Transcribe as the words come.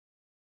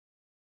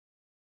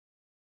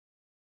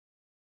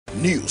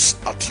News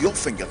at your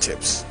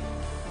fingertips.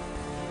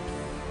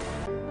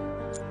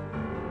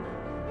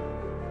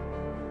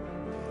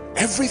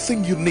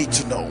 Everything you need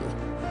to know.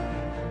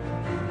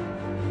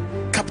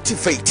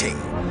 Captivating.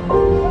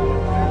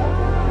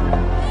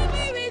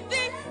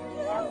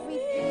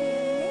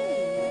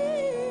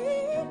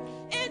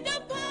 In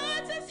the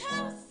potter's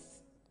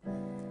house,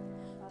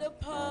 the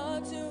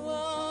potter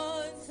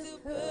wants to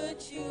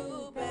put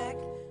you back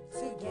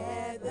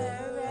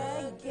together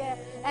again.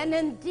 And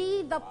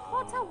indeed, the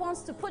potter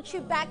wants to put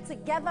you back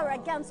together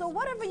again. So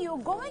whatever you're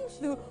going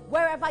through,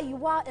 wherever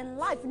you are in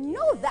life,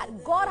 know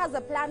that God has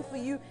a plan for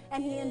you,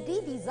 and He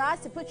indeed desires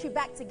to put you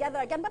back together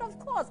again. But of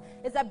course,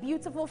 it's a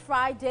beautiful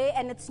Friday,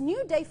 and it's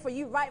New Day for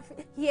you right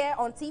here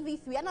on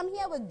TV3. And I'm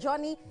here with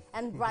Johnny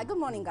and Brian. Good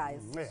morning,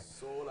 guys. Yeah.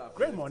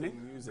 Great morning.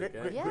 Music,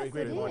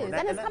 Great morning. And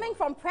And it's coming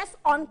from Press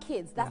On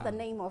Kids. That's the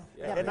name of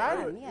their And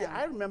brand.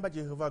 I remember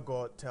Jehovah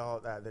God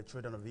tell the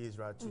children of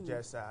Israel to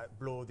just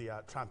blow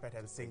their trumpet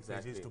and sing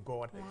praises to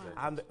God.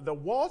 And the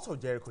walls of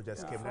Jericho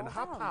just came. And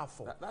how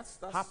powerful,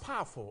 how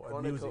powerful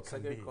music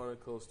can be.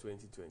 Chronicles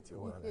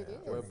 2021. It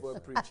is. We're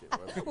preaching.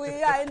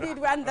 We are indeed,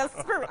 we're in the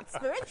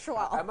spiritual.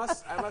 I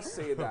must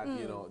say that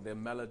you know the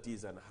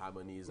melodies and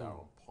harmonies are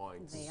on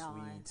point, They are.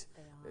 sweet,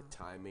 the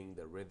timing,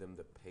 the rhythm,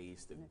 the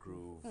pace, the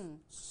groove,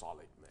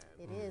 solid, man.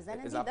 It is.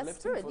 And It's indeed, the uplifting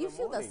spirit, for you the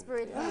feel the morning.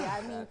 spirit here.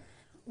 I mean,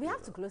 we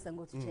have to close and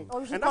go to church. Or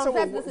we should And that's come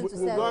why back, listen to we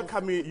service.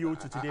 welcome you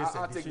to today's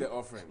I'll take edition. the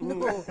offering.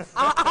 No,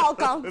 I'll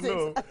count it.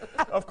 No,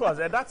 of course,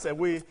 and that's a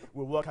way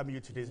we welcome you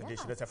to today's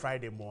edition. It's a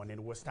Friday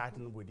morning. We're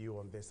starting with you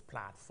on this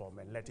platform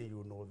and letting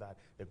you know that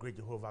the great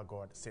Jehovah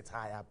God sits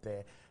high up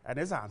there and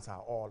His hands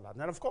are all up.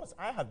 And of course,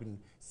 I have been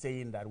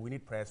saying that we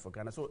need prayers for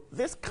Ghana. So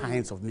this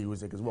kinds of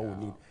music is what we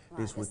need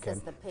this this weekend.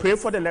 is the pace. Pray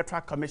for the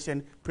Electoral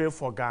Commission, pray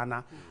for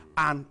Ghana,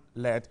 and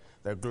let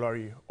the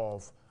glory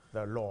of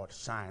the Lord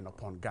shine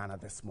upon Ghana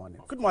this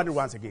morning. Good morning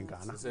once again,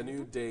 Ghana. It's a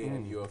new day,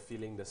 and you're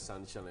feeling the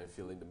sunshine and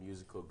feeling the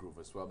musical groove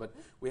as well. But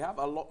we have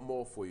a lot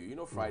more for you. You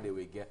know, Friday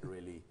we get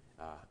really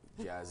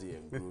jazzy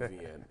and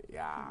groovy, and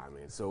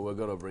so we're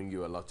going to bring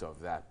you a lot of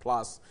that.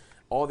 Plus,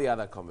 all the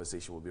other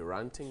conversation will be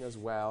ranting as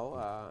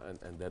well,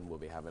 and then we'll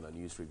be having a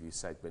news review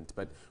segment.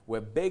 But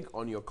we're big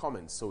on your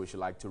comments, so we should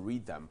like to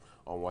read them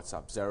on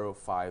WhatsApp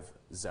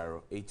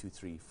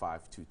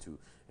 050-823-5228.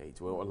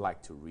 We would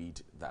like to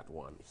read that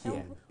one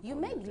here. You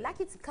may be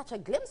lucky to catch a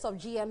glimpse of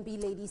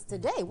GMB ladies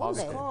today, won't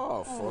they?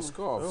 Of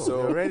course.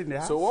 So, they're ready in the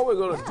house. So what we're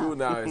going to do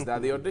now is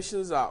that the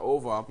auditions are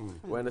over.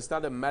 We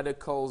understand the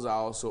medicals are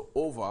also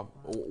over.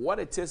 What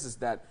it is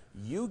that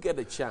you get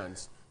a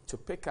chance to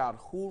pick out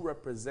who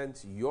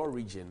represents your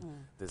region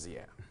this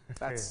year.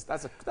 That's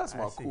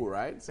about cool,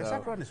 right? The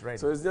chaperone is ready.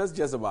 So it's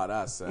just about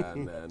us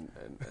and I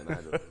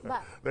don't.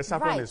 But The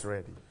chaperone is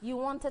ready. You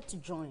wanted to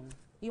join.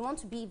 You want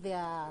to be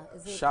their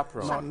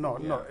Chaperone. No.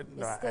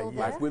 It's still there?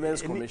 Like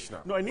women's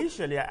commissioner. No,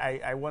 initially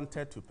I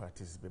wanted to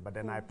participate, but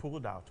then I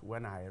pulled out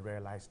when I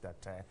realized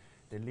that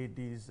the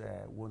ladies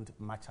won't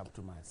match up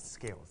to my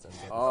skills. And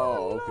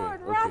Lord,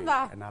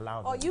 rather. And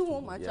allow Or them you to-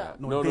 won't match up.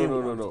 No. they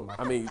won't match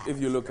I mean, if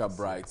you look at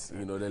Bright,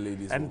 you know, the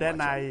ladies. And will then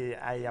match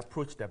up. I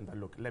approached them that,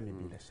 look, let me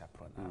be the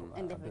chaperone.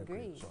 And I'll they've be a great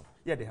agreed. job.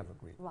 Yeah, they have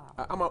agreed. Wow.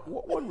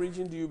 What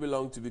region do you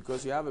belong to?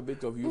 Because you have a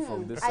bit of you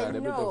from this I side,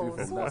 a bit of you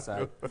know. from that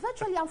side.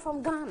 Virtually, I'm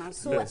from Ghana,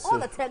 so Yes, all so-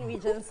 the 10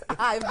 regions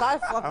I vie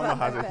for Amma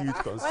has a them. huge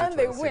When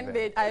they constituency win,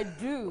 there. I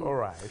do. All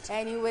right.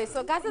 Anyway,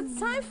 so guys, it's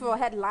time for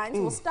headlines.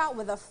 We'll start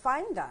with a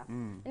finder.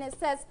 And it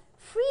says,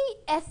 free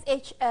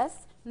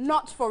SHS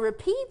not for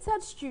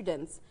repeated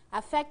students.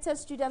 Affected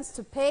students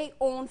to pay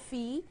own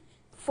fee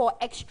for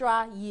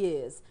extra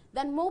years.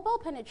 Then mobile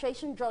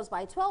penetration drops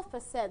by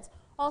 12%.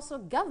 Also,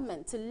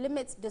 government to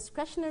limit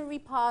discretionary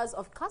powers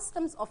of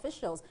customs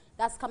officials.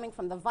 That's coming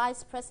from the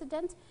vice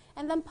president.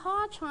 And then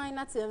Power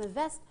China to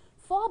invest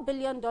 $4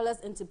 billion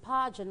into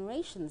power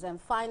generations.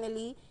 And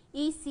finally,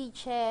 EC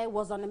chair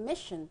was on a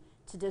mission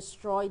to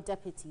destroy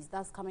deputies.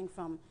 That's coming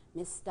from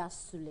Mr.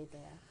 Sule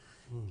there.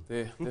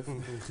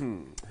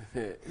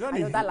 No, I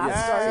know that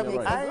last story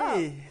makes us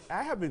laugh.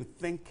 I have been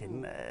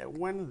thinking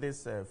when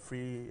this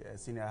free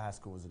senior high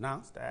school was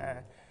announced,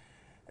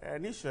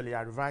 initially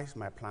I revised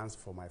my plans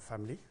for my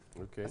family.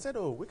 Okay. I said,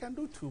 oh, we can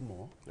do 2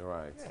 more. All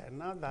right. Yeah,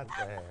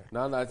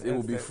 now that it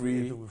will be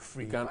free, it will be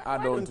free. you can Why add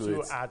on don't to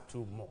you it. add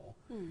 2 more?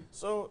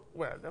 So,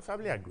 well, the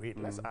family agreed,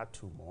 let's add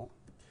 2 more.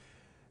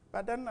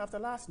 But then after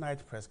last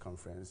night's press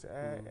conference,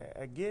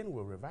 again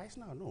we'll revise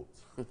our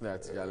notes.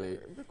 That's Yali.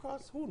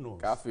 Because who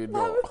knows? Cafe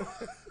door.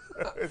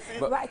 See,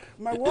 Right.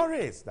 my worry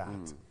is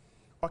that,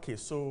 okay,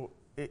 so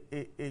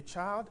a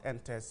child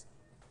enters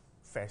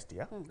first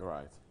year,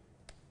 Right.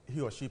 he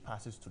or she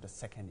passes to the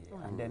second year,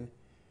 and then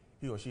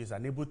he or she is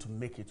unable to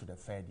make it to the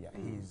third year.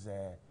 He's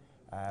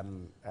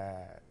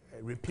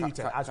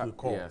repeated, as we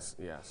call it.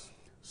 Yes.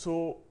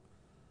 So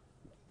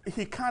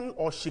he can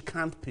or she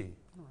can't pay,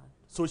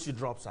 so she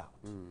drops out.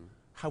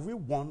 Have we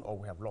won or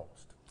we have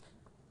lost?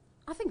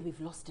 I think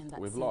we've lost in that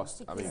We've sense,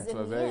 lost. I mean, because to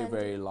a in the very, end,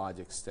 very large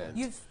extent.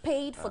 you've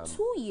paid for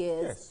 2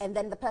 years, yes. and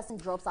then the person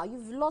drops out.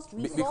 You've lost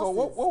resources. Because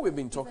what we've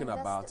been talking You've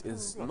about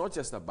invested. is not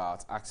just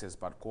about access,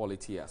 but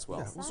quality as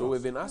well. Yeah. So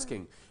we've been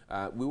asking,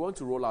 we want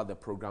to roll out the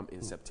program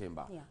in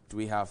September. Yeah. Do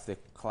we have the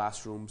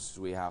classrooms?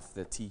 Do we have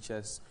the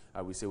teachers?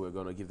 We say we're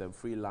going to give them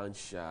free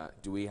lunch.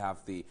 Do we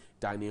have the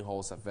dining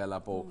halls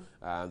available?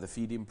 The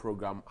feeding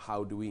program,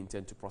 how do we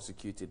intend to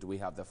prosecute it? Do we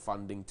have the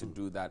funding to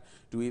do that?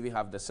 Do we even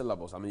have the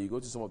syllabus? I mean, you go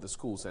to some of the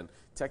schools and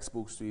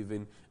textbooks to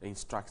even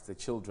instruct the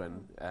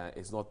children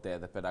is not there.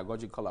 The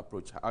pedagogical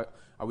approach, how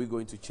are we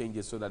going to change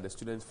it so that the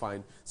students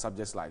find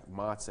subjects like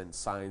maths and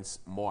science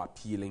more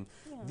appealing?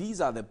 These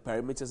are the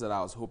parameters that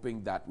I was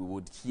hoping that we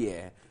would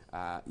hear,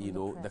 you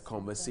know, the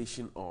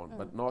conversation on,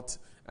 but not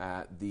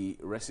the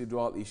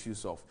residual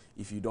issues of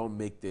if you don't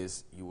make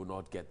this, you will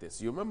not get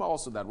this. You remember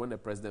also that when the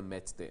president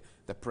met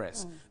the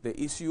press, the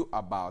issue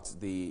about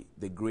the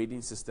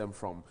grading system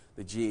from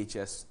the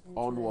GHS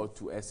onward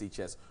to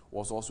SHS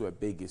was also a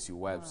big issue,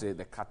 where say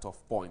the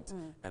cutoff point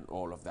and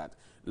all of that.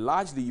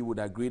 Largely, you would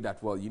agree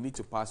that, well, you need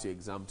to pass your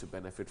exam to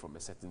benefit from a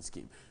certain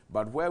scheme.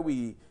 But where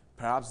we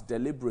perhaps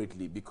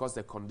deliberately, because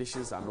the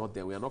conditions are not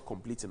there, we are not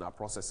completing our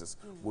processes,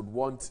 would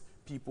want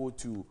people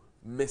to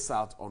miss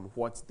out on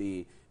what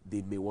they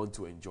may want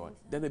to enjoy,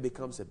 then it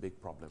becomes a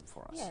big problem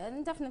for us. Yeah,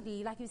 and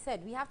definitely, like you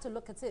said, we have to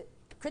look at it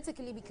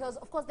critically, because,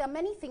 of course, there are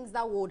many things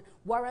that would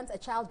warrant a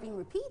child being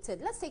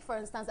repeated. Let's take, for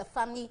instance, a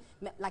family,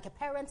 like a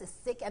parent is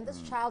sick, and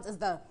this child is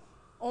the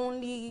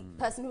only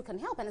person who can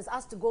help and is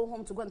asked to go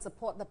home to go and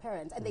support the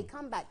parent, and they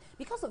come back.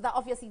 Because of that,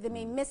 obviously, they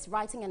may miss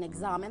writing an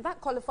exam, and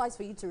that qualifies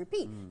for you to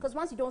repeat. Because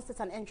once you don't sit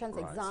an entrance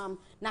exam,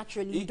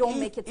 naturally, you don't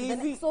make it to the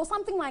next. So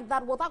something like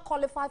that, will that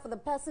qualify for the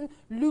person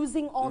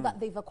losing all that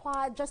they've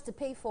acquired just to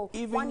pay for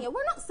 1 year?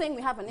 We're not saying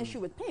we have an issue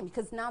with paying,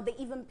 because now they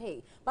even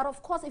pay. But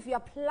of course, if you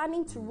are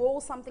planning to roll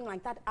something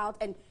like that out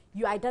and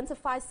you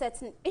identify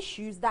certain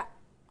issues that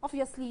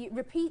obviously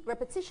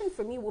repetition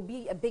for me will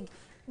be a big.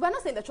 We're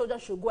not saying the children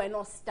should go and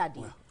not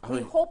study.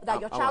 We hope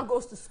that your child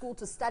goes to school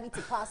to study,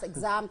 to pass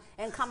exam,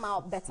 and come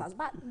out better.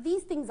 But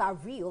these things are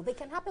real. They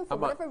can happen for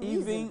whatever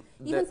reason,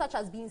 even such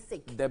as being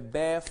sick. The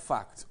bare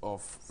fact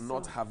of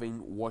not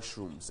having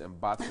washrooms and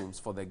bathrooms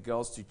for the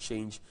girls to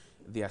change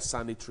their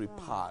sanitary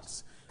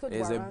pads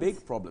is a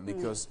big problem,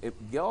 because if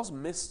girls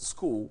miss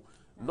school,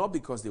 not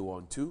because they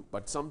want to,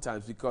 but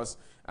sometimes because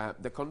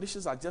the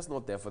conditions are just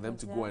not there for them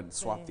to go and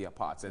swap their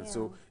parts. And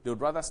so they would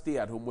rather stay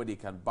at home where they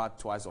can bath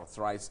twice or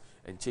thrice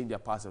and change their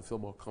parts and feel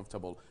more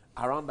comfortable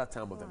around that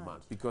time of the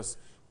month. Because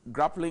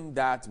grappling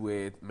that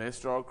with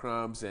menstrual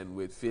cramps and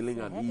with feeling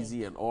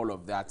uneasy and all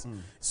of that.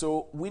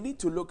 So we need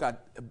to look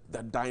at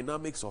the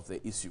dynamics of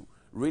the issue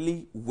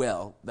really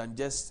well than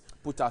just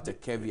put out a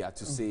caveat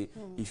to say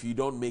if you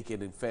don't make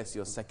it in first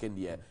year or second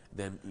year,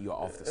 then you're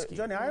off the scheme.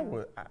 Johnny,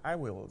 I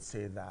will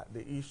say that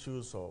the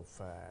issues of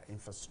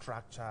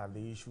infrastructure,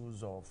 the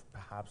issues of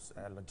perhaps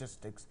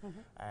logistics,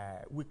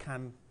 we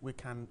can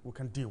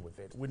deal with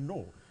it. We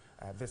know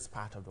this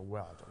part of the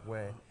world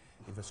where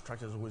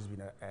infrastructure has always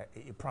been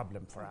a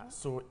problem for us.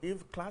 So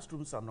if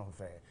classrooms are not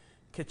there,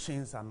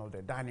 kitchens are not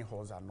there, dining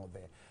halls are not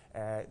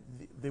there,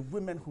 the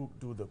women who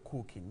do the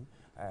cooking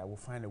will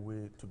find a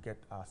way to get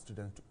our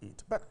students to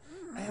eat. But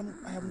I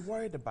am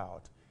worried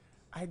about,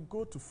 I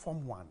go to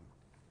Form 1,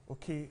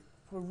 okay,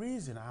 for a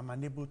reason I'm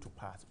unable to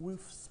pass.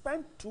 We've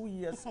spent 2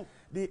 years,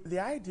 the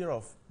idea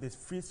of this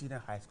free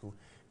senior high school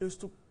is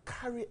to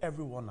carry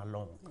everyone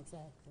along.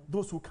 Exactly.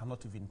 Those who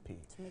cannot even pay.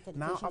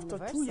 Now, after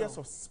 2 years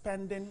of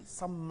spending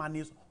some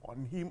monies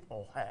on him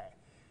or her,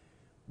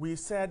 we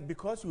said,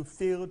 because you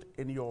failed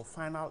in your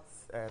final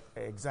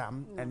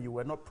exam and you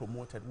were not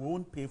promoted, we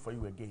won't pay for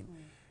you again.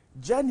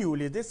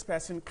 Genuinely, this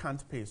person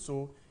can't pay,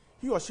 so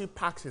he or she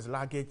packs his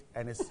luggage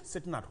and is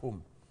sitting at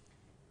home.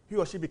 He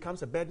or she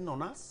becomes a burden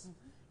on us.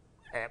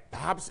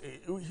 Perhaps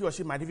he or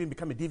she might even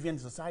become a deviant in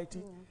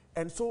society.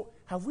 And so,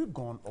 have we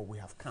gone or we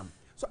have come?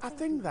 So I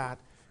think that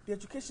the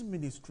education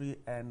ministry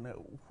and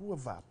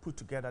whoever put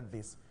together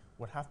this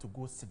would have to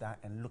go sit down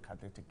and look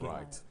at it again.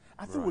 Right.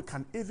 I think we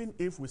can, even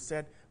if we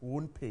said we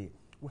won't pay,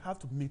 we have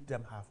to meet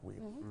them halfway,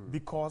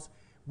 because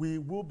we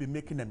will be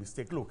making a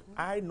mistake. Look,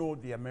 I know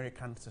the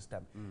American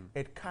system.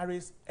 It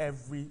carries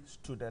every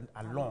student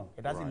along.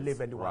 It doesn't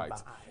leave anyone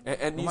behind.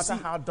 And no matter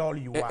how dull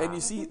you are. And you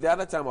see, the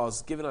other time I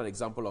was giving an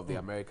example of the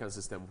American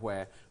system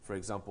where, for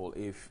example,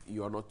 if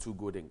you are not too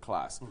good in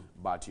class,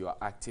 but you are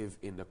active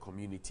in the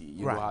community,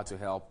 you know how to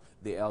help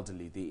the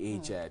elderly, the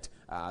aged,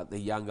 the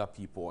younger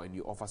people, and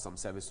you offer some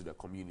service to the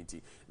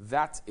community.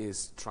 That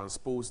is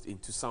transposed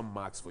into some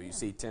marks for you,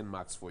 say 10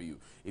 marks for you.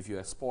 If you're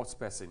a sports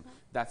person,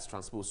 that's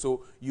transposed.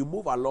 So you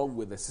move along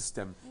with the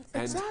system.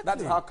 And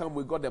that's how come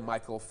we got the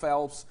Michael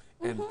Phelps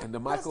and the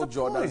Michael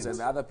Jordans and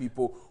the other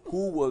people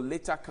who will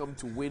later come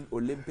to win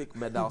Olympic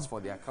medals for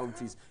their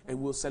countries, and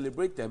we'll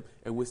celebrate them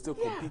and we'll still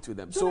compete with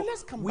them. So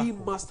we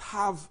must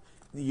have,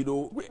 you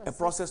know, a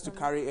process to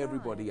carry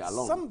everybody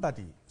along.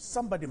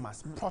 Somebody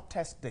must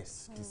protest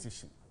this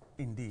decision.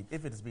 indeed,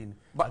 if it's been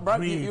But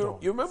agreed you on,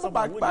 remember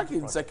someone back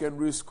will in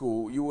secondary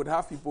school, you would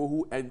have people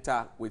who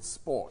enter with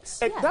sports.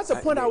 That's the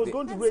point I was they-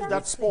 going to raise.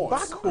 That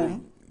sports.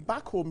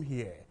 back home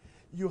here,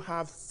 you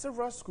have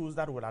several schools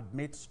that will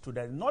admit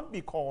students not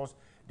because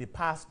they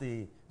pass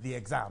the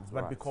exams,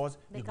 but because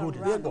they go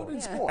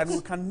to sports. And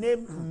we can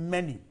name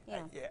many.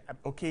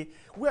 Okay,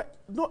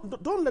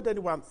 don't let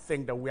anyone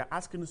think that we are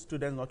asking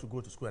students not to go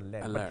to school and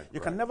learn. But you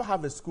can never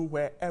have a school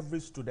where every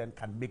student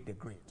can make the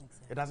grade.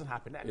 It doesn't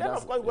happen. And then,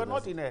 of course, we're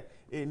not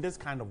in this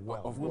kind of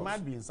world. We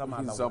might be in some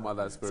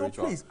other spiritual.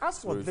 So please, as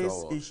for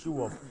this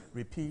issue of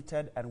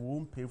repeated and we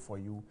won't pay for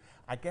you,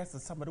 I guess that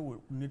somebody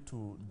will need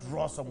to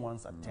draw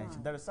someone's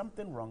attention. There is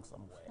something wrong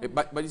somewhere.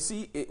 But you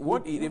see,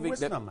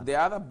 the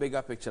other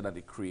bigger picture that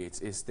it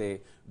creates is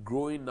the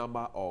growing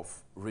number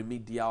of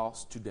remedial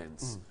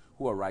students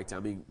who are writing.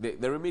 I mean,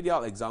 the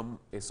remedial exam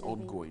is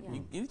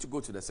ongoing. You need to go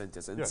to the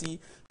centers and see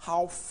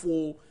how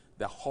full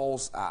the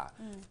halls are.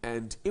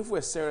 And if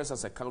we're serious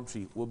as a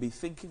country, we'll be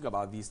thinking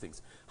about these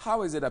things.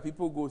 How is it that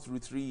people go through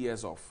 3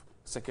 years of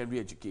secondary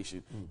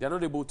education, they're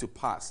not able to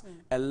pass,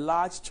 a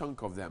large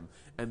chunk of them,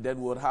 and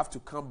then we'll have to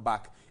come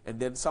back, and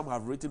then some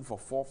have written for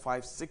 4,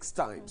 5, 6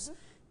 times.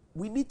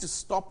 We need to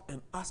stop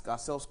and ask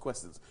ourselves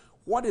questions.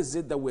 What is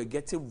it that we're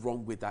getting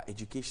wrong with our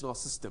educational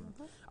system?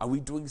 Are we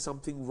doing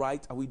something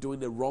right? Are we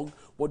doing it wrong?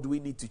 What do we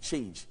need to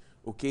change?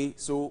 Okay,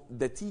 so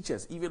the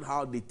teachers, even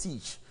how they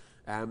teach,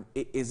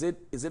 is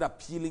it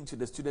appealing to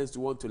the students to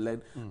want to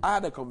learn? I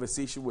had a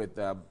conversation with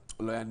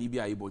lawyer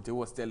Nibia Ibonte, who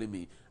was telling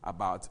me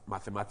about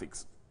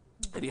mathematics.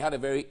 And he had a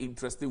very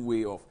interesting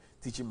way of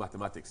teaching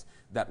mathematics.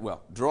 That,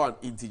 well, draw an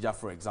integer,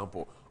 for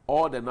example.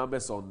 All the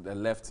numbers on the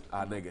left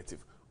are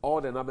negative.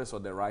 All the numbers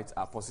on the right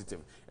are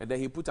positive. And then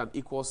he put an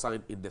equal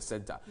sign in the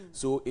center.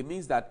 So it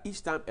means that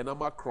each time a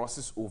number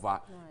crosses over,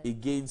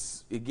 it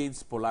gains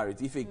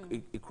polarity. If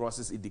it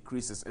crosses, it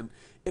decreases. And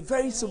it's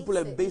very simple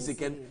and basic.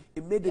 Easy. And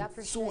it made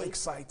it so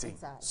exciting.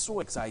 Exactly. So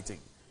exciting.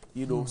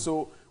 You know,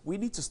 so we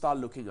need to start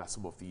looking at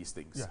some of these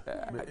things.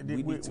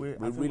 We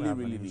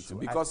really need to.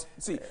 Because,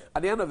 see,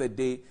 at the end of the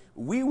day,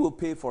 we will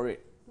pay for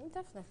it.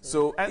 Definitely.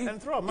 So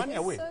and throw money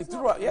away.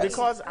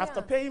 Because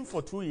after paying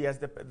for 2 years,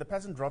 the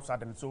person drops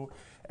out, and so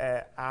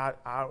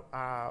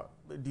our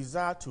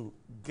desire to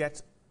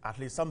get at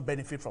least some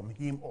benefit from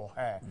him or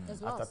her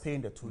after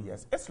paying the 2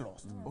 years, it's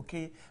lost.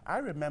 Okay, I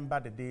remember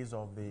the days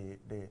of the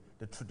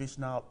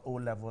traditional O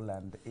level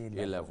and A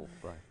level. A level,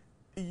 right.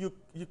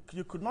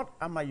 You could not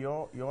armor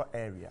your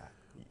area.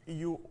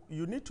 You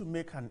need to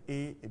make an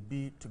A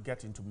B to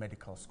get into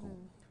medical school.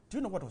 Do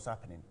you know what was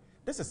happening?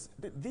 This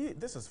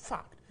is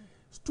fact.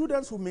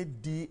 Students who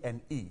made D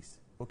and E's,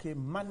 okay,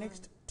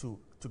 managed to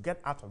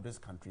get out of this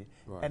country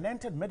and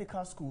entered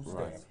medical schools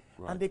there.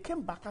 And they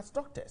came back as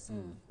doctors.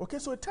 Okay,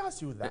 so it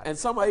tells you that. And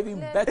some are even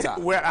better.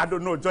 Well, I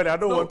don't know, Johnny, I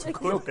don't want to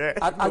go there.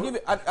 I'll give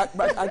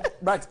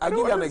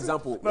you an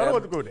example. I don't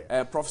want to go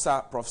there. Professor,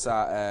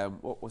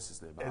 what's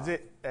his name? Is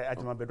it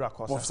Ajimabedu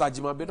Akosa? Professor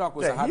Ajimabedu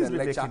Akosa had a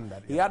lecture.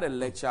 He had a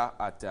lecture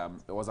at,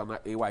 it was an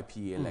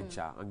AYPA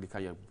lecture,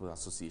 Anglican Young People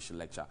Association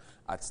lecture,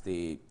 at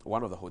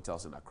one of the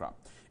hotels in Accra.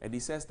 And he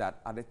says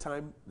that at the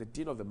time, the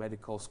dean of the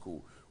medical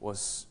school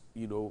was,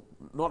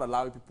 not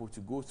allowing people to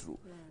go through.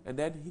 And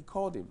then he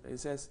called him and he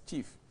says,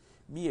 Chief,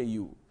 me and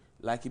you,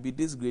 like if it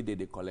this grade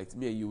they collect,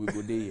 me and you will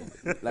go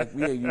there. Like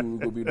me and you will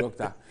go be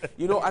doctor.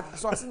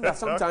 So I think that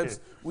sometimes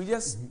we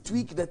just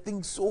tweak the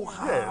thing so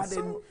hard.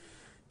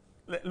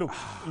 Look.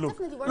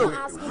 Definitely, we're not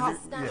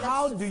asking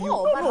how do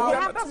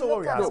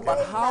you?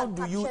 But how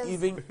do you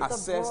even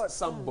assess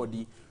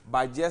somebody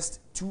by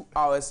just 2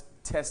 hours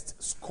test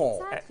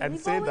score? Exactly. And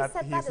say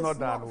that he's not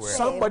done well.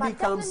 Somebody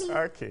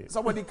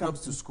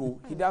comes to school,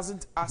 he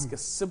doesn't ask a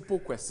simple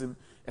question,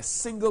 a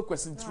single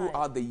question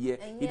throughout the year.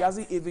 He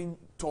doesn't even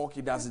talk,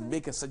 he doesn't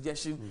make a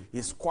suggestion,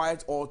 he's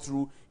quiet all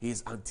through,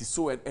 he's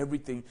anti-so and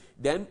everything.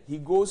 Then he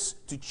goes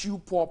to chew,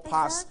 pour,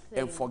 pass,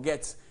 and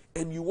forget.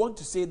 And you want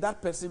to say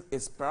that person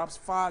is perhaps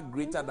far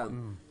greater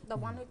than the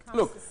one who comes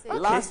look, to say.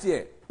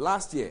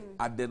 last year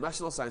at the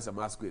National Science and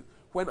Maths Quiz,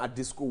 when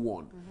Adisco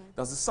won,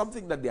 there was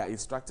something that their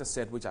instructor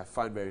said which I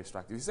find very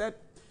instructive. He said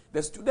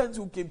the students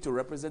who came to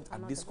represent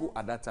Adisco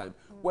at that time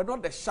were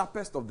not the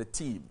sharpest of the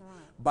team,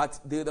 but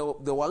they were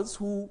the ones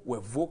who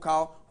were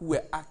vocal, who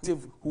were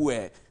active, who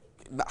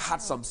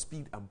had some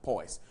speed and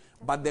poise.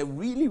 But the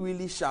really,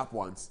 really sharp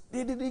ones,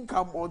 they didn't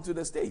come onto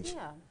the stage.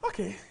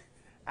 Okay.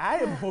 I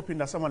am hoping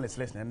that someone is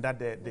listening, that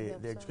the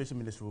education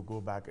ministry will go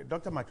back.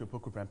 Dr.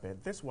 Makipoku Prempe,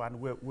 this one,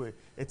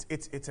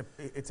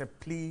 it's a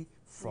plea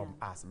from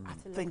us. I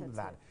think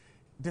that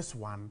this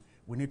one,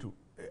 we need to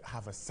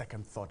have a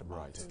second thought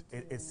about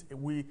it.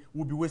 We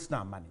will be wasting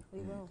our money.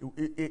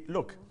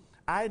 Look,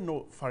 I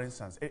know, for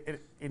instance,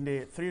 in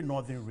the 3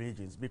 northern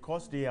regions,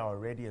 because they are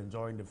already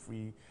enjoying the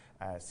free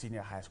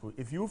senior high school,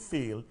 if you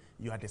fail,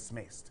 you are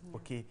dismissed.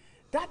 Okay,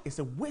 that is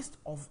a waste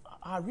of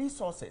our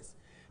resources.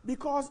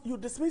 Because you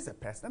dismiss a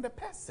person, and the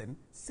person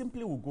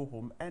simply will go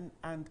home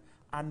and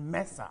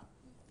mess up.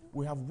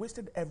 We have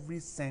wasted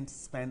every cent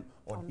spent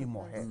on him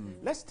or her.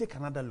 Let's take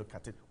another look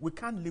at it. We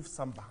can't leave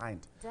some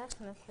behind.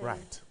 Definitely.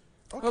 Right.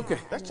 Okay.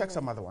 Let's check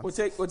some other ones.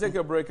 We'll take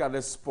a break at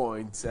this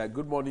point.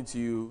 Good morning to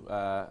you,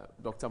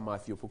 Dr.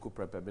 Matthew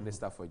Poku-Prepe,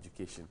 Minister for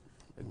Education.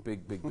 A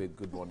big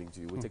good morning to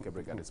you. We'll take a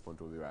break at this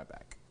point. We'll be right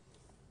back.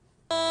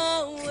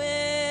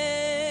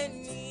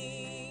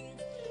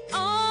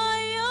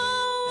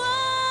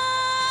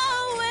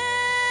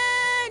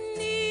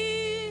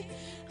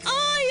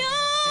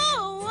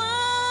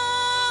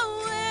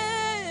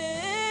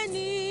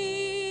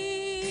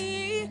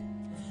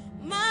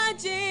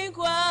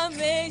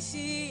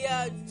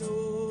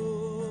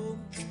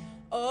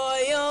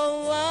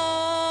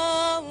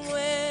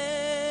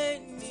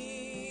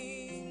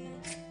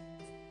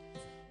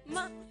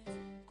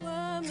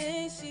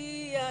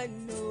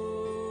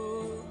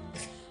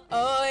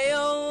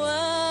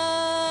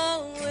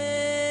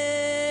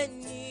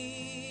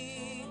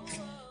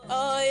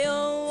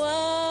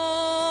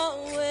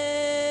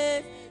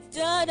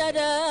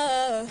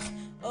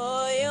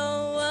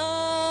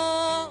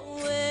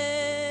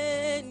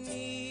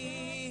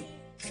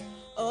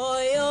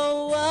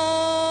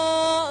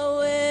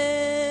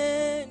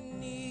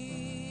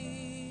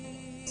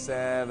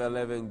 Serve a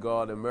living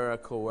God, a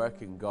miracle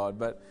working God.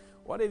 But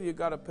what if you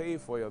got to pay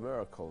for your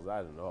miracles?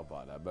 I don't know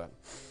about that.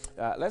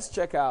 But let's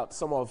check out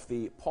some of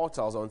the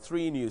portals on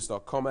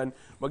 3news.com. And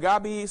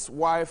Mugabe's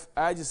wife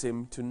urges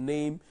him to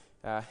name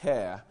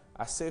her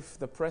as if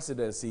the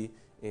presidency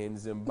in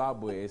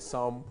Zimbabwe is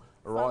some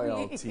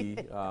royalty,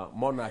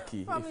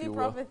 monarchy, if you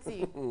will.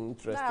 Property.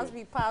 Interesting. That has to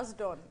be passed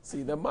on.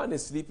 See, the man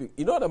is sleeping.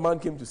 You know the man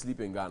came to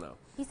sleep in Ghana.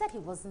 He said he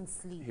wasn't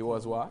sleeping. He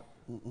was what?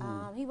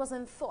 He was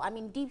in thought. I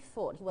mean, deep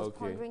thought. He was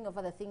pondering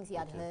over the things he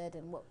had heard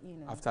and what, you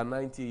know. After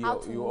 90,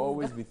 you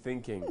always be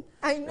thinking.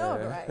 I know,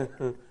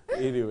 right?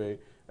 Anyway,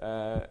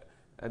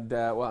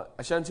 well,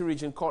 Ashanti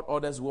Region Court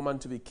orders woman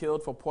to be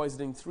killed for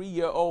poisoning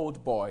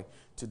 3-year-old boy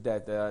to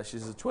death.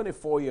 She's a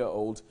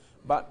 24-year-old.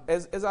 But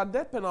is our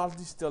death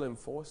penalty still in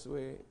force?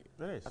 It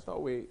is. I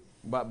thought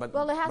but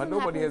well, it hasn't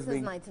nobody happened has since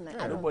been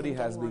 1999. nobody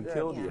has been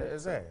killed Yeah. yet.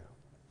 Is there?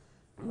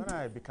 When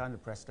I become the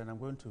president, I'm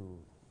going to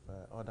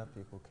order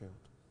people killed.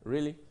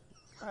 Really?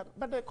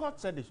 But the court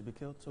said they should be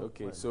killed. So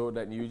Okay, so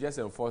that you just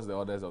enforce the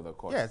orders of the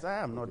court. Yes, I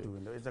am not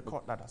doing it. It's the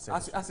court that has said.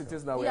 As it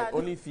is now, Yeah. we're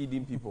only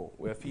feeding people.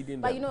 We're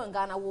feeding But them. you know, in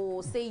Ghana,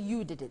 we'll say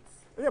you did it.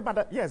 Yeah,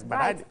 but yes, but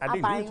Right. I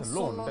didn't do it Abaying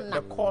alone.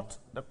 sono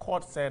The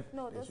court said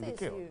No, they don't should say be it's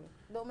killed. you.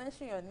 Don't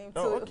mention your name.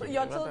 Oh, So okay.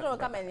 your But children will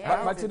come and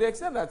hear But to it. the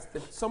extent that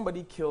if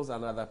somebody kills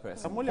another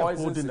person, I'm only poisons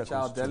upholding the the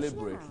child Constitution.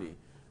 deliberately,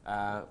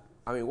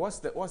 I mean, what's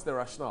the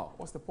rationale?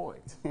 What's the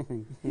point?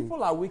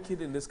 People are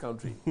wicked in this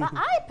country. But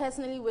I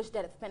personally wish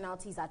death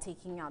penalties are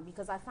taken out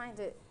because I find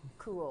it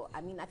cruel.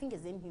 I mean, I think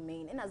it's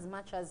inhumane. In as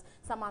much as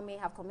someone may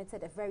have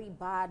committed a very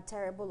bad,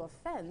 terrible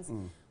offense,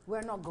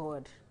 we're not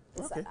God.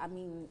 Okay. I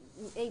mean,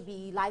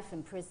 maybe life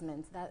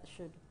imprisonment, that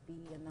should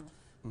be enough.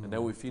 And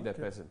then we feed that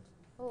person.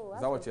 Oh,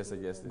 Is that what you're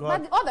suggesting?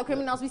 But all the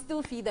criminals, we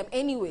still feed them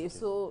anyway,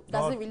 so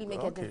doesn't really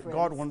make a difference.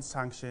 God won't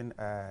sanction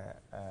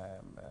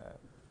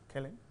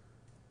killing.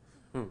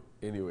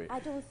 Anyway. I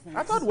don't think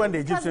I thought when the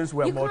Egyptians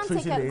were you can't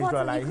maltreating take the a- God,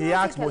 Israelites, you he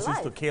can't asked take a Moses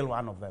life. to kill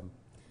one of them.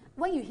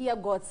 when you hear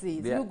God say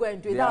it, Yeah. you go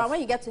and do it. Yeah. Now,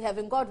 when you get to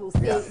heaven, God will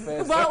say, Yeah,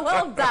 first-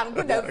 well done,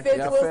 good and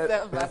faithful Their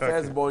servant.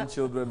 firstborn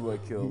children were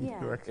killed.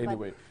 Yeah.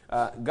 Anyway,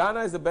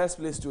 Ghana is the best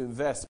place to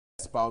invest.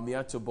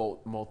 Palmiato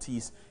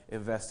Maltese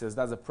investors.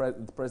 That's the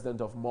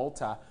president of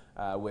Malta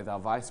with our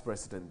vice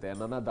president there.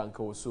 Nana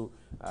Danko, also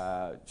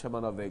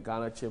chairman of the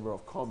Ghana Chamber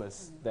of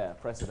Commerce there,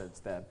 president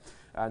there.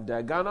 And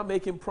Ghana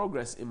making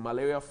progress in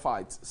malaria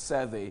fight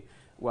survey.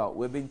 Well,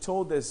 we've been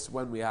told this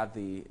when we had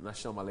the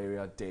National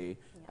Malaria Day,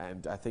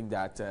 and I think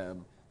that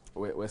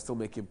we're still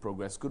making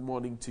progress. Good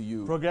morning to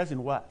you. Progress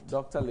in what?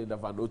 Dr. Linda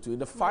Van Otu. In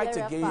the fight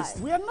Malaria against...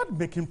 fight. We are not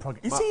making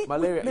progress. You see,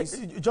 malaria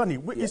Johnny,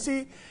 you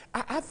see,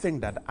 I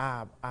think that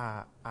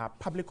our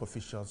public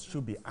officials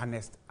should be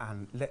honest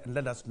and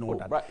let us know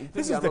that right. You think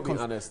this they is are the not being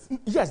honest?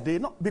 Yes, they're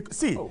not.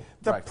 See,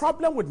 the right.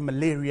 problem with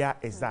malaria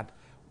is that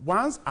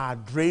once our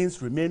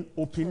drains remain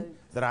open,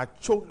 there are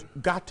choked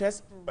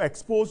gutters,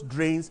 exposed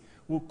drains,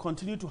 we'll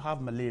continue to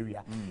have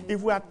malaria.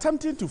 If we are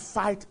attempting to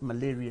fight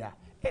malaria,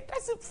 it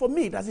doesn't, for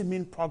me, it doesn't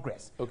mean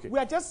progress. Okay. We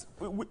are just,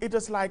 it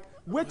is like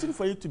waiting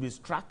for you to be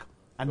struck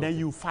and then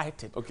you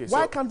fight it. Okay,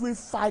 Why so- can't we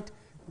fight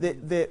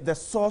the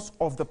source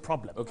of the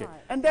problem? Okay.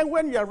 Right. And then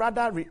when you're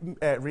rather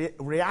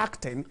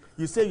reacting,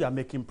 you say you are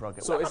making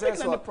progress. So We're it not says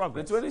making any what, the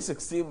progress.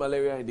 2016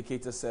 Malaria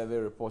Indicator Survey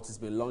report has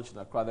been launched in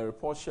Accra. The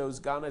report shows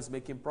Ghana is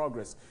making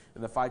progress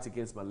in the fight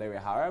against malaria.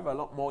 However, a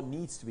lot more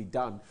needs to be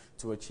done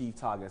to achieve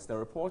targets. The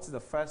report is the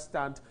first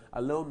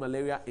stand-alone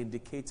Malaria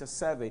Indicator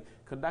Survey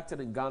conducted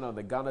in Ghana on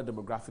the Ghana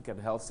Demographic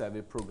and Health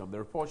Survey Program. The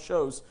report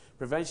shows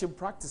prevention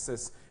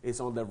practices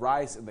is on the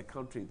rise in the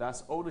country.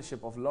 Thus,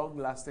 ownership of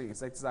long-lasting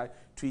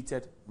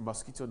insecticide-treated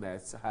mosquito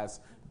nets has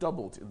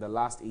doubled in the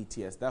last 8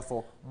 years.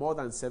 Therefore, more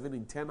than 7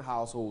 in 10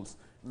 households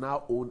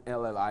now own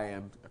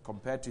LLIM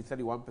compared to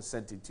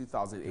 31% in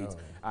 2008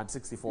 and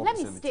 64% Let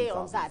me in stay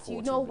on that. 2014.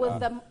 You know, with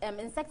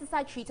the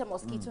insecticide-treated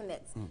mosquito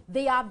nets,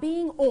 they are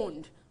being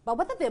owned But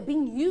whether they're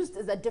being used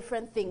is a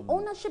different thing.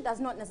 Ownership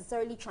does not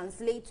necessarily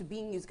translate to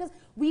being used, because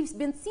we've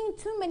been seeing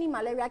too many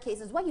malaria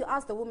cases where you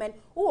ask the woman,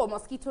 oh, a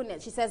mosquito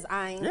net, she says,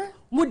 I'm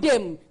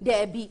mudem,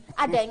 there be,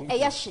 adeng,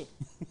 eyashi.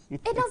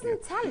 It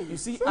doesn't tell you.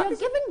 See, you're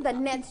giving the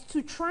net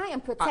to try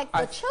and protect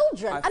the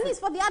children. At least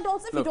for the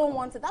adults, if you don't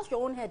want it, that's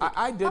your own headache.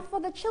 But for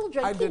the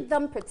children, keep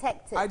them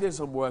protected. I did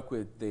some work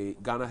with the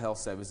Ghana Health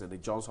Service and the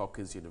Johns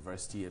Hopkins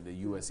University and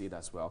the USAID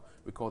as well.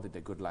 We called it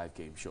the Good Life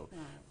Game Show.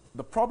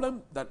 The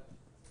problem that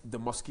the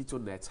mosquito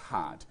nets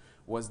had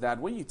was that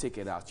when you take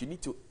it out, you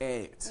need to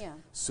air it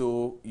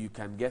so you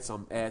can get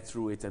some air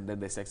through it, and then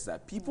the sex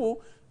that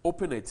people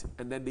open it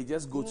and then they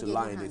just go to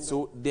lie in it,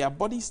 so their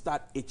bodies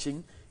start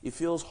itching. It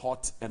feels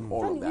hot and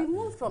all of that. We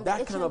moved from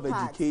that kind of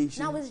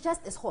education. Now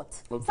it's hot.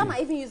 Some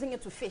are even using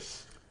it to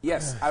fish.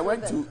 Yes, I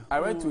went to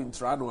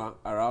Intranwa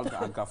around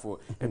Ankafo,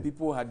 and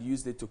people had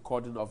used it to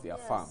cordon off their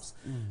farms.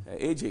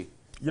 AJ,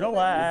 you know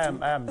why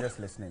I am just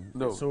listening.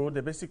 No. So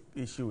the basic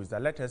issue is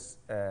that let us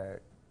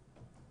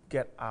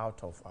get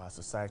out of our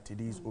society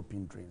these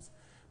open drains.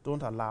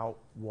 Don't allow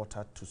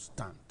water to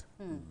stand.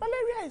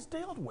 Malaria is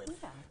dealt with.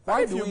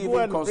 Why do we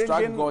even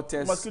construct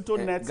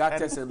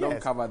gutters and don't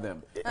yes. cover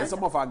them? And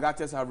some of our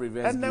gutters have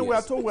reverse And then we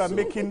are told we are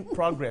making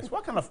progress.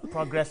 What kind of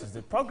progress is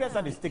it? Progress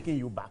that is taking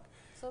you back.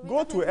 So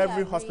Go to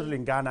every hospital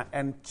in Ghana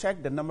and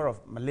check the number of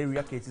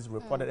malaria cases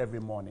reported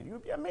every morning. You'll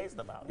be amazed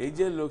about it.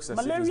 AJ looks as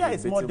malaria if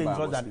is more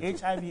dangerous than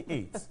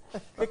HIV/AIDS.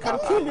 It can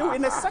kill you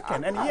in a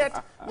second, and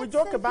yet we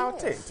joke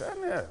about it.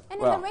 And in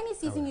the rainy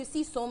season, you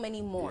see so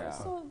many more. Yeah.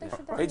 So they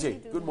should definitely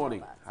AJ, do good more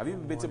morning. of that. Have you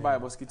been bitten by a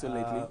mosquito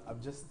lately?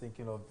 I'm just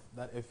thinking of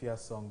that Efia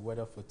song,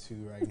 Weather for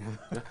Two, right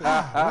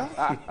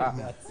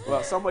now.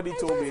 Well, somebody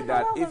told me has a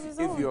that world of his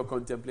if own. you're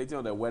contemplating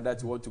on the weather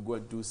to want to go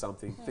and do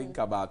something, think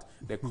about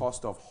the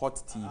cost of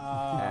hot tea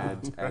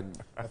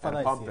and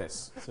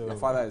Pampers. So Your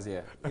father is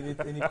here.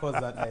 Any cause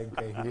that I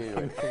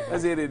Anyway,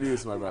 let's hear the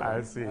news, my brother.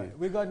 I see.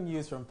 We got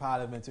news from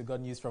Parliament. We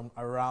got news from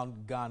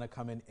around Ghana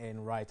coming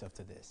in right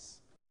after this.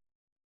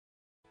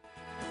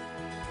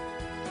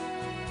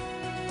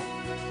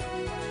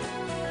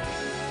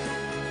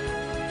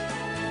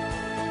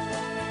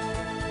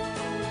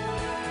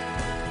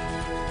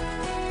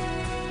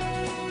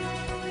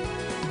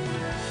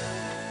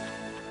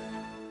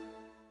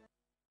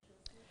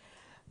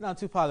 Now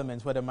to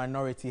Parliament, where the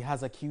minority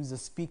has accused the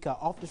Speaker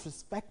of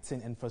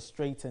disrespecting and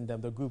frustrating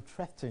them. The group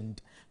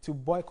threatened to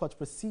boycott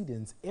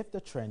proceedings if the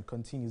trend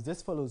continues.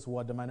 This follows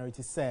what the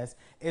minority says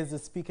is the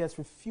Speaker's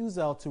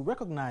refusal to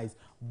recognize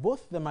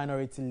both the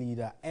minority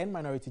leader and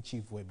minority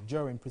chief whip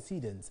during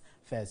proceedings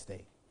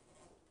Thursday.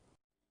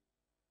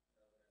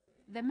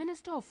 The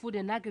Minister of Food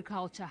and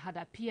Agriculture had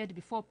appeared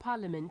before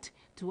Parliament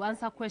to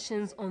answer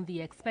questions on the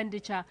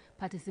expenditure,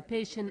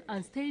 participation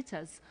and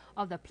status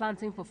of the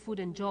Planting for Food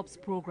and Jobs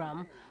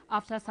program.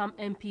 After some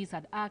MPs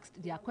had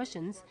asked their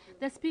questions,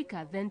 the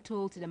Speaker then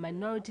told the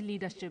minority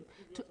leadership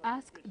to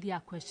ask their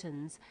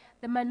questions.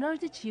 The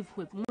minority chief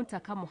whip,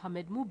 Muntaka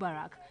Mohammed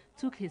Mubarak,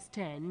 took his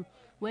turn.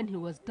 When he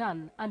was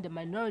done and the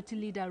minority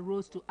leader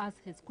rose to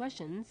ask his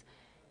questions,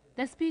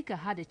 the Speaker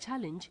had a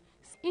challenge,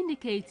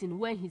 indicating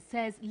when he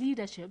says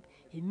leadership,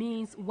 he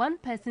means one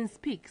person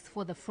speaks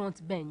for the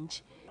front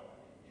bench.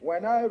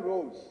 When I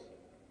rose,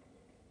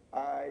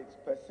 I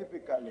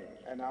specifically,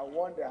 and I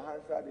want the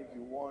Hansard if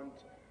you want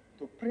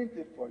to print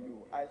it for you,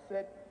 I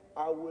said,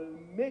 I will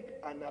make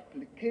an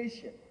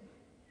application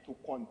to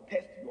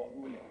contest your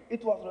ruling.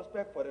 It was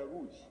respect for the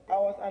rules. I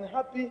was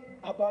unhappy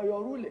about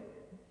your ruling,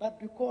 but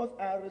because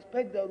I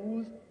respect the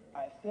rules,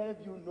 I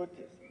served you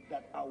notice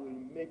that I will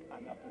make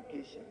an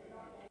application.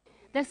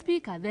 The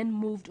Speaker then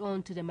moved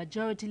on to the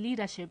majority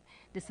leadership,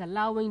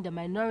 disallowing the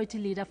minority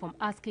leader from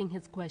asking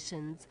his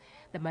questions.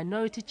 The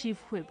minority chief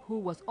whip, who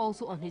was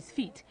also on his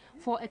feet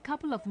for a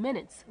couple of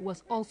minutes,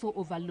 was also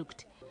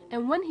overlooked.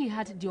 And when he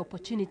had the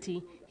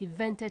opportunity, he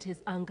vented his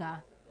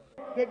anger.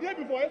 The day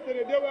before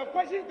yesterday, there were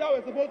questions that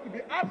were supposed to be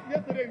asked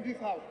yesterday in this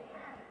house.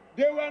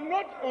 They were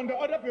not on the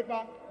other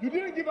paper. You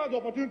didn't give us the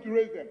opportunity to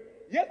raise them.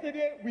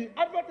 Yesterday, we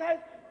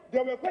advertised.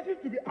 There were questions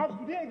to be asked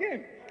today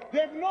again.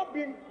 They've not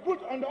been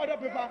put on the other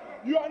paper.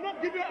 You are not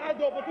giving us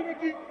the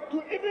opportunity to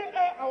even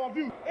air our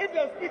views. If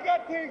the Speaker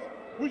thinks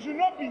we should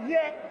not be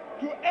here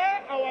to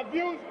air our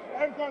views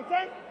and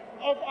concerns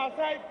of our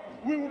side,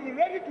 we will be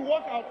ready to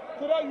walk out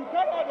so that you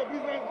carry out the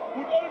business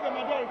with only the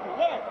majority.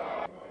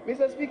 Right?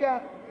 Mr.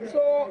 Speaker,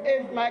 so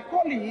if my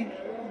colleague,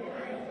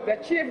 the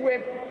chief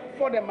whip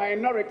for the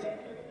minority,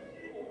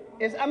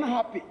 is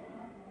unhappy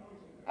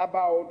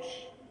about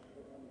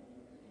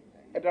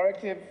a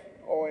directive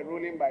or a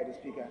ruling by the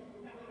Speaker,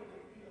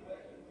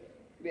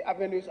 the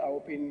avenues are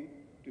open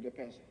to the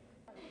person.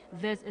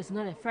 This is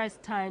not the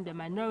first time the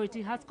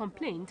minority has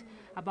complained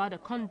about the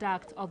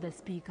conduct of the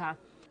Speaker.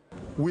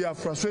 We are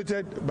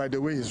frustrated by the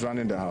way he's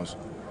running the House,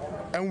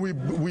 and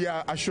we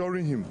are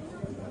assuring him,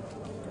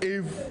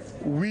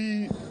 if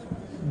we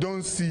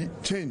don't see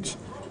change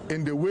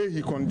in the way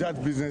he conducts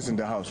business in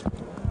the House,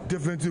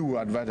 definitely we'll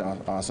advise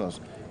ourselves.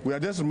 We are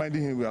just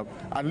reminding him we have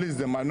at least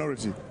the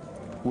minority.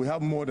 We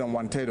have more than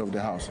 1/3 of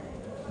the House.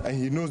 and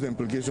he knows the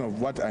implication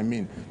of what I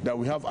mean, that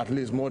we have at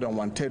least more than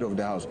 1/3 of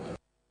the House.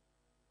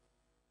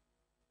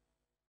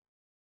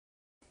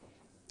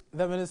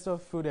 The Minister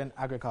of Food and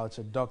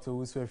Agriculture, Dr.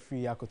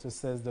 Uswe Yakoto,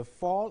 says the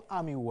fall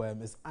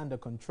armyworm is under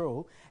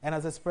control and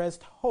has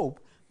expressed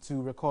hope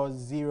to record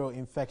zero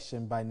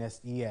infection by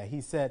next year. He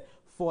said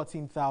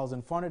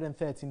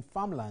 14,413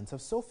 farmlands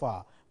have so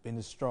far been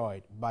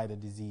destroyed by the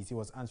disease. He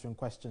was answering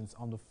questions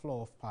on the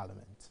floor of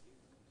Parliament.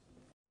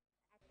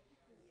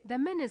 The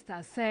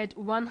minister said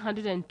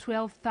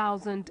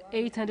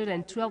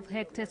 112,812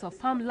 hectares of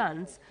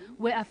farmlands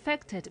were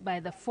affected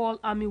by the fall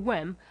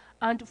armyworm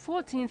and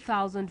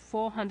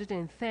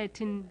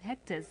 14,413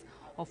 hectares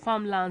of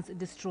farmlands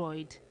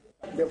destroyed.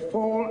 The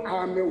fall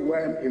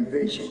armyworm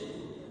invasion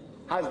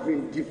has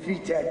been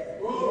defeated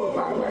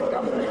by my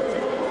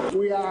government.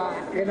 We are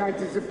in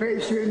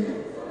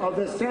anticipation of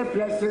the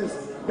surpluses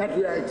that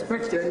we are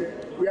expecting.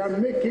 We are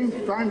making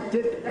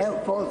frantic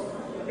efforts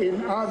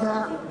in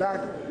order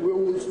that we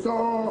will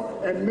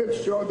store and make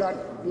sure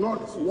that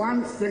not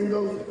one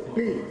single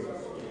bean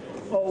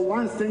or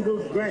one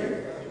single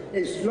grain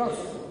is lost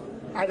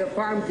at the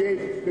farm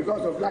gate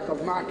because of lack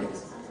of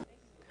markets.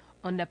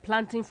 On the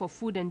Planting for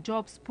Food and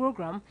Jobs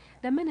program,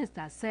 the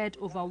minister said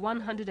over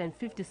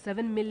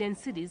 157 million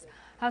cedis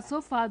has so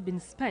far been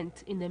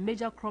spent in the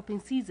major cropping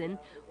season,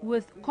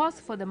 with costs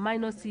for the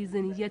minor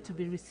season yet to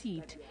be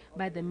received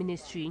by the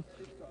ministry.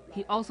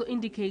 He also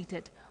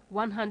indicated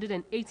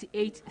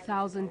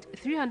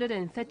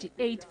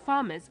 188,338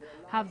 farmers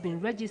have been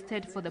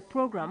registered for the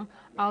program,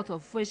 out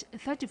of which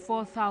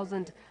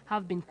 34,000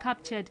 have been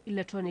captured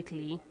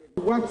electronically.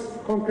 What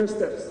concrete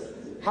steps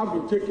have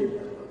been taken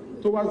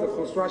towards the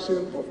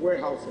construction of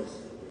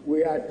warehouses?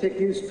 We are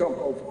taking stock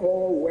of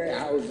all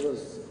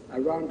warehouses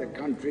around the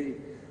country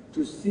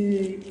to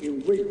see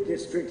in which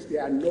districts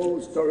there are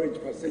no storage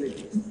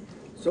facilities,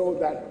 so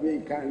that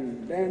we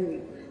can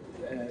then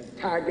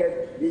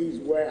target these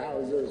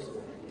warehouses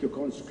to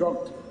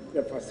construct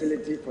the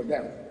facility for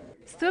them.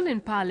 Still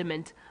in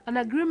Parliament, an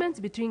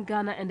agreement between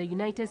Ghana and the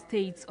United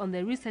States on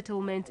the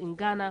resettlement in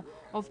Ghana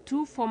of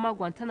two former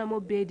Guantanamo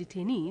Bay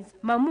detainees,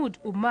 Mahmoud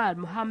Umar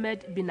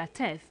Mohammed bin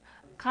Atef,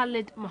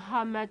 Khalid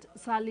Mohammed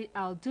Salih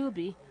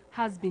Al-Dubi,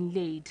 has been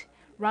laid.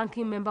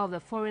 Ranking member of the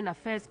Foreign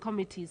Affairs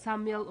Committee,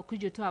 Samuel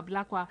Okudzeto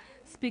Ablakwa,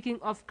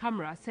 speaking off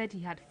camera, said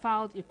he had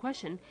filed a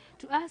question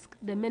to ask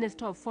the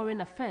Minister of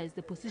Foreign Affairs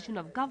the position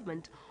of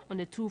government on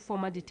the two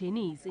former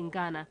detainees in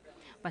Ghana.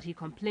 But he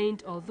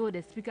complained although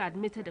the Speaker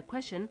admitted the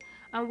question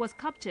and was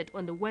captured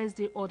on the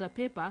Wednesday order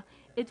paper,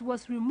 it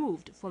was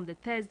removed from the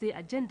Thursday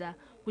agenda,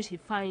 which he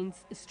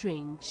finds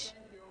strange.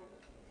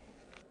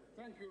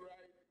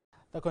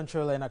 The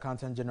Comptroller and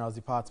Accountant General's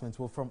Department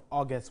will from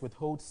August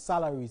withhold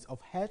salaries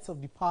of heads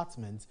of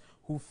departments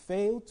who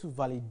fail to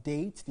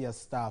validate their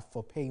staff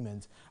for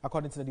payment.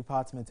 According to the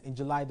department, in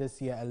July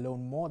this year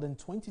alone, more than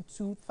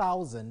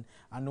 22,000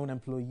 unknown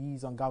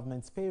employees on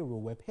government's payroll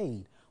were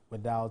paid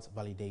without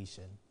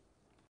validation.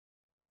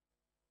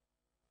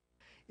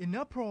 In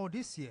April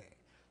this year,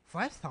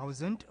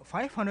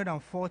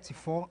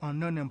 5,544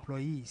 unknown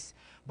employees,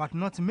 but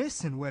not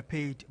missing, were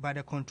paid by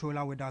the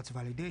Comptroller without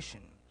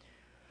validation.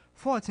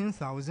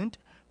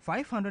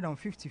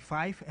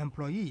 14,555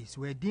 employees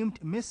were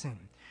deemed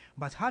missing,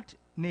 but had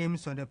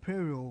names on the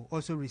payroll,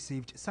 also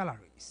received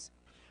salaries.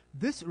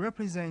 This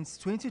represents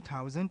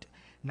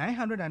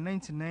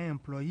 20,999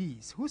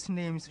 employees whose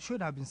names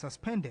should have been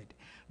suspended,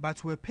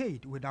 but were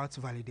paid without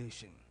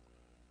validation.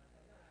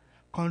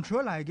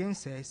 Comptroller again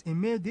says in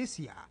May this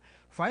year,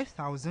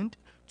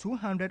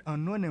 5,200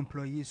 unknown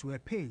employees were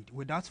paid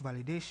without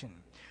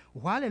validation,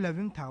 while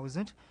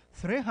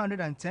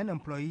 11,310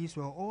 employees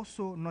were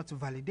also not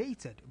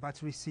validated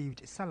but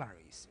received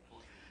salaries.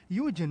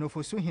 Eugene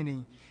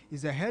Ofosuhini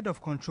is the head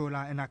of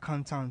Comptroller and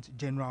Accountant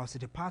General's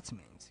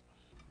Department.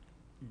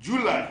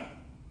 July,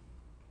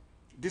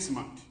 this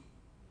month,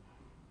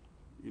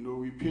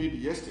 we paid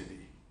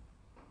yesterday.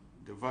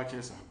 The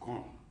vouchers are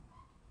gone.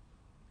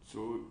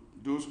 So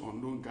those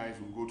unknown guys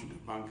will go to the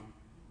bank,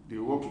 they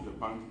walk to the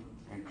bank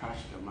and cash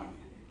the money.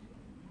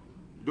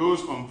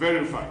 Those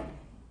unverified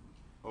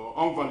or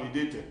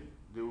unvalidated,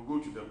 they will go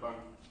to the bank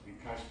and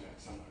cash their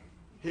salary.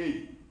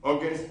 Hey,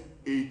 August,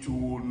 it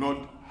will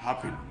not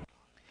happen.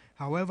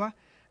 However,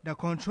 the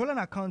Comptroller and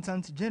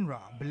Accountant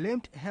General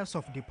blamed heads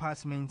of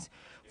departments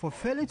for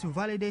failing to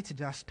validate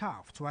their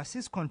staff to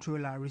assist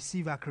Comptroller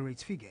receive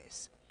accurate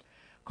figures.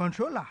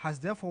 Comptroller has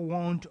therefore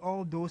warned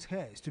all those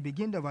heads to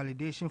begin the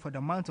validation for the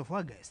month of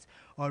August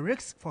or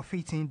risk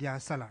forfeiting their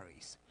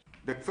salaries.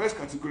 The first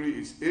category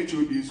is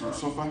HODs who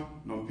suffer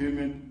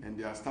non-payment and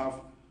their staff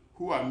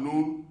who are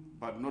known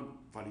but not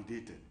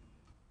validated.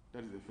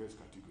 That is the first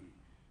category.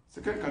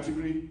 Second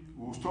category,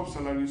 we will stop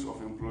salaries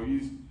of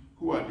employees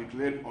who are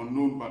declared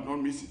unknown but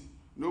not missing.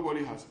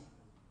 Nobody has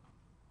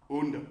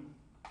owned them.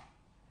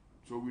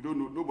 So we don't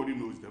know, nobody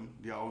knows them,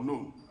 they are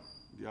unknown.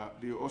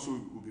 They also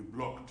will be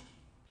blocked.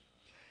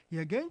 He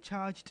again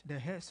charged the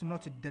heads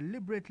not to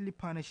deliberately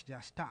punish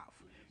their staff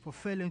for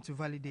failing to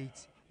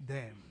validate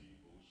them.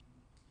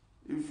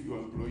 If your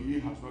employee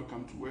has not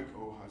come to work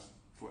or has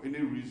for any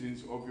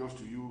reasons obvious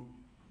to you,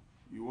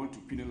 you want to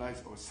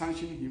penalize or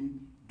sanction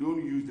him,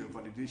 don't use the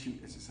validation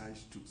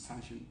exercise to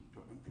sanction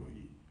your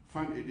employee.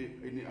 Find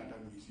any other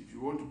means. If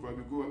you want to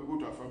probably go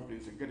to a farm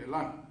place and get a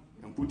land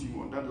and put him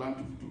on that land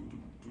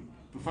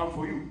to farm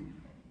for you.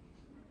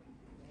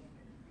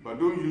 But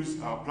don't use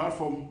our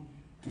platform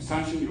to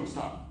sanction your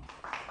staff.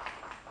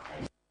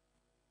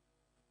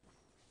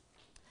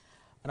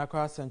 An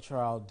Accra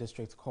Central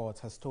District Court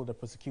has told the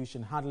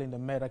prosecution handling the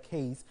murder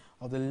case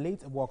of the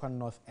late Walker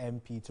North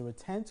MP to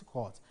return to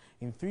court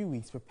in 3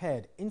 weeks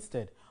prepared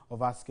instead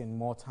of asking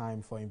more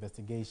time for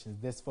investigations.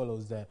 This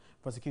follows the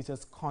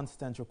prosecutor's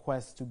constant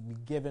request to be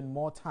given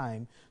more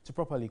time to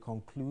properly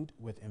conclude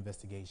with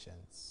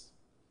investigations.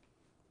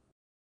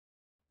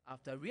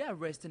 After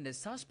rearresting the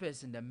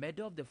suspects in the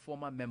murder of the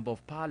former Member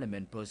of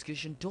Parliament,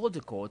 prosecution told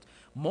the court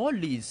more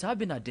leads have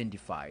been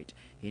identified.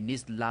 In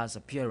his last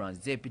appearance,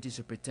 Deputy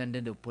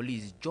Superintendent of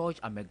Police George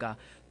Amega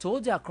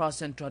told the Accra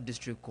Central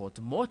District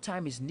Court more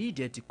time is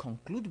needed to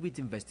conclude with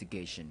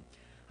investigation.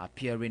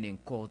 Appearing in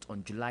court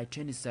on July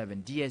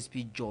 27,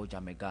 DSP George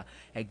Amega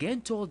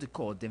again told the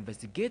court the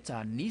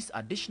investigator needs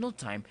additional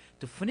time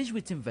to finish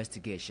with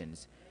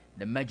investigations.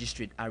 The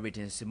magistrate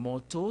Ariton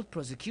Simon told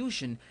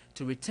prosecution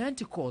to return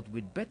to court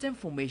with better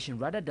information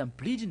rather than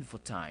pleading for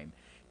time.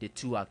 The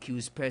two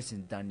accused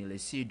persons, Daniel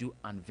Asiedu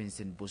and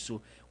Vincent Boso,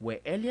 were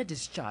earlier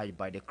discharged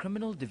by the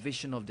Criminal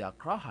Division of the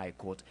Accra High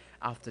Court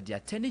after the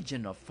Attorney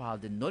General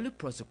filed a nolle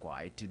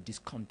prosequi to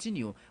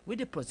discontinue with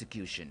the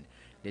prosecution.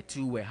 The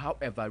two were,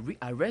 however,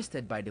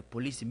 rearrested by the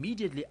police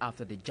immediately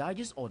after the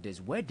judge's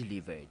orders were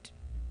delivered.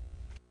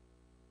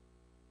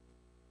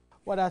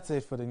 Well, that's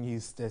it for the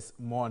news this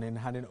morning.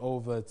 Handing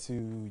over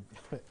to...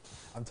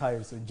 I'm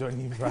tired, so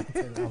joining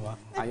Brighton.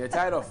 Are you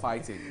tired of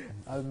fighting?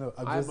 I don't know.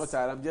 I'm not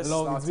tired. I'm just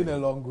starting. It's been a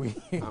long week.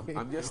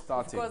 I'm just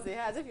starting. Of course, it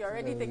has. If you're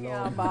already thinking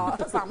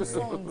about some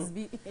songs.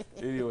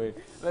 Anyway,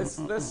 let's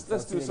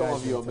do some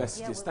of your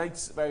messages. Yeah,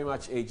 thanks very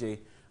much, AJ.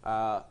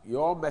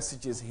 Your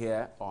messages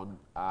here on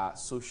our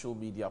social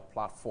media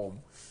platform.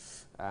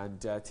 And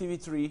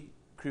TV3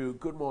 crew,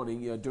 good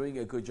morning. You're doing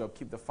a good job.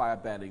 Keep the fire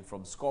burning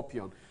from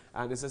Scorpion.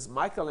 And it says,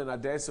 Michael in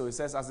Adeso, it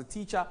says, as a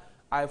teacher,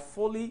 I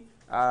fully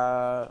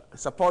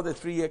support the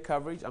 3-year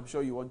coverage. I'm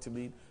sure you want to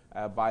mean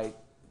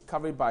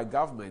covered by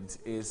government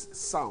is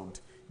sound.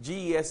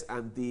 GES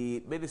and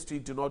the ministry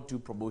do not do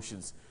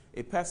promotions.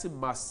 A person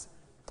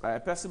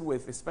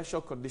with a special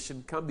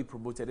condition can be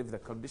promoted if the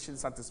condition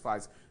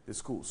satisfies the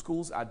school.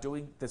 Schools are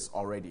doing this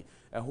already.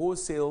 A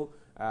wholesale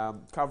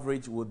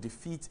coverage will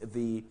defeat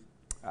the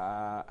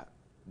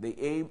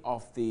aim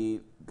of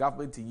the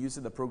government in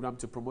using the program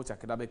to promote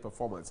academic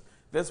performance.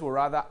 This will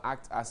rather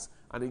act as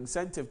an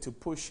incentive to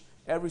push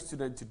every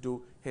student to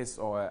do his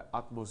or her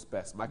utmost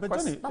best. But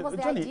Johnny,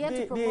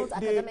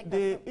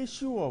 the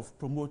issue of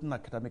promoting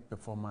academic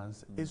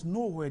performance is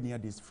nowhere near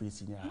this free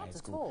senior high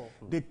school.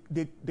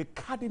 The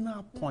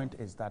cardinal point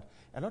is that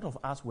a lot of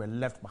us were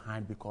left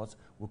behind because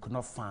we could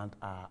not fund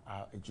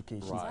our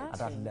education at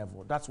that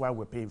level. That's why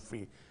we're paying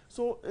free.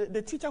 So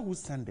the teacher who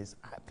sent this,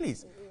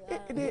 please,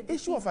 the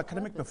issue of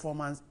academic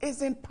performance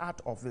isn't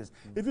part of this.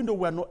 Even though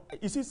we're not,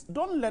 you see,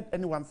 don't let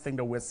anyone think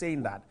that we're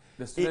saying that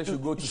the students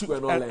should go to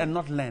school and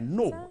not learn.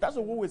 No, that's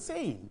not what we're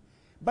saying.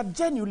 But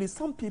genuinely,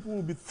 some people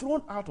will be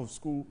thrown out of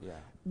school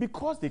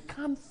because they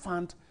can't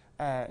fund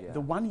the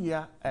 1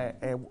 year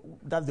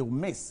that they'll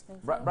miss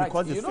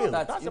because they fail.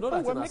 That's you know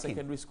that in our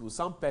secondary school,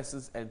 some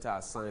persons enter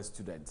as science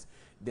students.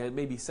 Then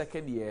maybe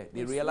second year,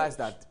 they realize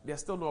that they're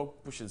still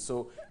not pushing.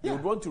 So they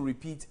would want to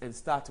repeat and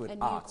start with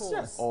arts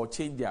or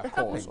change their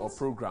course or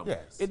program.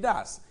 It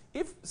does.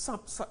 If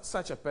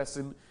such a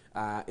person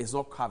is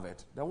not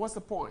covered, then what's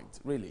the point,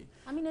 really?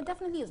 I mean, it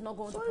definitely is not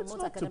going to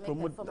promote academic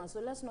performance,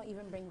 so let's not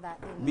even bring that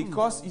in.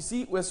 Because, you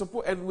see, we're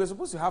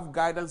supposed to have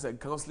guidance and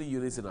counseling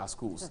units in our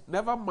schools.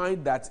 Never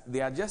mind that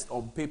they are just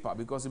on paper,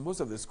 because in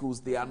most of the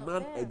schools, they are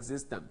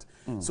non-existent.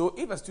 So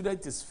if a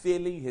student is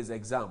failing his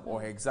exam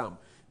or her exam,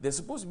 there's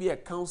supposed to be a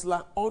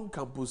counselor on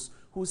campus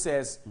who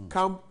says,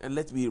 come and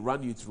let me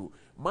run you through.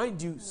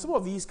 Mind you, some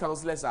of these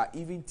counselors are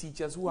even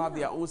teachers who have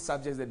their own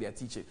subjects that they are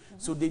teaching.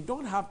 So they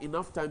don't have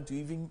enough time to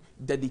even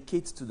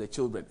dedicate to the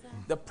children.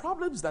 The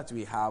problems that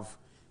we have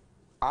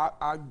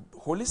are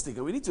holistic,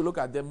 and we need to look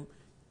at them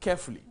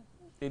carefully.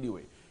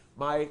 Anyway,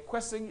 my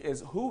question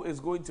is, who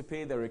is going to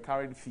pay the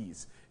recurring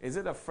fees? Is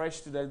it the fresh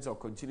students or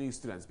continuing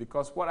students?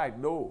 Because what I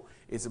know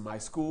is in my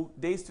school,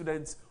 day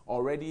students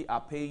already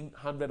are paying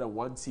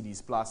 101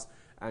 cedis plus,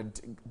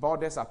 and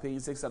boarders are paying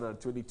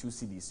 622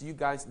 cedis. So you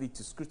guys need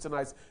to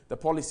scrutinize the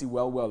policy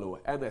well,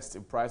 Ernest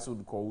in Price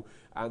Unco.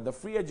 And the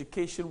free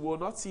education will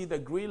not see the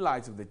green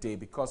light of the day,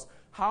 because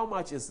how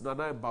much is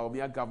Nana and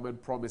Baumia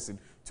government promising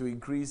to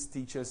increase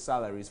teachers'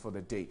 salaries for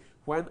the day?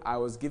 When I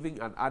was giving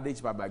an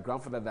adage by my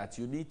grandfather that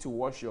you need to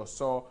wash your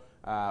sore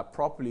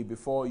properly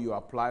before you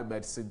apply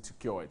medicine to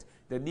cure it.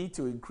 The need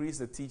to increase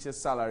the teacher's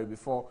salary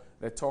before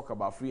they talk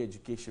about free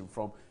education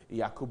from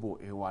Yakubu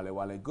in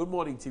Wale. Good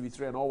morning,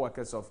 TV3 and all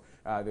workers of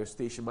their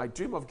station. My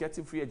dream of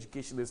getting free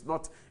education is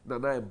not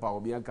Nana and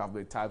Baumia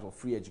government type of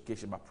free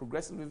education, but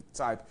progressive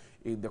type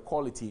in the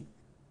quality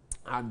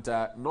and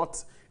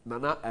not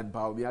Nana and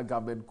Baumia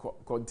government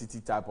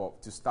quantity type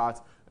of to start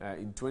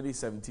in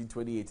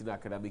 2017-2018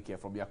 academic year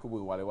from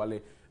Yakubu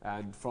Walewale.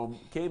 And from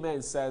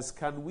Cayman says,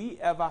 can we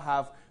ever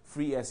have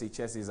free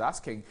SHS? Is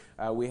asking.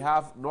 We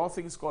have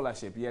Northern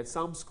Scholarship, yet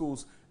some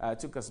schools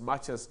took as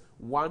much as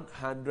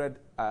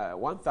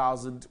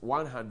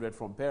 1,100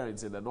 from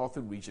parents in the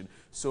Northern region.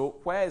 So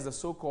where is the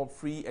so-called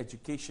free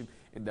education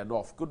in the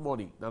North? Good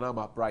morning,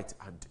 Nanama, Bright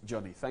and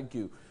Johnny. Thank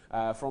you.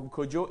 From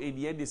Kojo in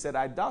the end, he said,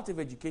 I doubt if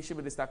Education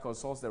Minister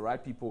consults the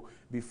right people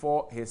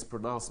before his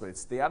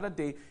pronouncements. The other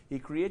day, he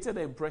created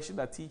the impression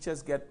that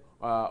teachers get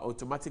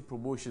automatic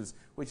promotions,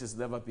 which has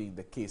never been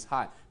the case.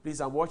 Hi,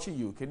 please, I'm watching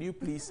you. Can you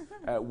please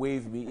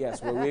wave me?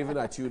 Yes, we're waving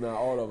at you now,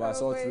 all of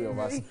us, all three of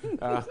us.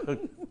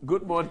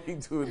 Good morning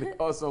to the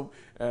awesome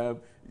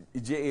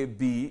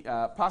JAB.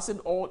 Passing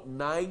all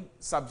 9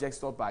 subjects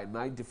taught by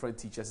 9 different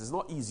teachers is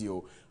not easy.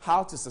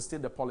 How to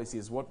sustain the policy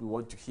is what we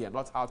want to hear,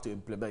 not how to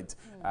implement.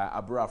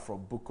 Abra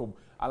from Bukum.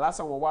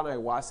 Alasan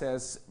Wawana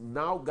says,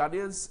 now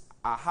Ghanaians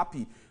are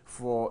happy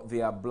for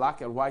their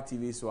black and white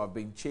TVs who have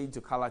been changed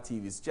to color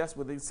TVs. Just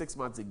within 6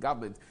 months in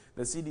government,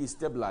 the CD is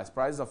stabilized.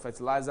 Prices of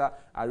fertilizer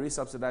are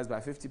resubsidized by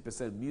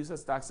 50%.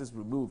 Nuisance taxes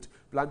removed.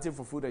 Planting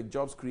for food and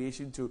jobs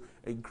creation to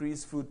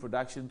increase food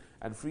production,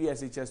 and free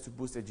SHS to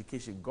boost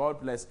education. God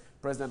bless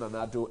President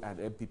Anado and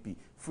MPP.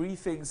 Free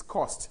things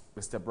cost,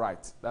 Mr.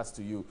 Bright. That's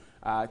to you.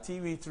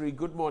 TV3,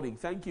 good morning.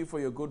 Thank you for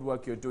your good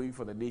work you're doing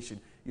for the nation.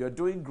 You're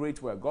doing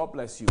great work. God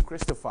bless you.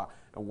 Christopher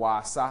and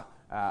Wasa.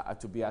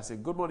 To be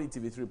asking, good morning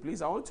TV3,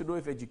 please, I want to know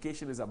if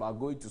education is about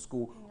going to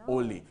school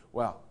only.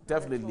 Well,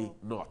 definitely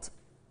not.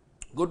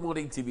 Good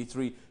morning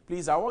TV3,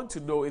 please, I want to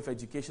know if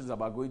education is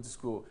about going to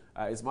school.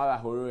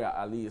 Ismaila Horoya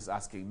Ali is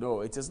asking. No,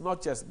 it is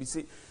not just, you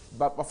see,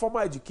 but formal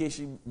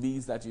education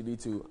means that you need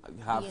to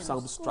have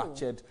some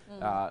structured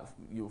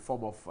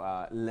form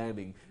of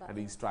learning and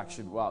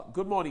instruction. Well,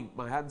 good morning,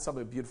 my handsome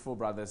and beautiful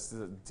brothers,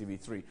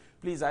 TV3.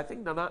 Please, I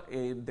think Nana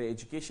and the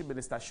education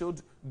minister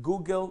should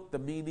Google the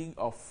meaning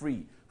of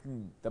free.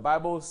 The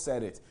Bible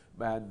said it,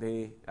 and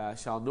they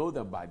shall know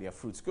them by their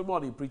fruits. Good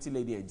morning, pretty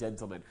lady and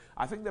gentlemen.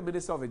 I think the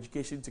Minister of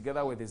Education,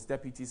 together with his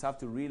deputies, have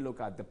to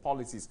relook at the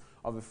policies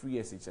of the free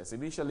SHS.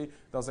 Initially,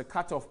 there was a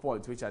cut-off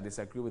point, which I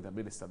disagree with the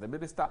Minister. The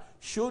Minister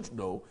should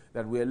know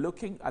that we are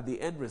looking at the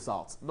end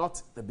results,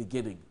 not the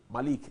beginning.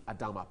 Malik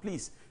Adama,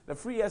 please. The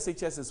free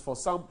SHS is for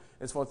some,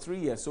 is for 3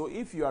 years. So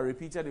if you are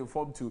repeated in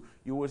Form 2,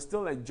 you will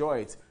still enjoy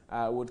it.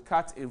 Would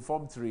cut in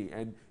Form 3,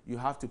 and you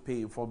have to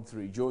pay in Form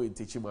 3. Joe in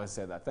Tichima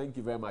said that. Thank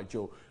you very much,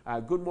 Joe.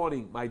 Good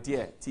morning, my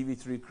dear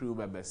TV3 crew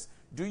members.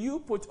 Do you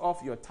put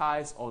off your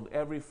ties on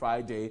every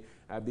Friday?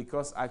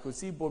 Because I could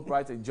see both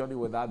Bright and Johnny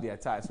without their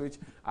ties, which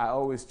I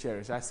always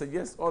cherish. I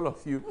suggest all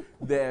of you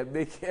there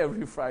make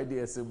every Friday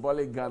a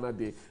symbolic Ghana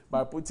Day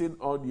by putting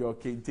on your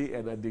kente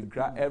and a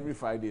dinkra every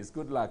Friday.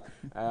 Good luck.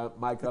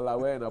 Michael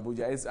Awe in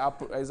Abuja is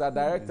our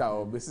director,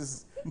 or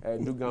Mrs.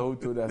 Dugan, who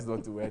told us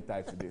not to wear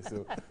tie today.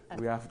 So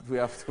we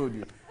have told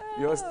you.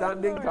 Your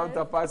standing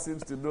counterpart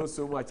seems to know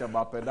so much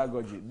about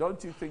pedagogy.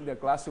 Don't you think the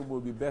classroom will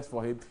be best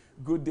for him?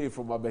 Good day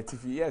from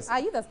Abetifi. Yes.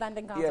 Are you the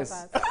standing counterpart?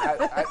 Yes.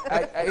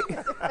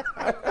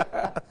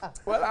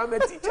 Well, I'm a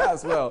teacher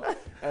as well.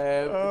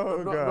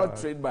 Not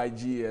trained by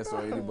GS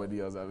or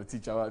anybody else. I'm a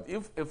teacher.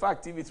 In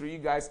fact, TV3, you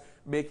guys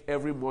make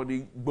every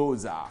morning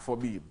boza for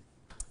me.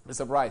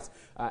 Mr. Bright,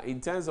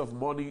 in terms of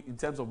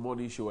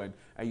morning show, and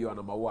you are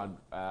number 1,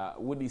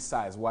 Winnie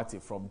size what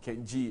from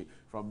Kenji,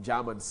 from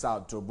German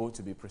South Drobo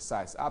to be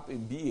precise, up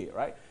in BA,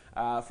 right?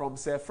 From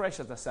Sir Fresh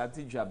at the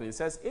Santi Jabin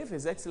says, if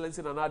His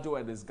Excellency Nanado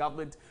and his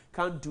government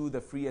can't do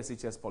the free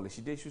SHS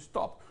policy, they should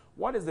stop.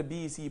 What is the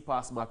BEC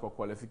pass mark or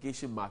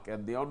qualification mark?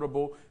 And the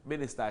Honorable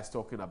Minister is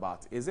talking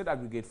about. Is it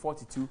aggregate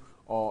 42,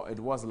 or it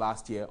was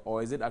last year,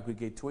 or is it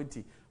aggregate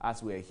 20,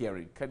 as we are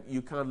hearing?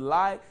 You can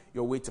lie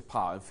your way to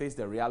power and face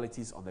the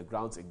realities on the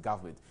grounds in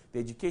government. The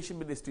Education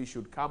Ministry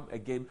should come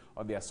again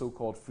on their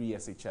so-called free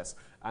SHS.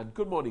 And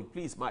good morning,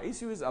 please. My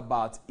issue is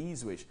about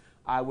ease-wage.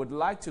 I would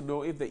like to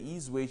know if the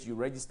ease-wage you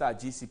register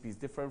at GCP is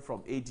different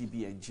from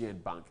ADB and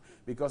GN Bank,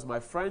 because my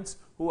friends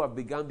who have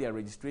begun their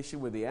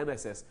registration with the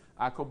NSS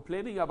are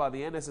complaining about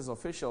the NSS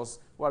officials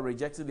who are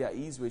rejecting their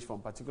ease-wage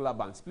from particular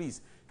banks.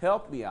 Please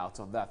help me out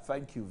on that.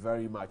 Thank you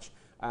very much.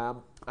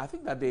 I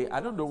think that I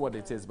don't know what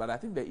it is, but I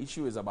think the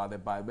issue is about the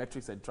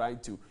biometrics and trying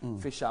to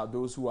fish out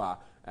those who are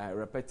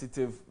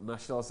repetitive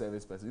national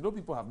service persons. You know,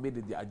 people have made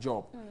it their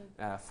job.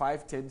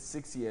 5, 10,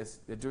 6 years,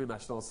 they're doing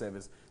national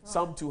service.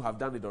 Some too have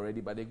done it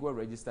already, but they go and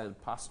register and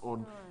pass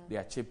on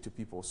their chip to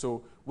people.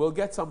 So we'll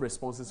get some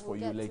responses for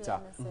you later.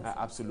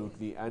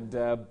 Absolutely.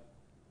 And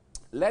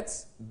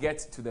let's get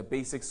to the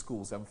basic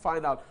schools and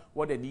find out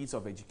what the needs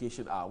of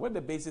education are. When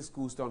the basic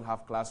schools don't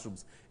have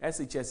classrooms,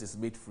 SHS is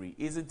made free.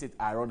 Isn't it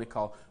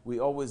ironical? We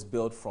always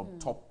build from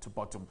top to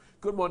bottom.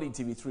 Good morning,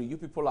 TV3. You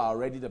people are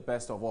already the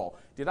best of all.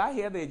 Did I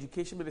hear the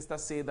Education Minister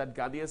say that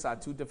Ghanaians are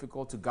too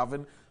difficult to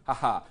govern?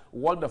 Haha,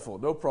 wonderful.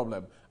 No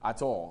problem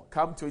at all.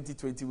 Come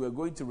 2020, we're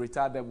going to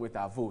retire them with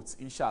our votes.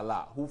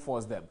 Inshallah. Who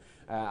forced them?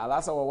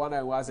 Alasa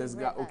one says,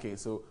 okay,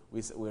 so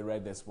we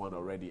read this one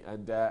already.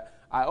 And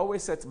I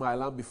always set my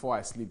alarm before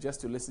I sleep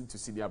just to listen to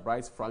Senior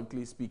Bryce,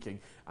 frankly speaking,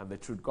 and the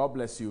truth. God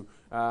bless you.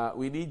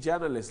 We need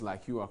journalists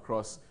like you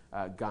across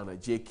Ghana.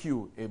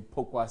 JQ in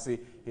Pokwase,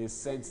 he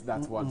sent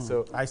that one.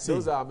 So I see.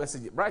 Those are our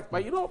messages. Right,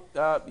 but you know,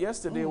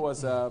 yesterday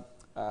was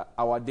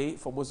our day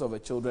for most of the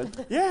children.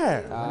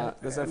 Yeah.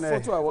 There's a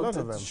photo I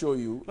wanted to show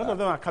you. A lot of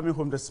them are coming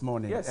home this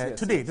morning.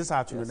 Today, this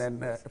afternoon,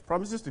 and it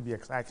promises to be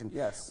exciting.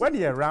 Yes. When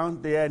they're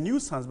around, they are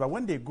nuisance, but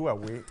when they go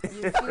away,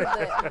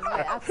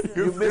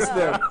 you miss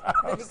them.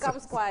 It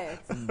becomes quiet.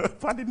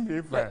 Pardon me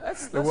if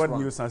the word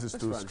nuisance is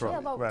too strong.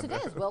 Yeah, but today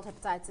is World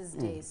Hepatitis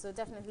Day, so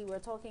definitely we're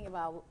talking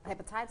about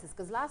hepatitis,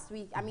 because last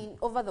week, I mean,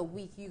 over the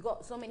week, you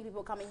got so many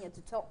people coming here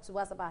to talk to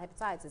us about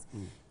hepatitis.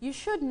 You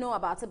should know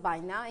about it by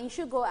now, and you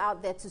should go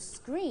out there to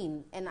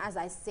screen, and as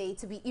I say,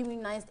 to be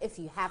immunized if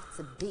you have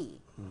to be.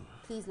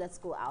 Please, let's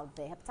go out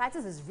there.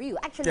 Hepatitis is real.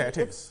 Actually, it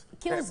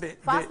kills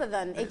faster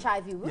than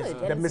HIV would. Yes.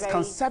 The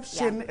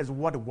misconception is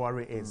what the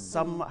worry is.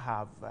 Some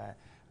have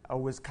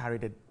always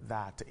carried it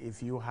that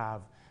if you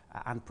have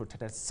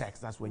unprotected sex,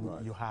 that's when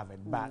you have it,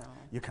 but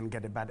you can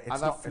get it. But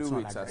it's not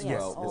like that.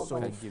 Well, so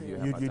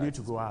you need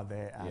to go out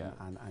there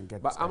and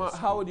get. But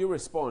how would you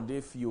respond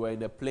if you were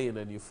in a plane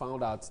and you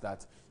found out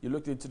that you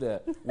looked into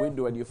the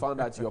window and you found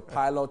out your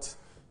pilot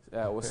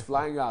was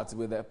flying out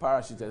with a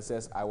parachute and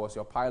says, "I was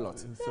your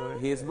pilot." So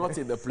he is not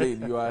in the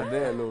plane. You are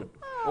there alone.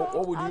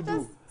 What would you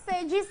do?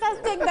 Say, Jesus,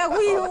 take the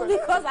wheel,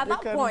 because at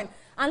that point,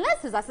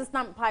 unless his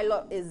assistant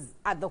pilot is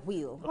at the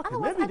wheel. Okay,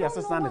 maybe the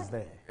assistant is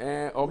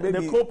there. Or maybe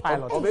the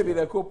co-pilot. Or maybe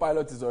the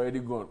co-pilot is already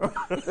gone.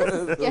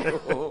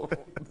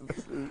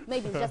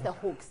 Maybe it's just a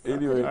hoax.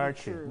 Anyway,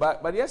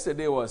 but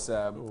yesterday was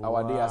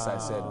our day, as I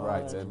said,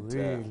 right? And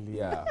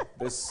really?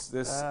 This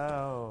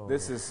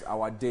is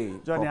our day.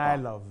 Johnny, I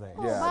love that.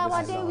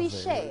 Our day we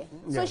share.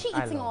 So she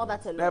eating all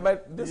that alone. Yeah,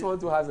 but this one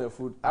too has a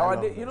food. Our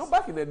day, you know,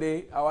 back in the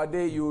day, our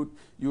day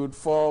you'd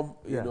form,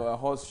 you know, a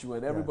horseshoe,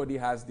 and everybody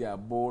has their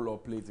bowl or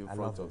plate in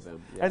front of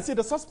them. And see,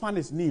 the saucepan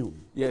is new.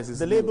 Yes, it's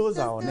the new. labels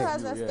are on it.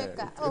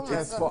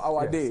 It's for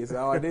our days,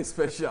 our day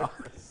special.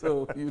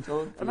 So you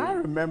don't. And I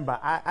remember,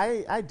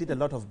 I did a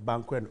lot of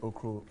banku and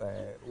okro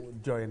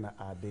during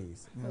our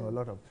days. A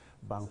lot of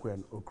banku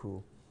and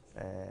okro.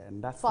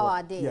 And that's for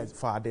our day. Yes,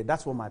 for our day.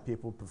 That's what my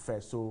people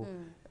prefer. So,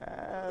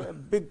 a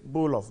big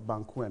bowl of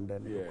banku and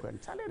then okro. And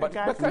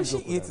but can she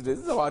eat this? This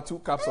is about 2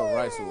 cups of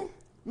rice.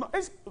 No,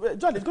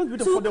 John, it's going to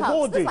be for the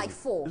whole day. Like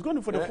 4. It's going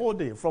to be for the whole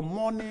day, from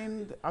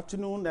morning,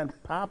 afternoon, and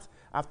perhaps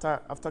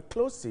after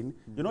closing.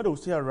 You know, they'll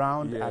stay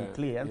around and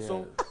play, and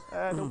so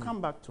they'll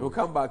come back to it. We'll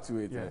come back to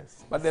it.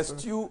 Yes. But the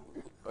stew,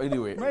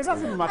 anyway. No, it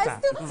doesn't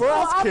matter. For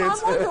us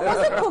kids,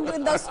 was it cooked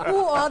in the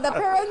school or the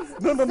parents?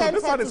 No.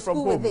 This one is from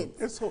home.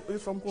 It's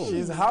from home.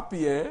 She's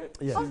happy, eh?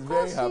 Yeah. She's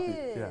very happy.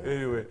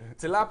 Anyway,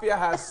 Tilapia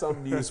has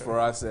some news for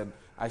us, and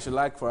I should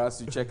like for us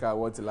to check out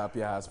what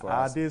Tilapia has for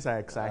us. Our days are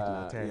exciting,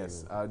 I tell you.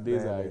 Yes, our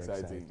days are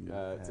exciting.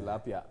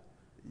 Tilapia,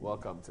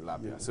 welcome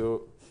Tilapia.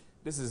 So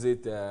this is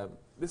it.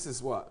 This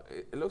is what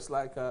it looks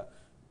like.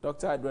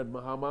 Dr. Edward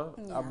Mahama,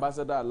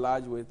 Ambassador at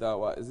Large with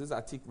what is this?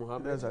 Atik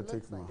Muhammad. There's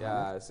Atik Muhammad.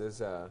 Yeah, it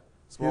says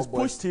He's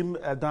pushed him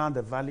down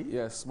the valley.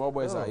 Yes, small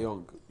boys are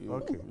young.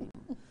 Okay.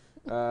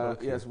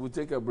 Yes, we'll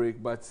take a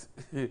break, but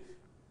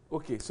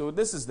okay. So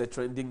this is the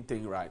trending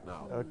thing right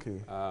now. Okay.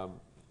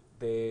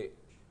 The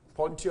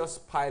Pontius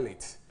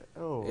Pilate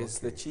is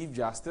the Chief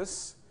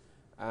Justice,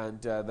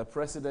 and the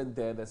President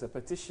there's a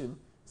petition,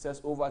 says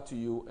over to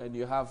you, and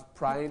you have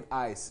prying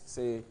eyes,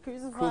 say,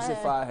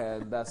 crucify her,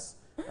 and that's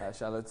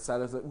Charlotte,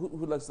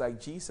 who looks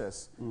like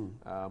Jesus.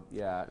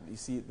 Yeah, you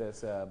see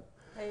there's a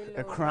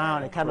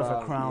crown, a kind of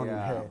a crown in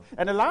her.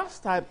 And the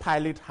last time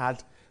Pilate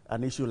had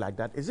an issue like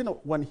that, isn't it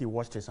when he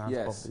washed his hands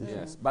off the issue?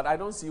 Yes, but I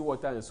don't see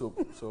water and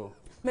soap, so...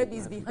 Maybe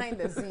it's behind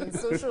the scenes,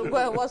 so she'll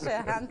go and wash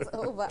her hands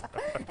over.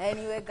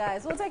 Anyway,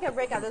 guys, we'll take a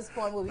break at this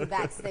point. We'll be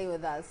back. Stay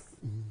with us.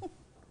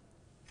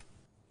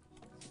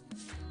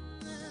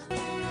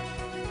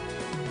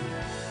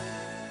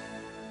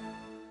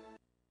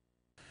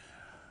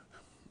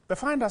 The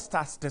Finder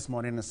starts this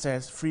morning and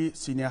says free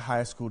senior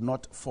high school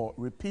not for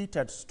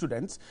repeated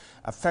students,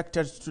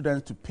 affected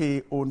students to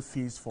pay own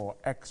fees for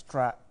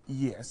extra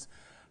years.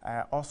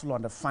 Also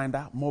on the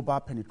Finder, mobile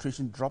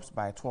penetration drops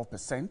by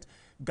 12%.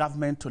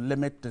 Government to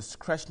limit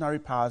discretionary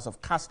powers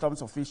of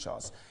customs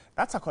officials.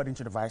 That's according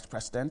to the Vice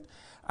President.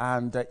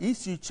 And the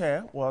EC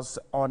chair was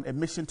on a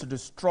mission to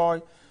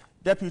destroy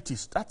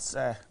deputies. That's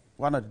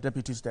one of the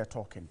deputies there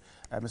talking,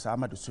 Mr.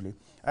 Amadou Sule.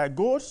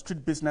 Gold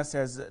Street Business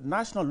says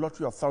National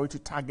Lottery Authority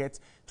targets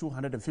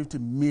 250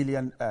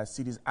 million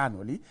cedis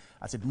annually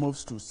as it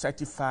moves to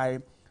certify,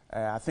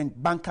 I think,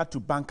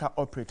 banker-to-banker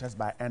operators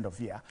by end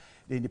of year.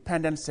 The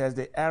Independent says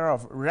the era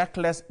of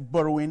reckless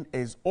borrowing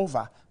is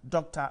over.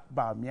 Dr.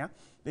 Baumia.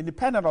 The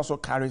Independent also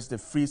carries the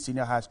free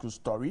senior high school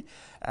story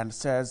and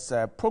says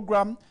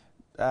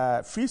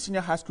free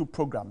senior high school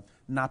program,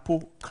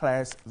 NAPO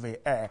clears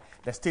the air.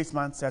 The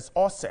Statesman says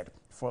all said,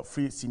 for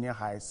Free Senior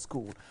High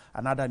School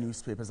and other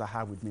newspapers I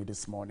have with me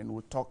this morning.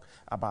 We'll talk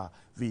about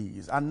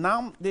these. And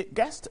now the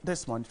guest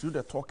this morning to do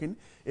the talking,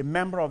 a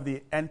member of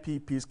the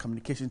NPP's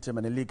communication team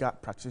and a legal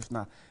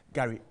practitioner,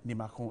 Gary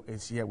Nimakon,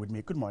 is here with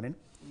me. Good morning.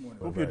 Good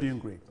morning. Hope you're doing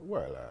great.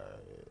 Well,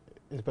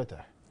 it's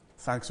better.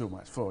 Thanks so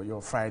much for your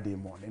Friday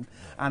morning.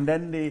 And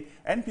then the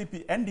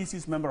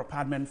NDC's Member of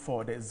Parliament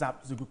for the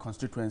Zab-Zugu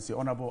constituency,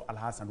 Honorable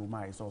Alhassan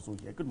Umar, is also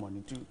here. Good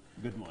morning too.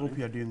 Good morning. Hope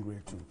you're doing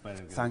great too.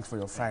 Thanks for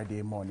your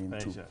Friday morning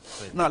too. You.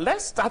 Now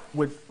let's start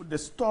with the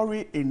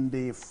story in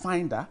the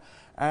Finder.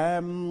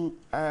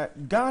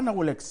 Ghana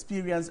will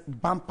experience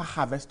bumper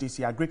harvest this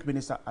year, Greek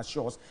Minister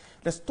assures.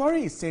 The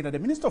story is saying that the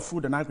Minister of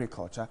Food and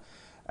Agriculture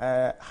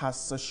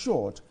has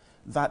assured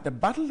that the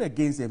battle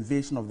against the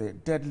invasion of the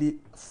deadly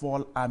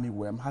fall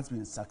armyworm has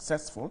been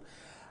successful,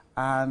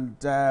 and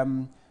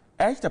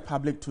urged the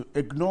public to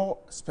ignore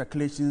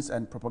speculations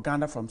and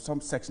propaganda from some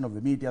section of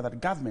the media that the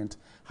government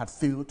had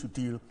failed to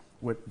deal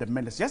with the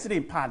menace. Yesterday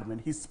in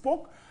Parliament, he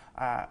spoke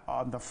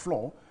on the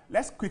floor.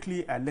 Let's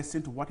quickly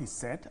listen to what he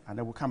said, and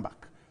then we'll come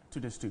back to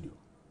the studio.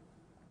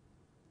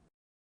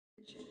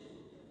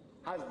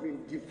 Has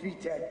been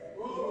defeated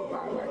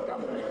by my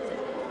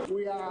government.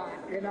 We are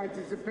in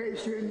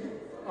anticipation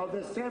of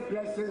the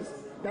surpluses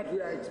that we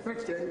are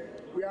expecting.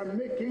 We are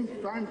making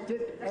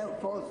frantic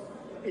efforts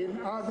in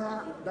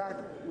order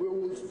that we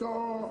will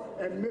store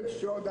and make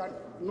sure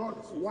that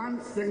not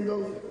one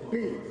single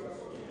bean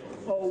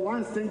or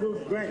one single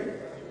grain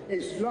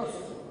is lost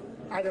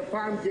at the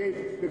farm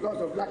gate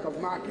because of lack of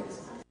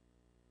markets.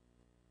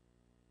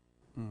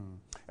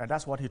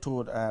 That's what he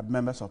told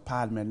members of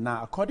Parliament.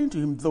 Now, according to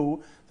him,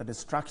 though, the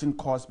destruction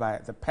caused by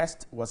the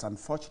pest was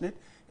unfortunate,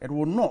 it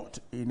will not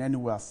in any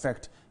way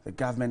affect the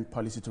government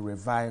policy to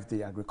revive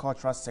the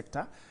agricultural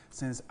sector,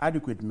 since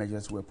adequate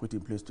measures were put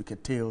in place to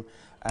curtail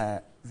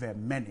the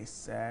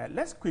menace.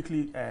 Let's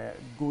quickly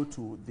go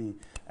to the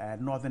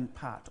northern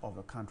part of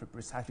the country,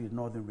 precisely the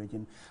northern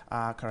region.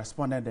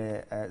 Correspondent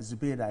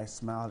Zubeida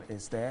Ismail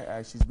is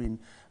there. She's been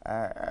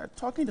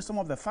talking to some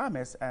of the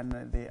farmers and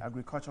the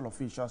agricultural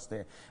officials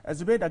there.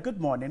 Zubeida, good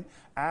morning.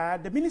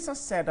 The minister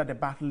said that the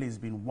battle has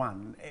been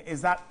won.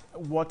 Is that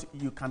what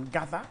you can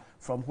gather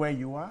from where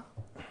you are?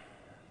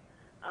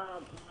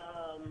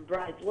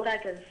 Right. What I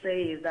can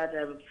say is that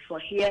for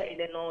here in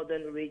the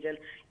northern region,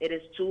 it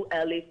is too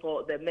early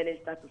for the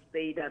minister to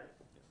say that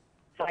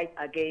fight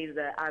against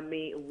the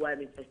army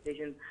worm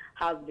infestation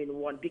has been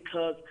won,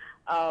 because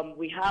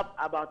we have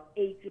about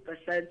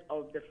 80%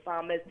 of the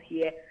farmers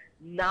here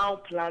now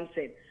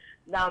planting.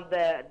 Now,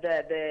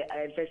 the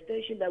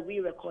infestation that we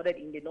recorded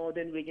in the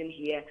northern region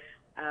here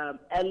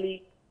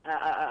early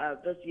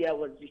this year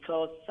was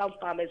because some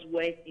farmers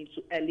went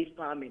into early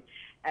farming,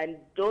 and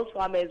those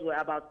farmers were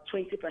about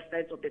 20%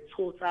 of the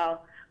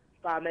total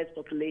farmers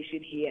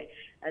population here.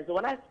 And so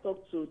when I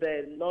spoke to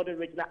the Northern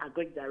Regional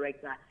Agri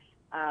Director,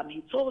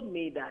 he told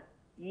me that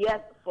yes,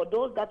 for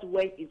those that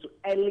went into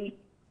early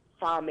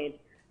farming,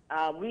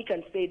 we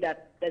can say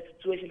that the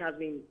situation has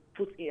been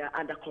put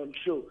under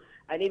control,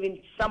 and even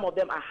some of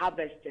them are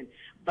harvesting.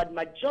 But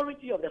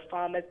majority of the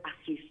farmers,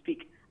 as we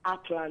speak, are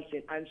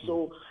planting, and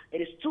so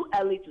it is too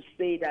early to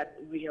say that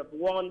we have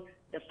won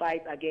the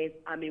fight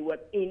against armyworm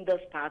in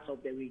this part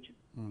of the region.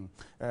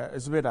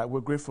 Zubeida,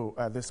 we're grateful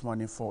this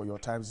morning for your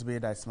time.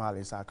 Zubeida Ismail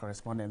is our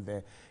correspondent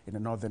there in the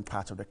northern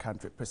part of the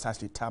country,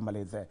 precisely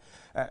Tamale there.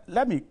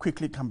 Let me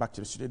quickly come back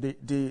to the studio.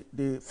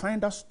 The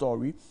Finder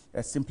story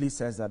simply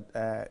says that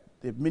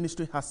the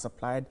ministry has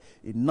supplied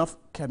enough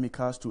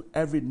chemicals to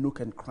every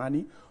nook and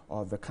cranny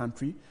of the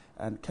country,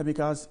 and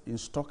chemicals in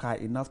stock are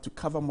enough to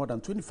cover more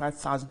than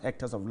 25,000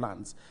 hectares of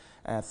lands.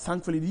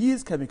 Thankfully,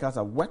 these chemicals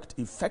have worked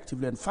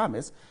effectively, and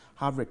farmers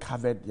have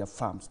recovered their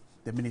farms,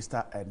 the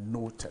minister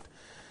noted.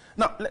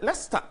 Now, let's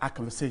start our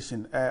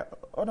conversation.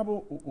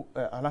 Honorable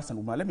Alhassan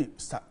Umar, let me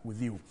start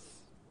with you.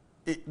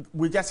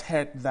 We just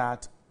heard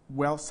that,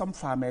 well, some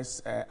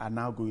farmers are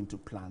now going to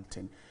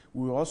planting.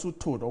 We were also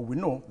told, or we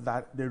know,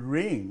 that the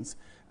rains,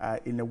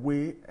 in a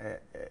way,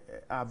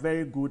 are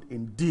very good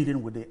in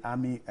dealing with the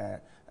army,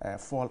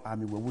 fall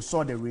army. We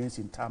saw the rains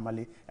in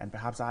Tamale and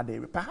perhaps other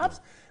areas. Perhaps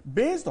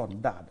based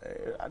on that,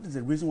 that is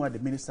the reason why the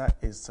minister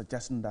is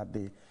suggesting that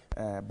the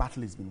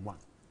battle has been won.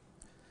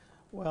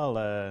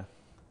 Well,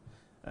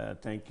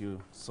 thank you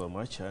so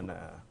much, and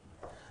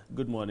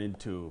good morning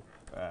to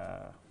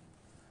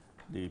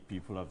the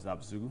people of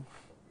Zab-Zugu.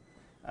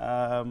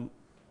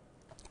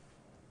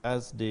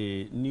 As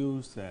the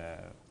news,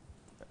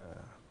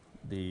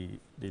 the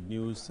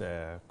news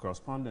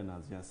correspondent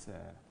has just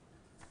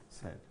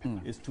said,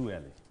 it's too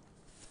early.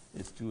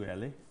 It's too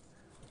early.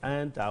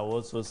 And I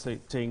also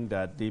think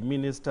that the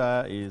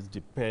minister is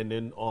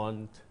dependent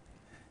on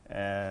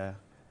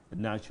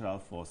natural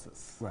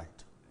forces.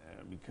 Right.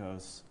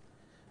 Because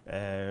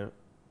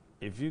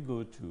if you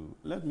go to,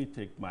 let me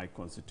take my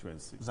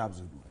constituency.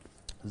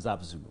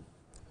 Zab-Zugu.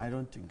 I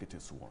don't think it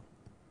is one.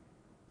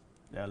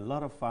 There are a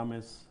lot of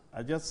farmers.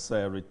 I just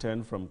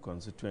returned from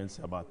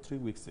constituency about 3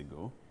 weeks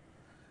ago,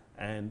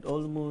 and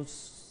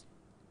almost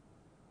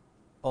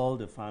all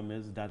the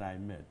farmers that I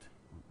met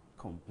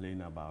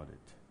complain about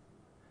it.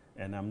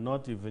 And I'm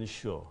not even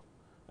sure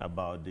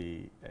about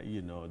the,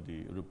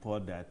 the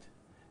report that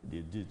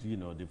they did,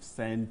 they've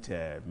sent,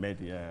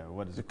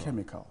 what is it called?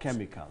 Chemicals.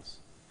 Chemicals.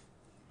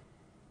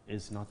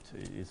 It's not,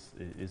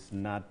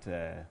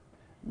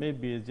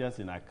 maybe it's just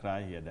in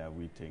Accra here that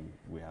we think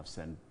we have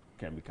sent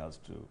chemicals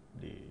to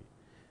the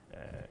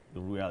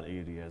rural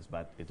areas,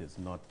 but it is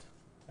not,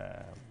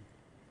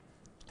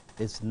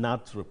 it's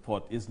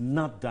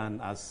not done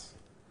as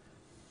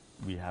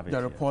we have it The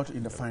here. report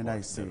in the finder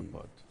is saying.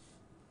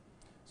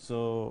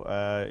 So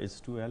it's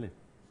too early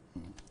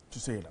to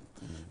say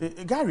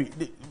that. Gary,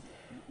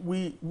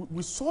 we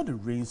saw the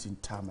rains in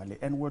Tamale,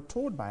 and we're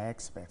told by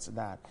experts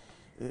that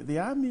the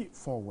army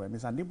forward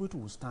is unable to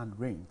withstand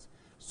rains.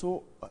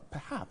 So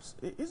perhaps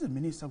is the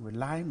minister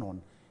relying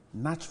on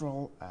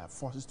natural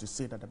forces to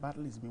say that the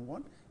battle is being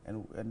won,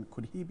 and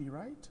could he be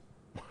right?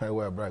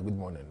 Well, Brad, good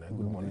morning, and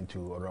good morning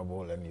to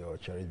Honorable and your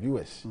cherished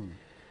viewers.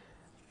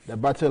 The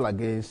battle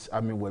against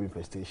army worm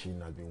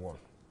infestation has been won.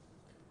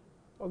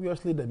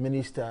 Obviously, the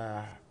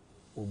minister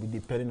will be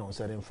depending on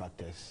certain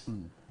factors,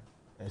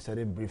 and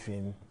certain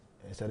briefing,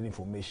 and certain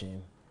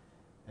information,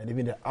 and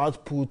even the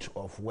output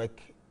of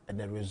work and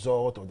the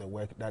result of the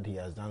work that he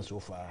has done so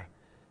far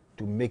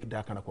to make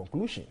that kind of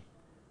conclusion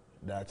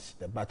that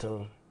the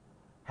battle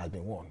has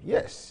been won.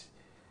 Yes,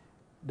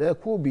 there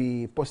could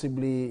be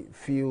possibly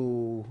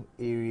few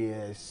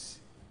areas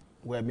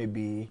where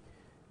maybe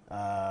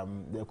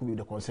there could be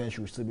the concern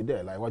should still be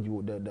there, like what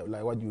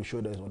you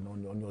showed us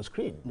on your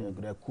screen.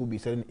 There could be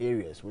certain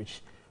areas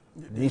which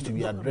needs to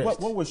be addressed.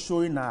 What we're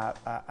showing are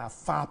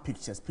far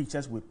pictures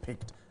we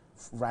picked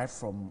right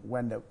from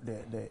when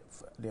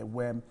the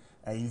worm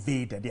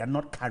invaded. They are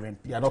not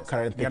current pictures. They are not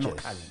current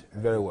pictures.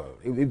 Very well.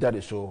 If that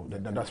is so,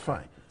 then that's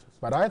fine.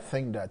 But I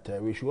think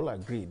that we should all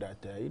agree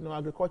that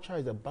agriculture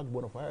is the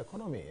backbone of our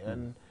economy,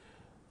 and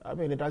I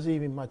mean, it doesn't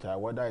even matter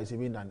whether it's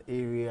even an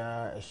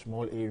area, a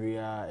small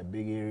area, a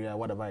big area,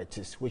 whatever it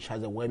is, which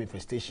has a worm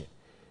infestation.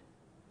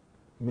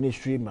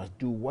 Ministry must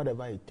do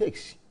whatever it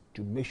takes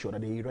to make sure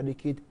that they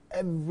eradicate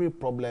every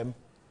problem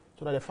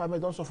so that the farmers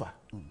don't suffer.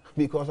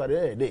 Because at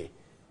the end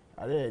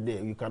of the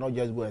day, you cannot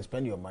just go and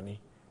spend your money,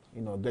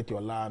 get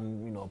your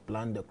land,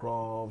 plant the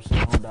crops and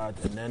all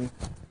that, and then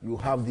you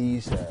have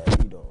these,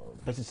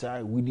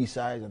 pesticides,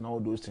 weedicides, and all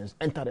those things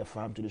enter the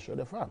farm to destroy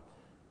the farm.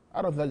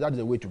 I don't think that's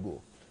the way to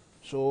go.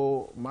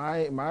 So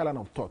my line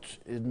of thought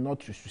is not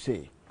to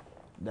say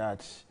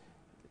that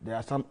there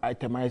are some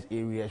itemized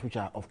areas which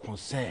are of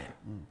concern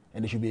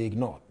and they should be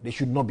ignored. They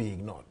should not be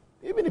ignored.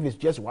 Even if it's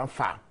just one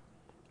farm,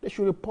 they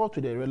should report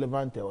to the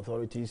relevant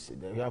authorities.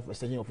 We have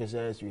extension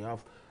officers, we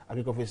have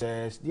agriculture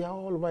officers. They are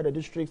all over the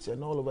districts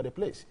and all over the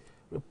place.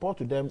 Report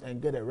to them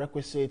and get a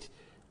requisite,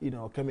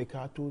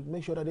 chemical to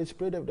make sure that they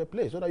spray the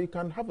place so that you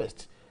can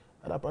harvest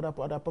at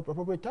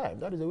appropriate time.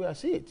 That is the way I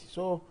see it.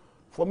 So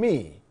for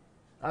me,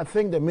 I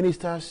think the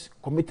minister's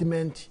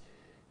commitment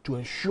to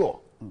ensure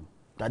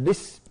that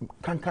this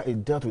canker is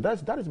dealt with,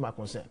 that is my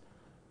concern.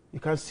 You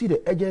can see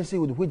the urgency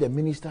with which the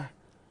minister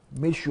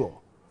made sure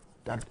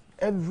that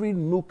every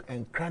nook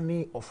and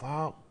cranny of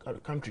our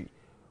country,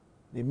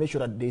 they make sure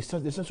that they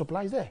send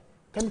supplies there.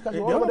 Chemicals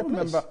all over the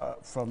place. Member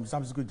from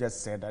Zabzugu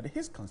just said that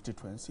his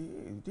constituency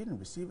didn't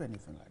receive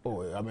anything like that.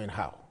 Oh, I mean,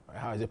 how?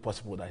 How is it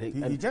possible that he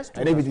just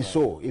and if it is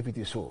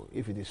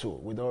so,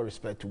 with all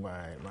respect to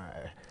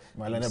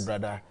my learned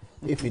brother,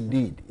 if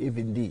indeed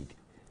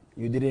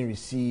you didn't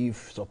receive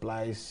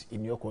supplies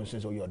in your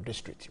constituency or your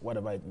district,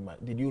 whatever it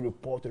might, did you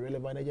report to the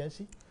relevant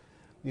agency?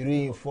 Did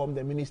you inform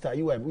the minister?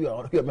 You are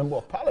a member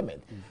of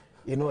parliament,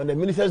 and the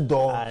minister's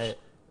doors.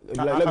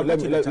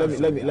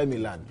 Let me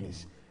land,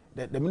 please.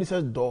 The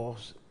minister's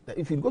doors.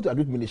 If you go to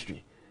Agri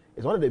Ministry,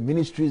 it's one of the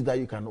ministries that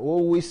you can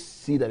always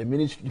see that the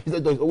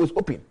minister's door is always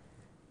open.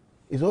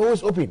 It's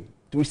always open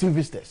to receive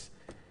visitors.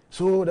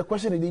 So the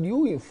question is, did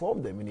you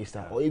inform the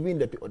minister or even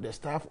the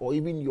staff or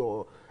even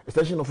your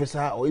extension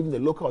officer or even the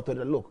local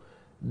authority? Look,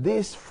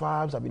 these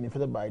farms have been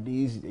infected by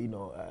these,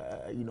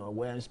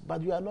 worms,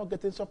 but you are not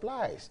getting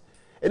supplies.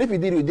 And if you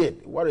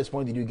did, what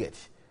response did you get?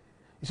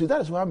 So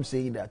that is why I'm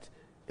saying that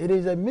it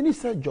is a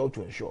minister's job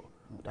to ensure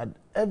that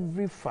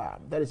every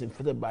farm that is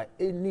infected by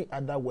any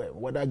other worm,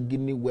 whether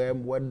guinea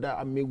worm, whether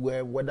army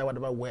worm,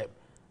 whatever worm,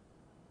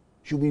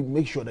 should we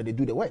make sure that they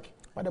do the work.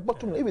 But the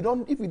bottom line, if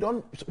we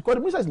don't, because the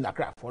minister is in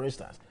Accra, for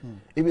instance,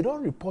 if we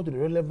don't report to the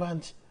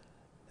relevant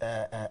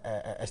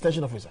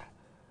extension officer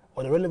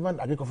or the relevant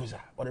agriculture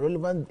officer or the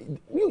relevant,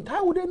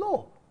 how would they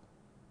know?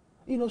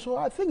 So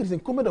I think it's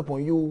incumbent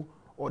upon you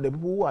or the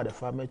people who are the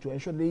farmers to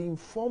ensure they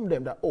inform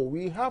them that,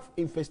 we have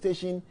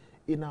infestation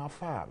in our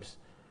farms,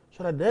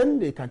 so that then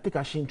they can take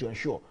action to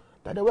ensure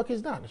that the work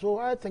is done. So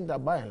I think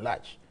that by and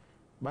large,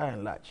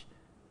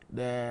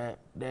 the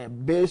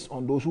based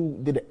on those who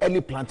did the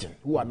early planting,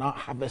 who are now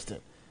harvesting,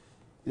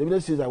 the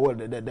evidence says that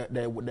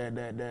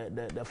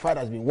the fight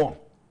has been won.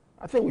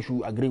 I think we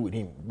should agree with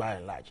him by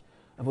and large.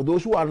 And for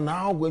those who are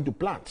now going to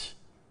plant,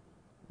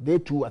 they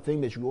too, I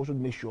think they should also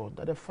make sure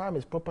that the farm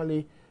is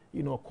properly,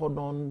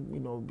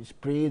 cordon, be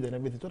sprayed and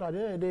everything. So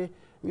that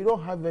we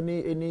don't have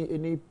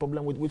any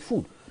problem with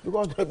food.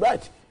 Because,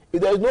 right,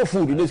 if there is no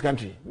food in this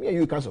country, me and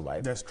you can't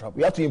survive. There's trouble.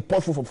 We have to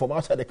import food from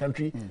outside the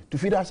country to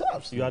feed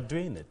ourselves. You are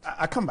doing it.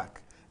 I come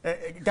back.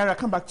 Gary, I'll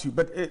come back to you.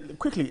 But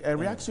quickly, a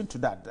reaction to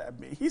that.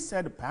 He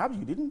said perhaps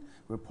you didn't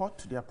report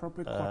to the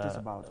appropriate quarters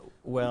about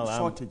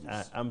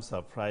shortages. I'm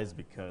surprised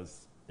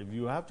because if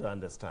you have to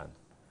understand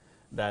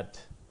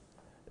that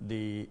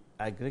the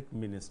Agric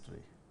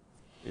Ministry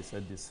is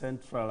a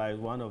decentralized,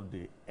 one of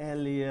the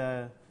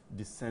earlier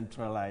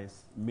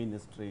decentralized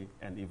ministry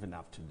and even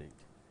up to date.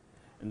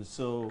 And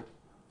so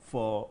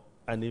for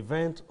an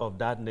event of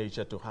that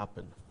nature to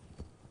happen,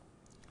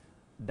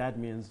 that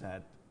means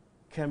that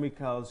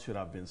chemicals should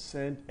have been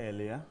sent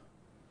earlier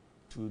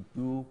to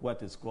do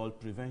what is called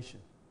prevention.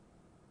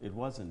 It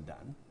wasn't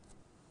done.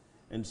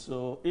 And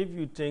so if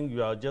you think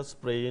you are just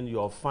spraying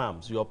your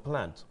farms, your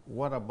plants,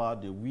 what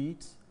about the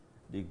weeds,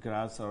 the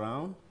grass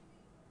around?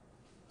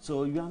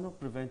 So you are not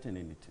preventing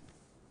anything.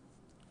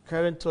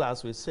 Currently,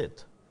 as we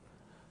sit,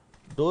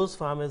 those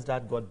farmers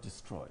that got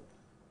destroyed,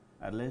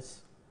 at least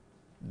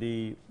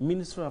the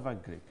Ministry of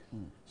Agric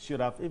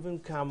should have even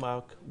come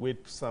out with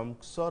some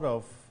sort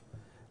of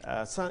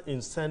some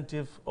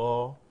incentive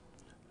or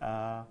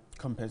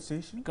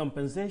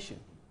compensation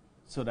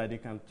so that they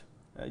can,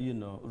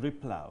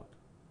 replow.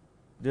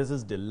 This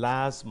is the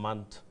last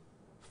month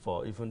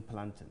for even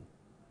planting.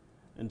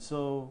 And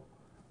so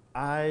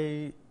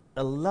a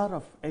lot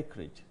of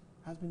acreage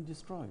has been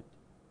destroyed.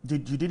 You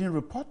didn't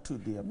report to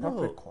the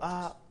appropriate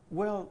quarters?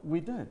 Well,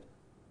 we did.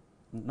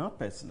 Not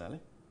personally,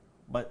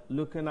 but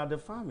looking at the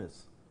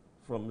farmers,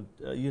 from,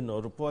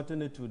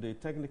 reporting it to the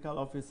technical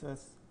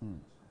officers.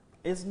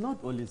 It's not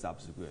only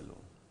Zabzugu alone.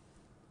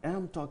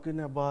 I'm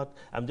talking about,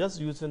 I'm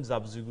just using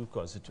Zabzugu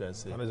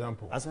constituency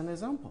as an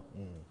example.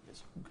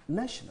 It's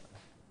national.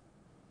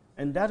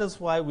 And that is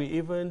why we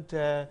even,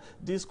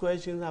 these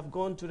questions have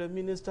gone to the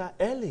minister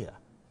earlier.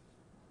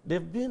 There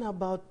have been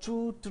about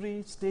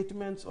 2-3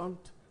 statements on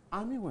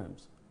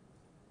armyworms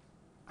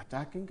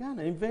attacking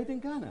Ghana, invading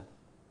Ghana.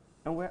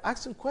 And we're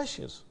asking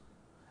questions.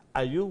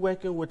 Are you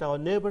working with our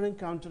neighboring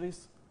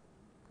countries?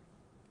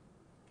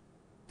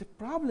 The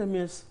problem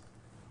is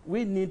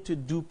we need to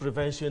do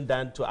prevention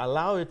than to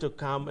allow it to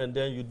come and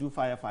then you do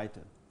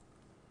firefighting.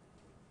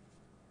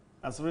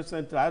 As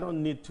recently, I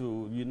don't need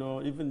to,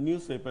 even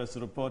newspapers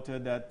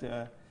reported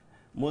that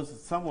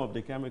some of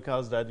the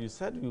chemicals that you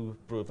said you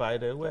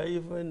provided were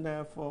even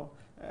for,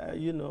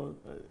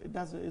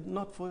 it's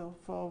not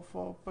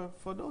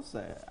for those.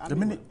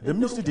 The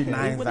ministry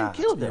denies that.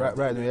 Kill them.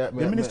 Right. The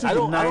ministry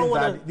denies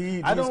that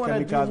these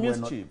chemicals were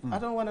not. I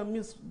don't want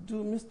to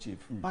do mischief,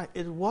 but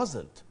it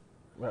wasn't.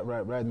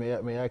 Right.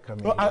 May I come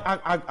in? Well,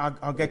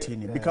 I'll get you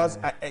in it because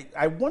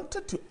I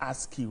wanted to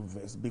ask you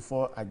this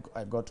before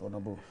I got to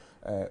Honorable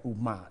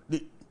Umar.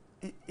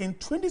 In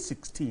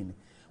 2016,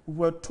 we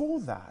were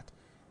told that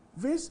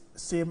this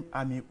same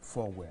army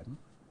worm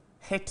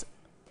hit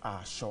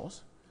our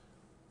shores.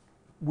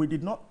 We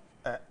did not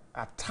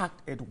attack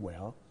it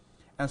well,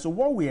 and so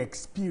what we're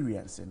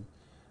experiencing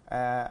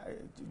are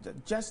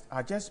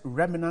just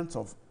remnants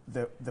of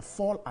the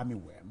fall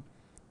armyworm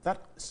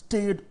that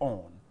stayed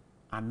on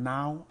and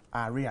now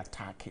are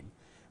re-attacking.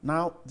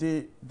 Now,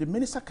 the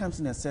minister comes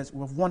in and says,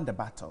 we've won the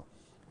battle.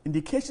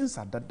 Indications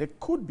are that there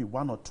could be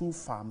 1 or 2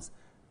 farms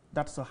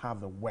that still have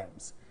the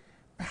worms.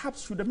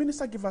 Perhaps should the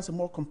minister give us a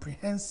more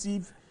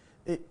comprehensive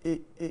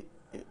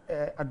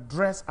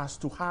address as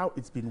to how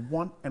it's been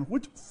won and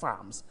which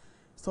farms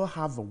still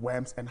have the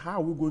worms and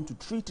how are we going to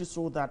treat it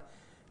so that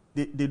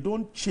they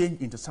don't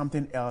change into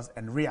something else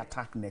and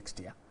re-attack next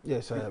year?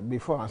 Yes,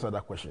 before I answer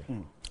that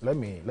question, let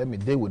me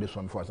deal with this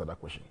one before I answer that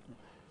question.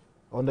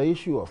 On the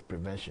issue of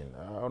prevention,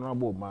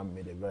 Honorable Man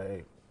made a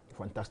very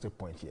fantastic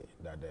point here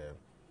that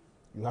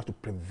you have to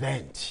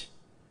prevent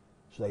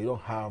so that you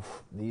don't have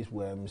these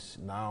worms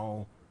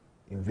now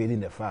invading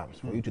the farms,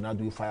 for you to now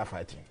do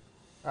firefighting.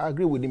 I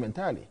agree with him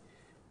entirely.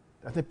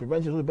 I think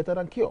prevention is better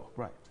than cure.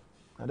 Right.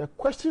 Now the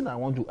question I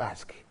want to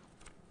ask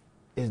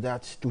is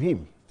that to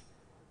him,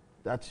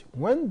 that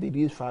when did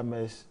these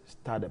farmers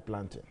start the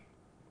planting?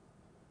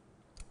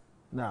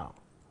 Now,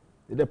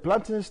 did the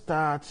planting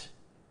start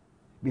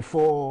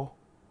before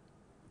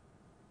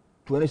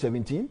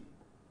 2017?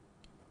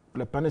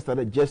 The planting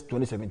started just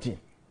 2017.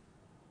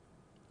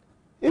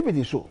 If it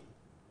is so,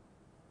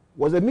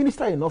 was the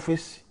minister in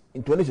office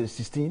in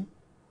 2016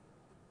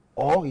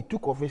 or he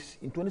took office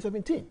in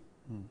 2017?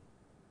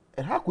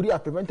 And how could he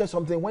have prevented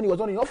something when he was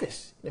not in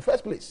office in the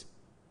first place?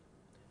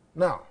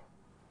 Now,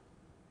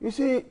 you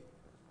see,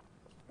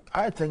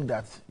 I think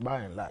that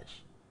by and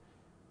large,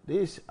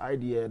 this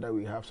idea that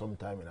we have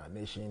sometime in our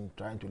nation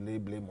trying to lay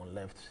blame on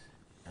left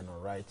and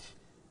on right,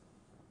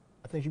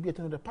 I think should be a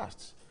thing of the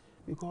past.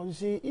 Because you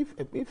see,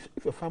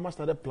 if a farmer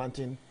started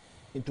planting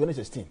in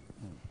 2016,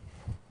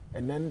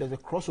 and then there's a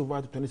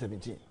crossover to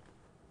 2017,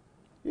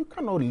 you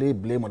cannot lay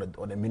blame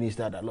on the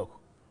minister that, look,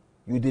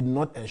 you did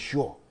not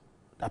ensure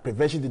that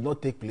prevention did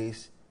not take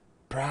place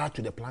prior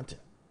to the planting,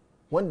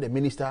 when the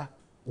minister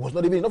was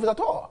not even in office at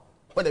all.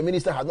 when the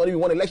minister had not even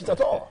won elections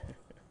at all.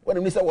 When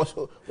the minister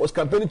was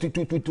campaigning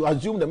to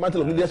assume the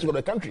mantle of leadership of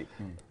the country.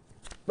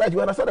 Right,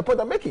 you understand the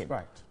point I'm making?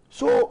 Right.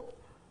 So,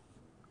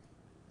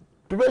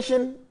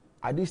 prevention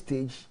at this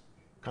stage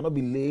cannot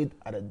be laid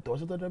at the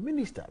doors of the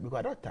minister, because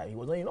at that time he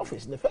was not in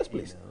office in the first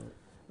place.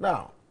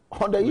 Now,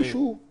 on the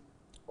issue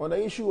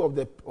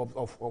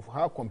of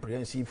how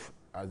comprehensive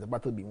has the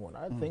battle been won,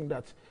 I think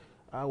that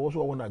I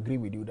also want to agree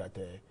with you that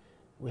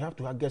we have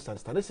to have get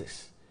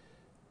statistics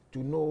to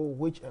know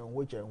which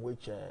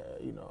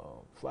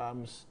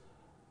farms,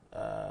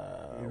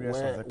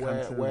 areas of the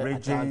country,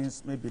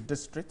 regions, maybe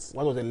districts.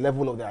 What was the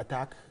level of the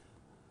attack?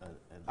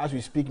 As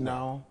we speak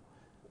now,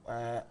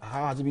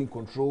 how has it been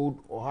controlled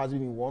or how has it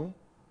been won?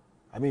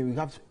 I mean, we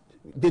have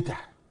data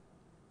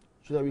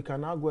so that we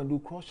can now go and do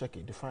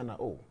cross-checking to find out,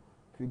 oh,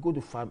 if we go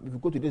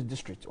to this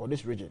district or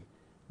this region,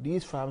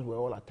 these farms were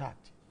all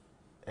attacked,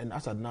 and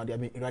as of now, they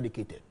have been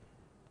eradicated.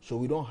 So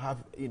we don't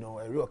have, a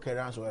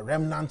reoccurrence or a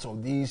remnant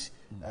of these,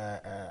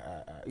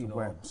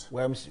 worms,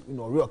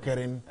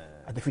 reoccurring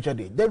at the future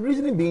date. The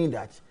reasoning being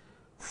that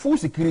food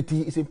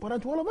security is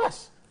important to all of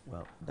us.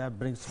 Well, that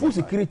brings food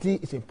security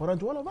is important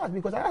to all of us,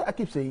 because I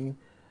keep saying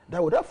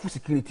that without food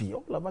security,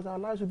 all of us, our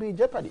lives will be in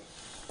jeopardy.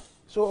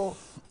 So,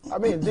 I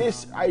mean,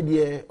 this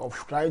idea of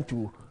trying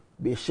to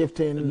be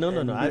shifting. No.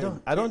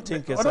 I don't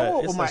think it's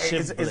a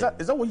shift. Is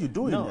that what you're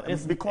doing? No,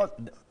 it's because,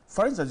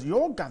 for instance,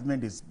 your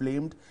government is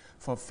blamed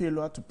for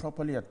failure to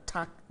properly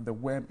attack the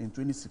worm in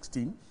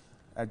 2016,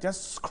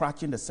 just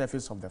scratching the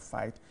surface of the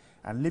fight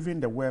and leaving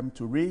the worm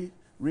to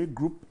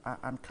regroup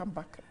and come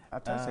back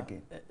at us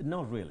again.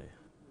 Not really.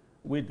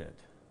 We did.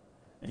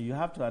 And you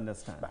have to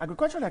understand. But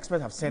agricultural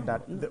experts have said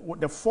that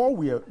the four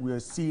we are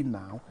seeing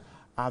now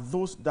are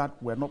those that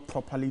were not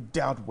properly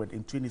dealt with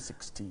in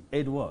 2016.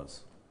 It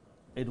was.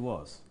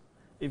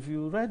 If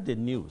you read the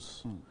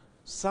news,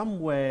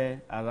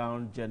 somewhere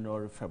around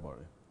January,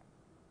 February,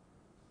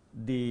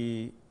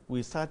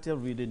 we started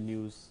reading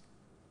news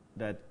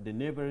that the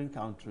neighboring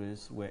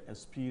countries were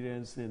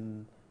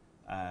experiencing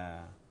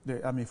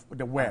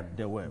the worm.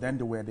 Then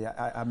there were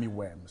the army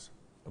worms.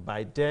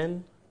 By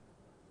then,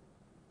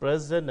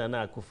 President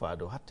Nana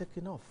Akufo-Addo had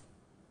taken off.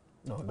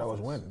 No,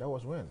 that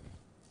was when?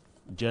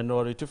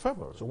 January to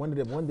February. So when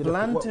did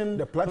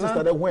the planting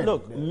started when?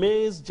 Look,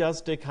 maize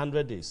just take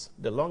 100 days,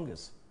 the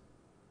longest.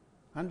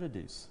 100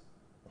 days.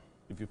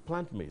 If you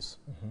plant maize.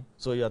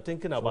 So you're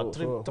thinking about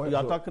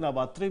talking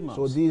about 3 months.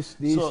 So these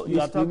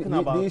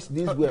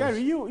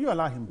Gary, you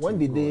allow him when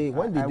did they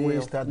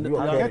start?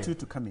 I'll get you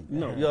to come in.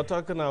 No, you're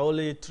talking about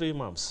only 3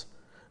 months.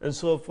 And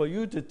so for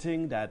you to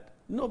think that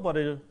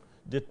nobody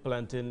did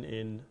planting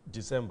in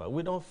December.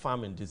 We don't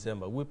farm in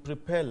December. We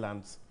prepare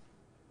lands.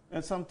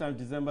 And sometimes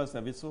December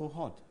is so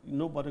hot,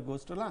 nobody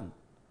goes to land.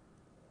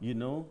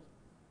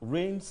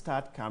 Rain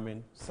start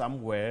coming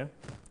somewhere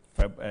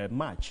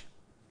March.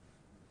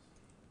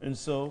 And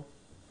so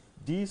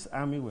these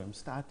armyworms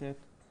started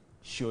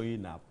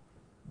showing up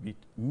with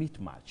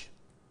mid-March,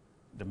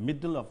 the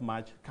middle of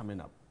March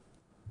coming up.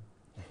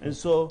 And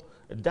so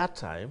at that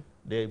time,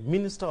 the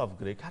Minister of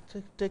Greek had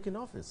taken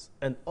office.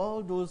 And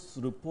all those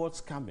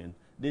reports coming,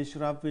 they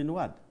should have been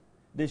what?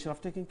 They should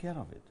have taken care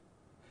of it.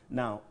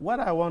 Now, what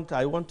I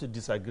want to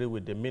disagree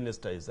with the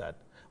minister is that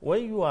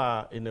when you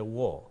are in a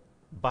war,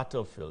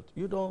 battlefield,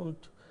 you don't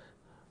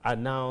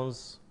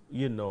announce,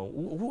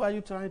 who are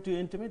you trying to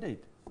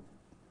intimidate?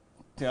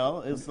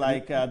 It's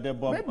like the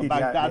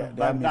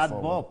Baghdad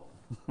Bob.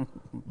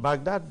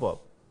 Baghdad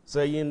Bob,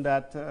 saying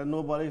that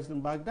nobody is in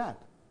Baghdad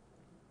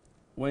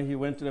when he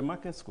went to the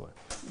market square.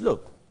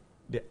 Look,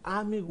 the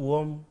army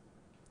worm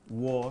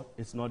war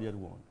is not yet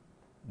won.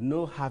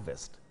 No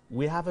harvest.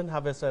 We haven't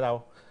harvested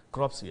our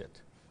crops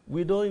yet.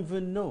 We don't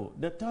even know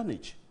the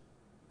tonnage.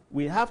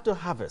 We have to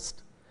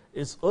harvest.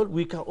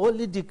 We can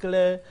only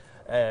declare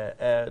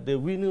the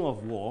winning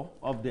of war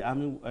of the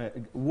army,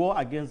 war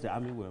against the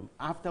army worm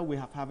after we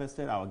have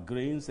harvested our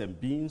grains and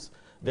beans.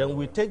 Then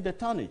we take the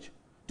tonnage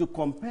to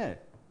compare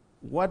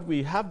what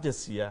we have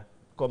this year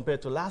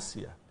compared to last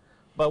year.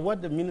 But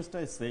what the minister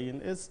is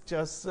saying is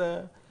just,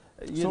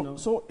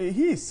 So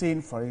he is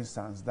saying, for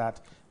instance,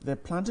 that the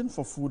Planting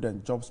for Food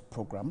and Jobs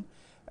program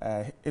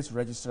is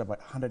registered about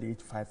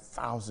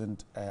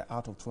 185,000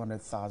 out of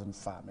 200,000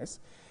 farmers,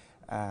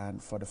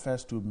 and for the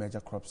first 2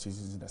 major crop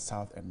seasons in the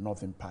south and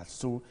northern parts.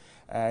 So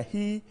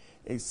he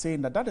is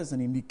saying that is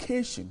an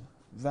indication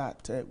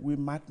that we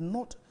might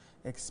not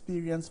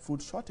experience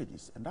food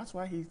shortages, and that's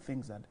why he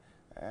thinks that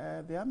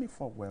the army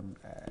worm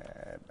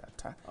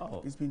attack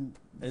has been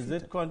defeated. Is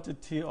it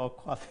quantity or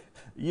quality?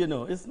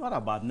 It's not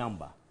about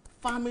number.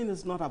 Farming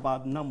is not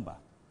about number.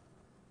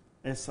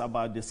 It's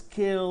about the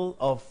scale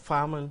of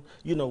farming.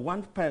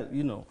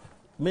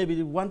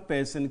 Maybe one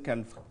person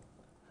can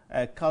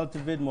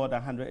cultivate more than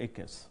 100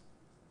 acres.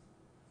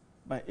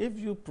 But if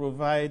you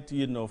provide,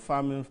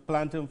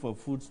 planting for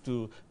foods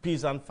to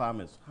peasant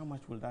farmers, how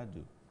much will that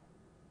do?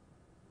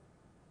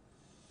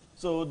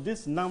 So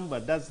this number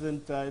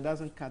doesn't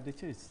cut the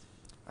chase.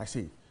 I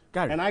see.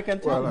 Gary. And I can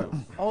tell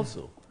you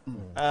also,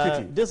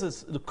 this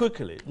is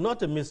quickly,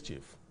 not a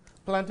mischief,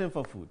 planting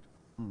for food.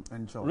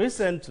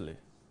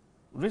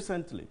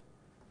 Recently,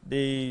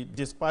 they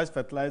dispatched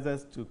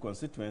fertilizers to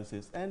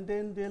constituencies and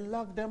then they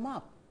lock them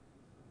up.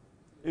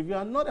 If you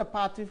are not a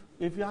party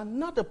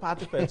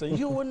person,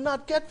 you will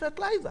not get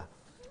fertilizer.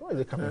 Where is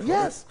it coming from?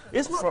 Yes,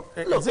 it's not.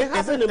 Look, it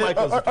happened in my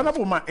constituency.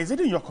 Honorable man, is it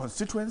in your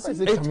constituency? Where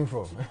is it coming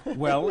from?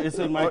 Well, it's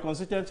in my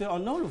constituency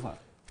on Noluva.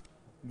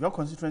 Your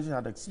constituency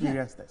had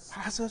experienced this.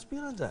 Has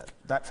experienced that.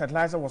 That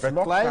fertilizer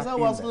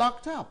was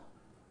locked up.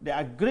 The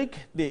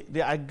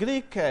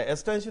agric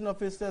extension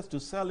officers to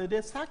sell it,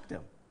 they sacked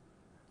them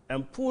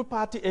and pulled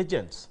party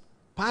agents,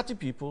 party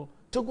people,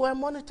 to go and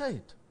monitor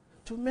it,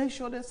 to make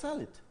sure they sell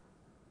it.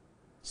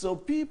 So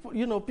people,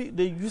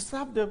 they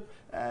usurp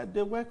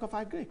the work of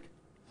agric.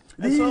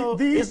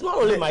 It's not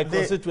only my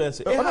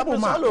constituency. It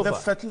happens all over. The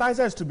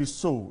fertilizer is to be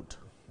sold.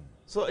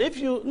 So if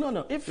you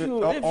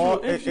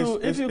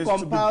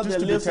compile the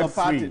list of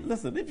parties,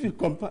 listen, if you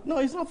compile, no,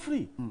 it's not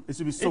free. It's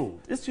to be sold.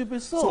 It's to be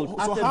sold.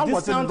 So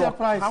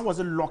how was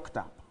it locked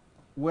up?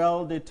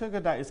 Well, they took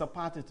it that it's a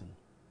party thing.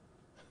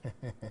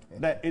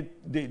 That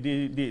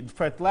the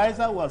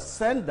fertilizer was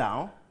sent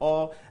down,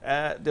 or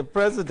the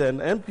president,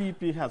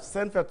 MPP, have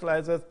sent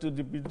fertilizers to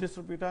be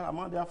distributed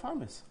among their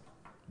farmers.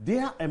 They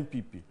are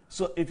MPP.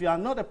 So if you are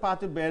not a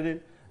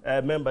party-bearing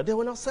member, they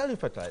will not sell you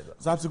fertilizer.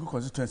 That's a good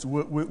constituency.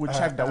 We'll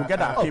check that. We'll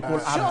get our people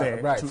out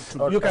there. Right.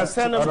 You can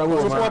send them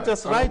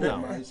supporters right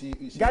now.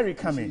 Gary,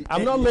 come in.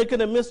 I'm not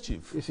making a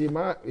mischief.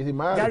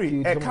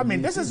 Gary, come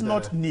in. This is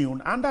not new.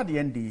 Under the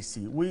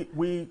NDC,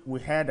 we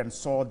heard and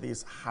saw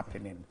this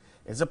happening.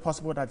 Is it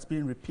possible that it's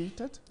being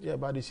repeated? Yeah,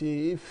 but you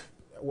see,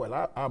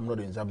 I'm not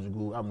in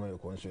Zabzugu, I'm not in your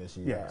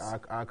constituency. Yes.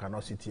 I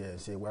cannot sit here and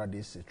say whether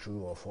this is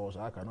true or false.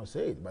 I cannot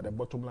say it. But the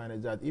bottom line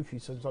is that if you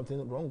saw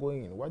something wrong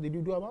going in, what did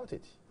you do about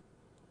it?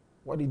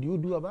 What did you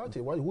do about it?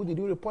 Who did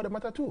you report the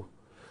matter to?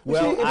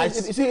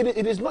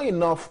 It is not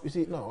enough. You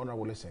see, no,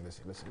 Honorable, listen.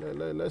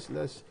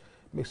 Let's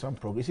make some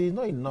progress. It's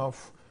not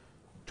enough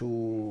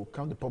to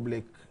come to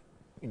public,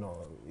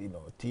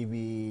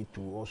 TV,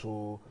 to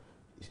also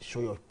show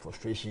your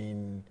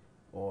frustration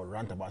or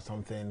rant about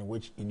something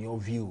which, in your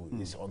view,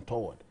 is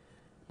untoward.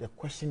 The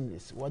question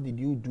is, what did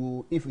you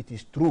do if it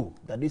is true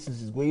that this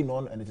is going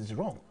on and it is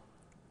wrong?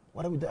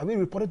 What have we done? Have we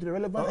reported to the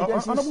relevant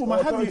agencies? Honorable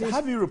man,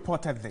 have you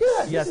reported this?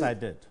 Yes, I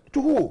did.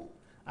 To who?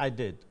 I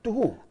did. To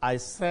who? I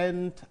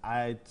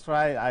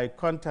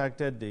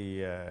contacted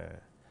the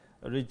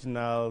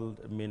regional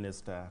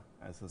minister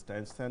and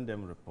sent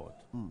them a report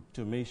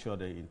to make sure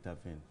they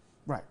intervene.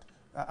 Right.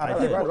 We'll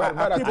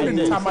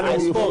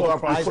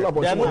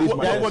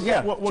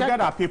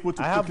get our people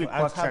to quickly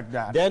cross-check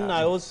that. Then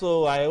I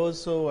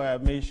also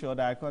made sure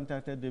that I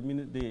contacted the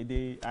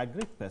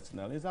agric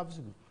personnel. It's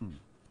absolute.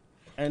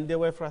 And they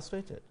were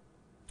frustrated.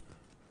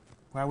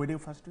 Why were they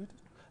frustrated?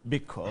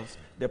 Because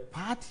the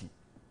party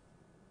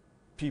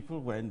people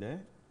went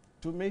there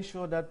to make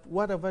sure that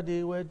whatever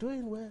they were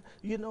doing were,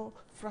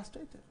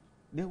 frustrated.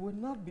 They would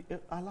not be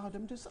allowed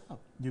them to serve.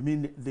 You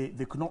mean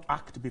they could not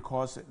act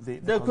because the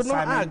could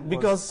not act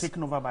because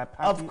taken over by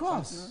party?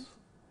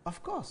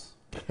 Of course.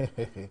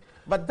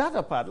 But that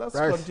apart, let's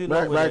continue.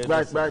 Right.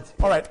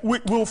 All right,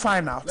 we'll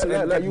find out.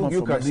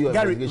 You can do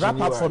Gary, wrap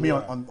up for me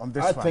on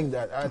this one.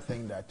 I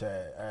think that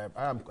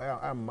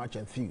I'm much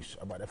enthused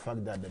about the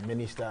fact that the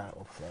Minister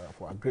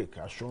for Agric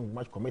has shown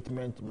much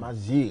commitment, much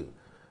zeal,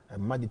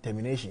 and much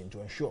determination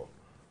to ensure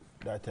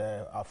that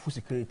our food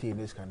security in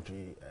this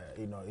country,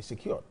 is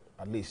secured,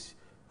 at least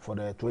for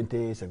the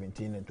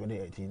 2017 and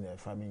 2018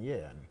 farming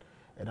year.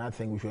 And I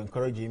think we should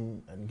encourage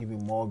him and give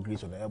him more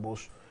grease on the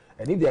elbows.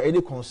 And if there are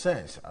any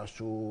concerns as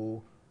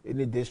to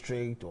any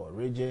district or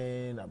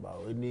region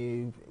about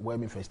any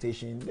worm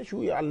infestation, they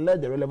should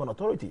alert the relevant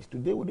authorities to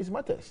deal with these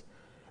matters.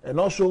 And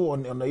also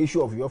on the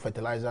issue of your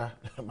fertilizer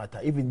matter,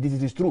 if indeed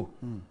it is true,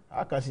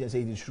 I can't say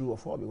it is true or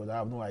false because I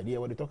have no idea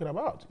what they're talking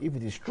about. If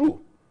it is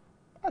true,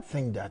 I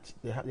think that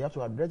they have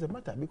to address the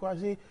matter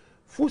because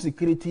food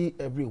security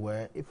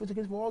everywhere is food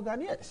security for all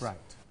Ghanaians. Right.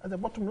 That's the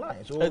bottom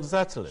line. So,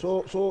 exactly.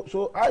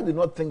 So I do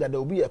not think that there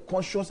will be a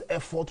conscious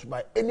effort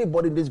by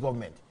anybody in this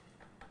government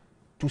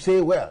to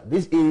say, well,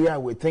 this area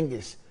we think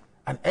is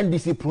an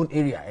NDC-prone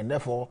area, and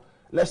therefore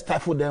let's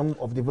stifle them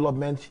of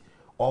development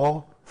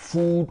or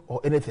food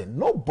or anything.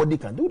 Nobody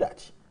can do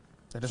that.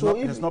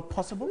 It's not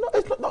possible? No,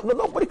 it's not. No,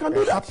 nobody can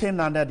do that.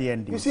 Happened under the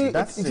NDC. You see,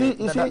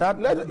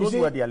 those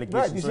were the allegations.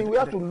 Right, you see, we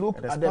have to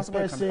look at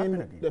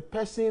the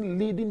person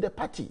leading the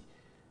party,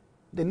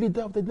 the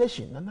leader of the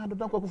nation, Nana Addo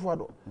Dankwa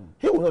Akufo-Addo.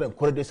 He will not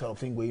encourage this sort of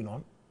thing going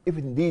on if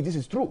indeed this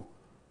is true.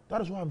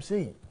 That is why I'm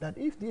saying that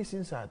if these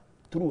things are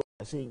true,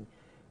 I'm saying,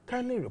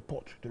 kindly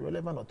report to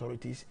relevant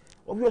authorities.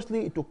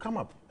 Obviously, it will come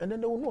up, and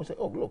then they will know. Say,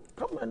 oh, look,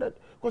 come and that.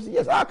 Because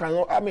yes, you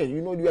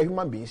are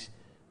human beings.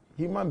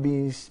 Human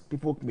beings,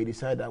 people may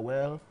decide that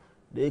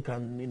they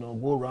can,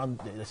 go around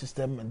the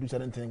system and do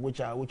certain things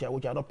which are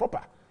not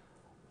proper.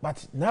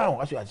 But now,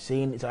 as you are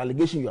saying, it's an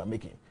allegation you are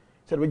making.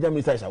 So the regional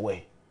minister is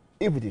aware.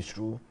 If it is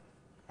true,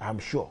 I'm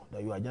sure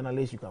that you are a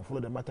journalist, you can follow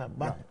the matter.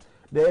 But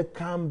there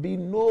can be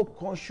no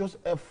conscious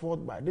effort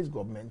by this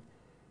government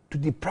to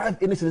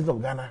deprive any citizen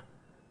of Ghana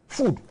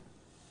food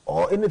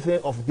or anything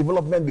of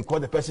development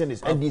because the person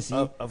is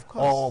NDC of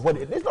course. or what.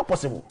 It's not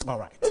possible. All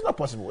right. It's not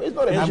possible. It's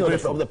not a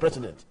vision of the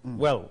president.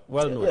 Well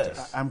noticed.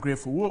 Yes. I'm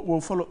grateful.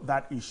 We'll follow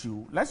that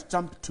issue. Let's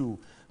jump to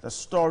the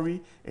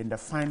story in the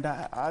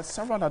Finder.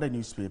 Several other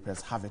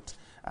newspapers have it.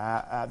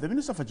 The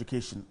Minister of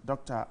Education,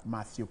 Dr.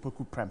 Matthew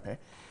Poku Prempeh,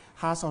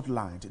 has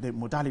outlined the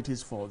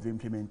modalities for the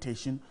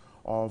implementation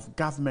of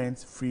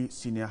government's free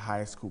senior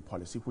high school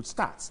policy, which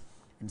starts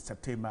in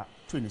September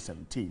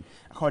 2017.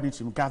 According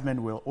to him,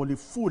 government will only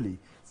fully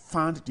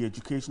fund the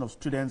education of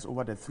students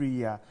over the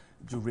 3-year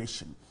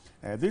duration.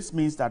 This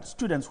means that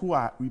students who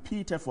are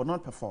repeated for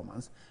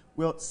non-performance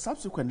will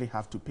subsequently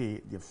have to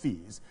pay their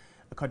fees.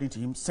 According to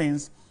him,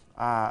 since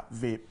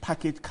the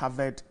package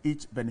covered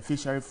each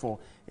beneficiary for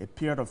a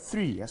period of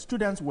 3 years,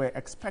 students were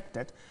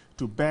expected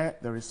to bear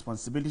the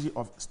responsibility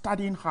of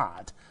studying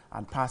hard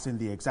and passing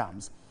the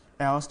exams,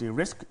 else they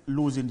risk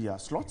losing their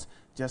slots,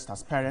 just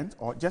as parents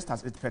or just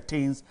as it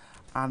pertains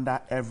under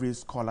every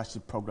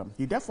scholarship program.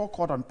 He therefore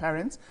called on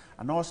parents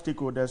and all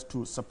stakeholders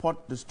to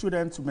support the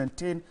students to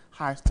maintain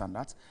high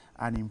standards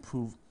and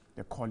improve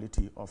the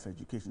quality of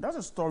education. That's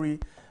a story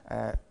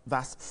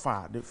thus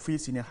far. The free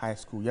senior high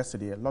school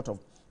yesterday, a lot of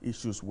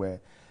issues were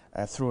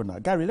thrown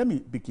out. Gary, let me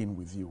begin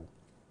with you.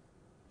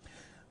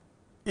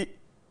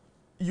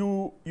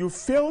 You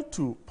fail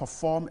to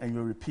perform and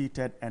you're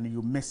repeated and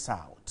you miss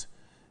out.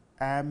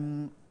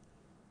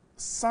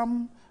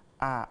 Some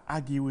are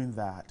arguing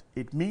that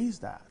it means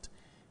that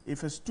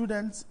if a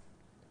student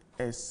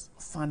is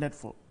funded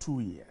for 2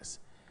 years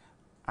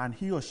and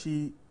he or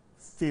she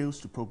fails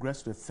to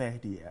progress to the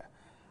 3rd year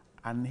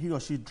and he or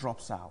she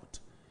drops out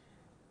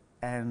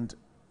and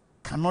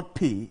cannot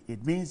pay,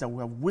 it means that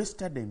we have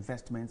wasted the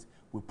investments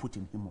we put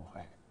in him or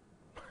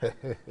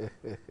her.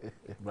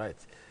 Right.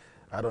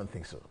 I don't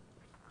think so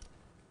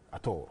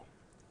at all.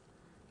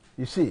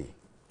 You see,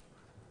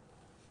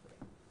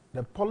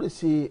 the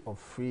policy of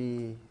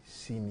free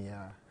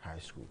senior high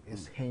school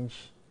is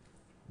hinged,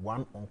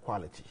 1, on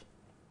quality,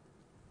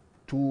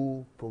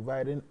 2,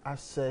 providing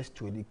access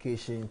to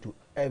education to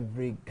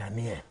every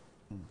Ghanaian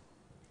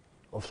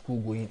of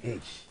school-going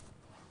age,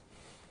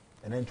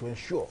 and then to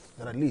ensure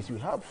that at least we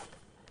have,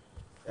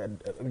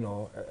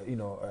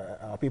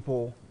 our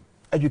people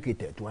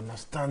educated to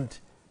understand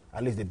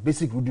at least the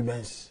basic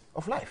rudiments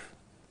of life.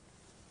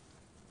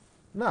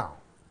 Now,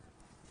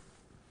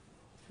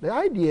 the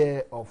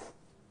idea of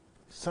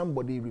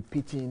somebody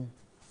repeating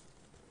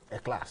a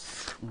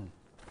class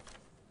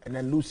and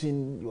then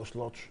losing your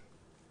slot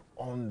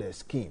on the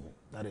scheme,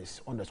 that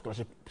is on the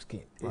scholarship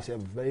scheme, is a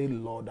very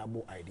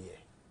laudable idea.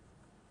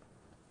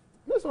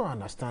 Let's not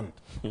understand.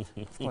 In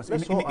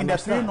the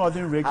 3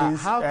 northern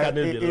regions, how can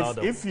it be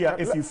laudable? If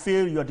you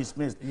fail, you're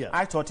dismissed. Yeah.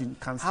 I thought in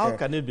Kansas. How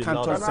can it be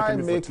laudable? Can I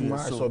make my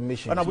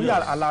submission? We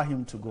allow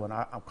him to go, and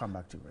I'll come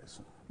back to you very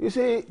soon. You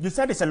see, you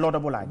said it's a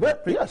laudable idea.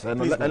 Yes, and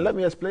let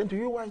me explain to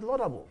you why it's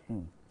laudable.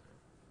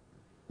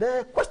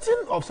 The question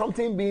of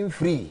something being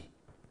free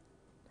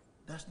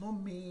does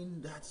not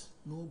mean that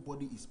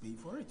nobody is paying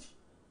for it.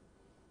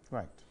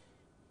 Right.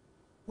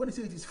 When they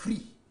say it is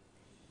free,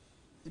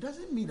 it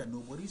doesn't mean that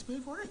nobody is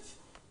paying for it.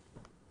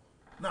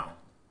 Now,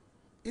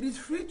 it is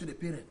free to the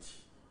parent,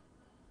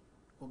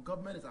 but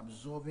government is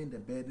absorbing the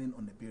burden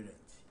on the parent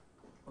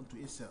onto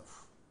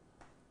itself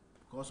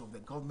because of the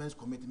government's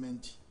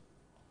commitment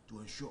to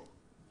ensure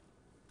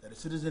that the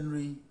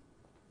citizenry,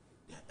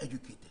 they are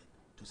educated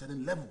to a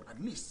certain level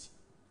at least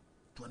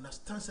to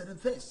understand certain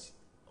things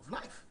of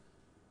life.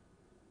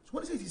 So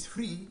when they say it is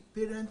free,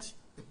 parent,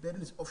 the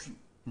burden is off you.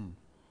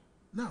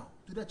 Now,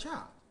 to the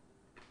child,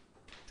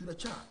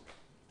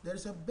 there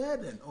is a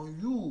burden on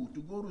you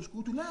to go to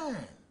school to learn.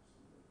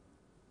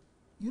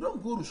 You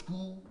don't go to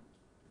school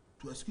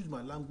to, excuse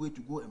my language,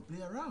 to go and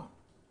play around.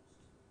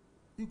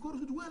 You go to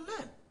school to go and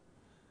learn.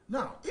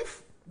 Now,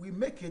 if we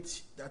make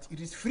it that it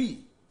is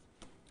free,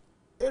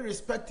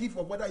 irrespective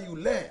of whether you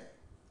learn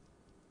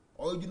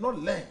or you do not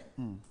learn,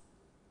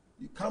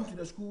 you come to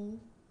the school,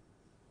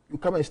 you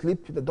come and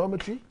sleep in the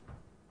dormitory,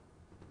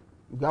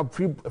 you have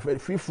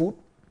free food,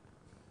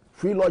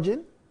 free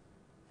lodging,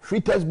 free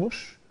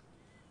textbooks,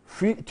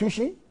 free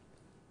tuition,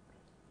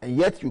 and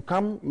yet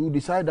you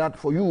decide that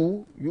for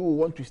you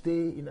want to stay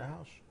in the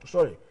house.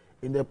 Sorry,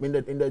 in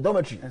the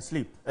dormitory and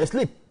sleep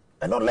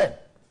and not learn.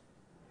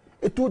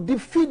 It will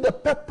defeat the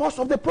purpose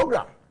of the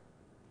program,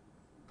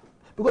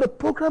 because the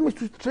program is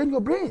to train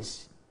your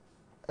brains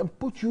and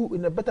put you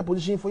in a better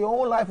position for your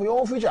own life, for your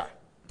own future.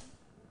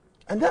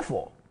 And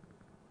therefore,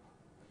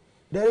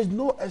 there is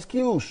no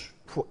excuse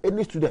for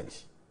any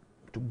student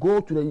to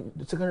go to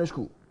the secondary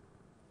school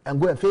and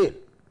go and fail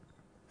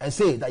and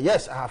say that,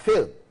 yes, I have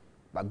failed,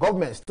 but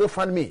government still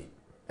fund me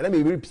and let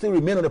me still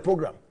remain on the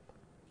program.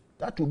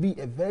 That will be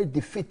a very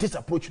defeatist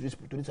approach to this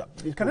program.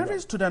 Can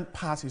every student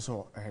pass his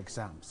or her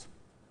exams?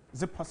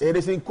 Is it possible? It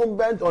is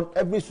incumbent on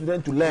every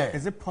student to learn.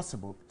 Is it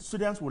possible?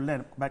 Students will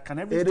learn, but can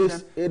every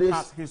student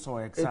pass his or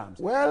her exams?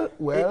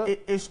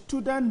 A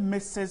student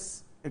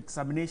misses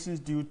examinations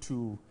due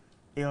to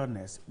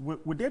illness.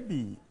 Would they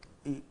be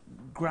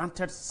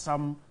granted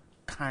some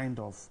kind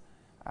of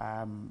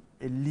a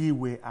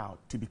leeway out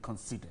to be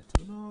considered?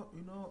 You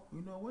know,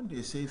 when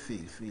they say fail,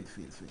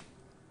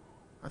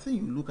 I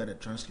think you look at the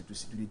transcript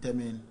to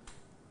determine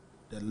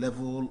the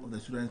level of the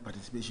students'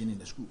 participation in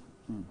the school.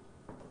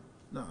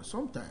 Now,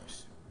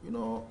 sometimes, you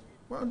know,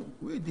 when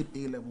we did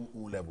A-level,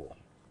 O-level.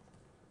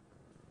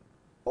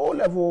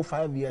 O-level,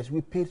 5 years, we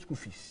paid school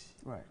fees.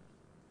 Right.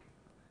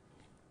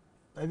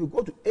 Now, if you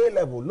go to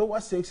A-level, lower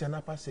 6 and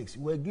upper 6,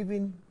 we're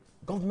giving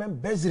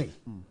government bursary.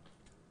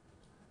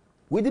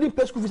 We didn't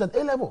pay school fees at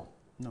A-level.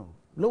 No.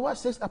 Lower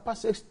 6, upper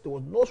 6, there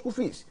was no school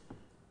fees.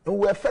 And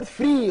we were fed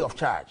free of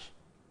charge.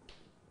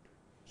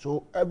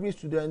 So every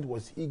student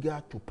was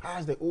eager to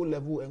pass the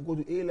O-level and go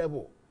to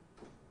A-level.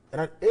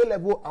 And at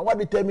A-level, our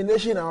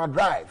determination, our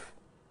drive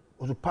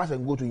was to pass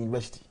and go to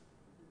university.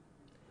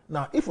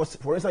 Now, if,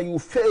 for instance, you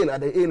fail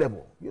at the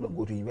A-level, you don't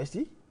go to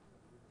university.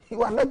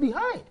 You are left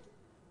behind.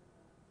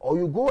 Or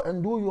you go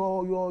and do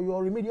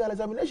your remedial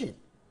examination.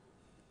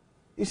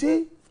 You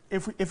see?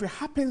 If it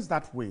happens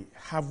that way,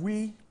 have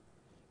we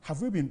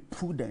been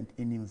prudent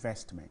in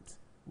investment?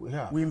 We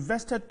have. We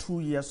invested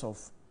 2 years of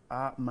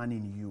our money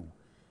in you.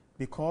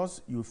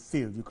 Because you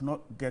failed, you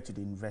cannot get to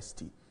the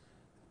university.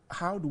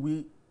 How do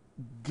we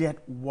get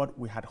what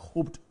we had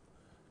hoped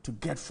to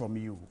get from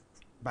you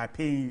by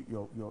paying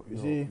your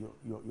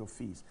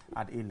fees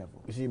at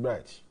A-level? You see,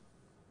 Bright,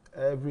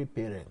 every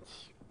parent,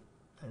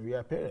 and we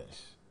are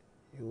parents,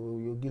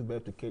 you give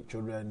birth to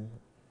children,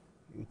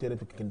 you take them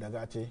to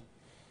kindergarten,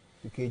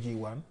 to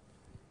KG1,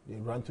 they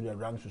run through their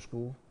ranks to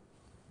school,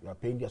 you are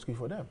paying their school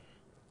for them.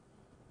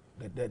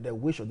 The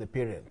wish of the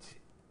parent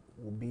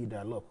will be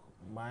that, look,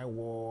 my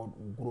ward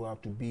will grow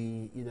up to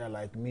be either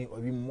like me or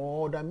even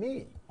more than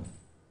me.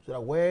 So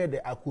that where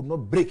I could not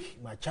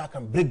break, my child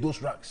can break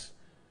those ranks.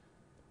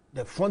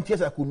 The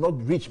frontiers I could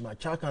not reach, my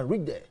child can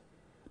reach there.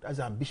 That's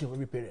the ambition of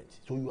every parent.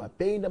 So you are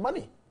paying the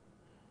money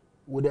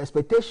with the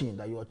expectation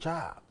that your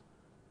child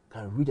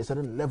can reach a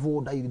certain level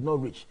that you did not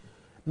reach.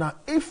 Now,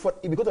 if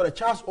because of the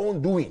child's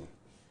own doing,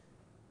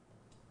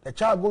 the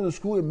child goes to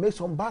school and makes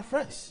some bad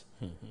friends,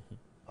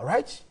 all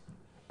right?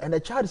 And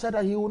the child decides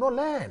that he will not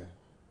learn.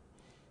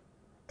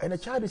 And the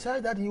child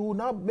decides that he will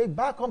now make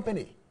bad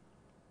company.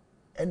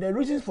 And the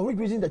reasons for which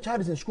reason the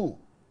child is in school,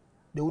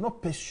 they will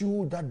not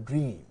pursue that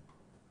dream.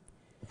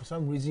 For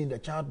some reason, the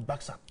child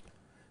backs up.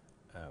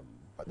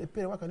 But the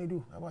parent, what can you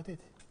do about it?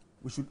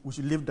 We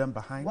should leave them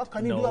behind. What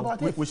can you do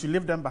about it? We should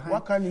leave them behind.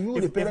 What can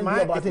you, the parent,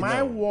 do about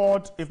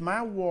it? If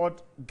my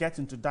ward gets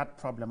into that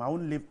problem, I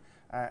won't leave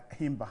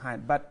him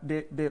behind. But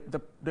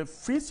the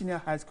free senior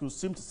high school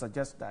seem to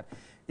suggest that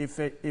if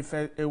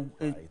a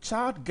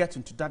child gets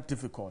into that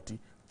difficulty,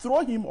 throw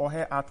him or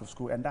her out of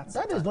school, and that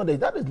is not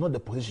the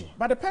position.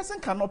 But the person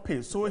cannot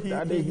pay, so he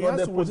has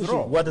to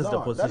withdraw. What is the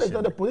position? That is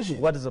not the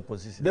position. What is the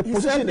position? The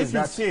position is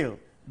that if you fail,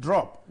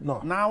 drop.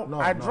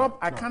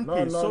 I can't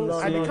pay, so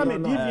I become a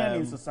deviant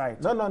in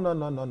society. No.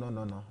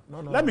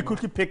 Let me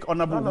quickly pick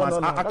honorable ones.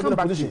 I'll come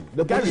back to you.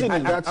 The position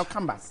is that I'll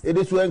come back. It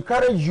is to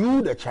encourage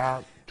you, the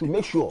child, to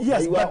make sure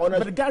that you are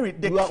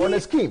on a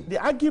scheme. The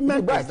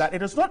argument is that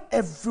it is not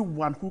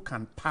everyone who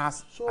can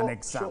pass an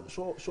exam.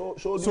 So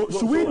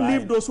should we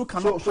leave those who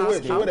cannot pass?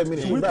 Wait a minute.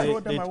 Should we throw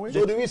them away?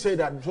 So do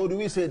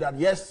we say that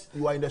yes,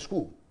 you are in the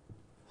school,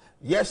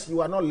 yes,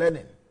 you are not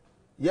learning,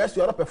 yes,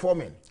 you are not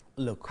performing.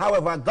 Look.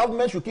 However,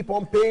 government should keep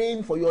on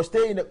paying for your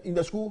stay in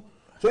the school.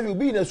 So if you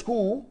be in a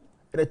school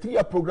in a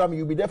 3-year program,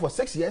 you'll be there for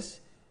 6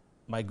 years.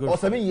 Or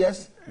 7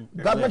 years,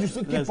 government should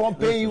still keep on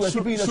paying you and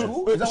keeping you in the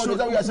school? Is that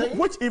what you are saying?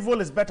 Which evil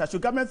is better?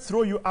 Should government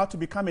throw you out to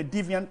become a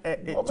deviant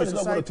to society?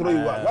 Not going to throw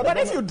you out. But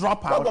if you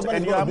drop out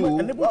and you are unable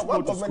to go to school.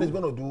 What government is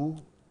going to do,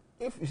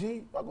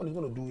 what government is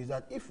going to do is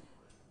that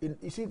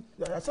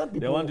there are some people.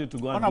 They want you to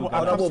go and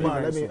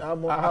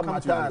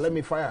let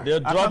me fire.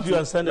 They'll drop you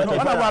and send it to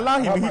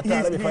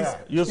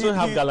you still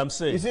have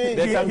galamsey. You see,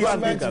 they can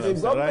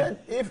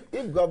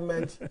if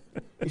government,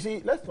 you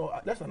see,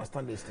 let's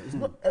understand this thing. It's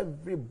not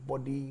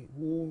everybody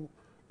who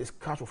is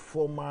cast with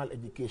formal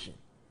education.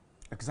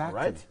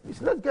 Exactly. Right?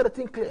 Let's get a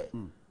thing clear.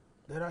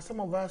 There are some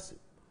of us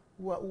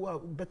who are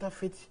better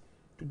fit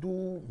to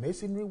do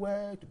masonry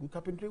work, to do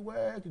carpentry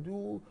work, to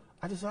do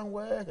artisan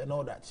work, and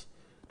all that.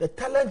 The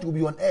talent will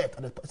be on earth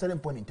at a certain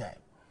point in time.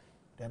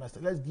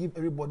 Let's give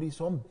everybody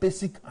some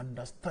basic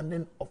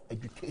understanding of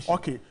education.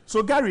 Okay,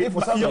 so Gary,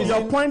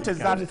 your point is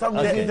that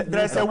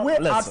there's a way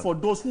out for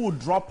those who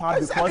drop out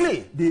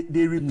because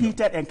they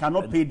repeated and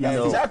cannot pay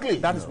their fees. Exactly.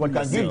 That is what you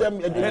can give them.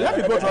 Let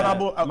me go to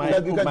honorable.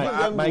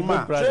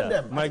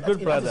 My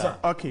good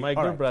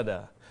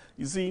brother.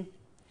 You see,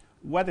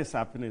 what is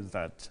happening is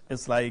that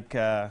it's like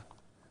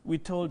we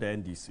told the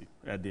NDC,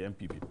 the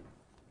MPP,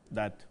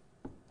 that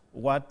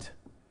what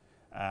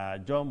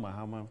John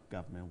Mahama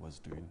government was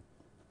doing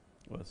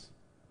was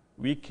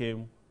we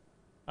came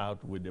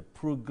out with a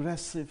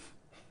progressive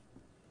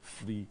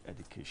free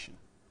education.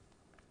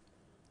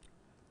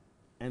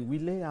 And we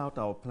lay out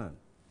our plan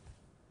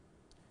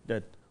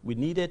that we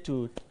needed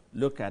to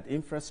look at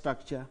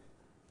infrastructure,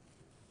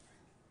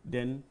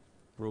 then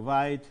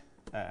provide,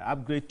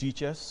 upgrade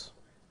teachers,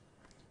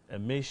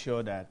 and make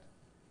sure that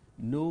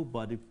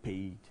nobody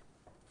paid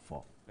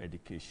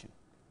education.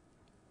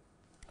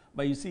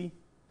 But you see,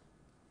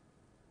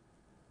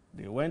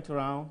 they went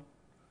around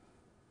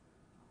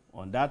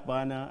on that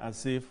banner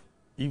as if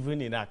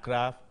even in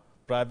Accra,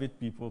 private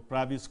people,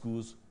 private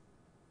schools,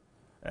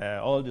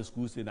 all the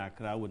schools in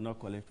Accra would not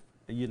collect,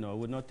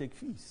 would not take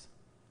fees.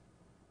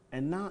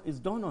 And now it's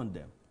done on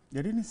them.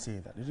 They didn't say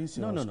that. They didn't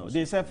say No.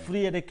 They said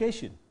free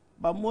education.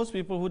 But most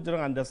people who didn't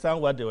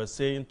understand what they were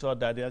saying thought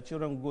that their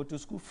children would go to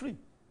school free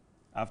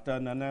after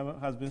Nana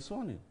has been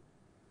sworn in.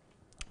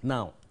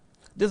 Now,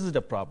 this is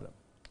the problem.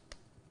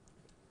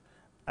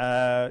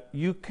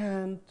 You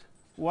can't,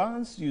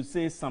 once you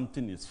say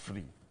something is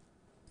free,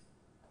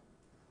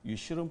 you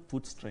shouldn't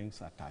put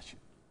strings attached.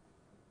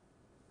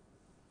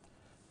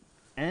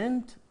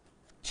 And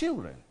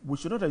children. We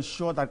should not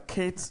ensure that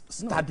kids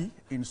study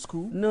in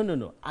school?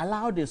 No.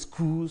 Allow the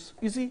schools.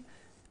 You see,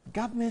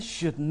 government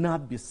should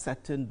not be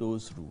setting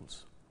those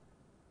rules.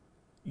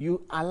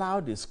 You allow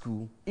the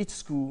school, each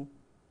school,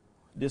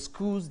 the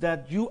schools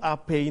that you are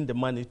paying the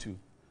money to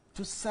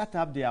set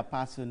up their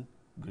passing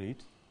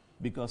grade,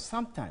 because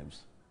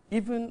sometimes,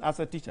 even as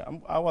a teacher,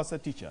 I was a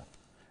teacher,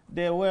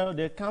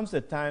 there comes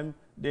a time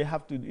they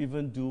have to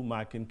even do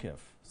marking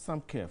curve,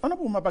 some curve.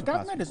 Honorable, but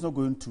government is not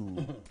going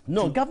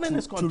to government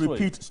is to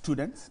repeat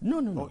students.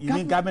 No. You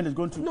mean government is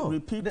going to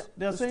repeat?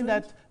 They're saying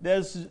that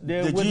the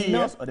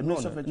GES or the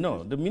Ministry of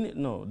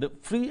Education? The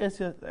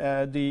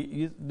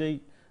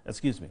free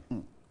excuse me.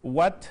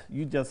 What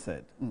you just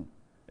said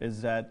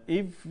is that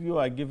if you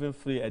are given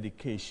free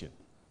education,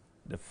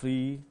 the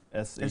free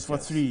SHS it's for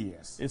 3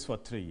 years. It's for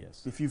 3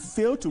 years. If you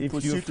fail to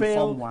proceed to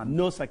Form 1,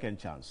 no second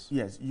chance.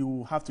 Yes,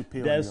 you have to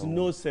pay. There's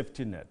no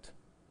safety net.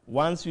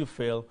 Once you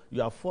fail,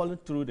 you are falling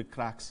through the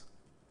cracks,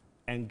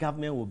 and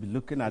government will be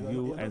looking at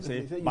you and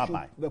say,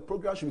 bye-bye. The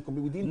program should be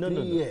complete within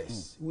 3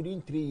 years.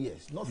 Within 3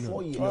 years, not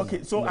 4 years.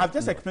 Okay, so I've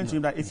just explained to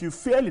him that if you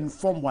fail in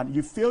Form 1,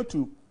 you fail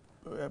to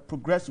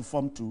progress to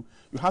Form 2,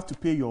 you have to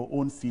pay your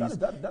own fees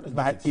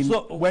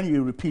when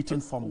you repeat in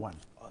Form 1.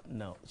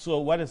 No. So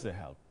what is the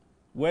help?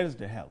 Where is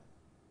the help?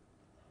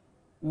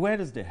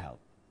 Where is the help?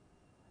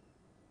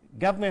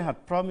 Government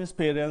had promised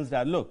parents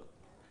that, look,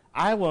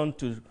 I want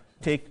to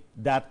take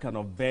that kind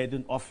of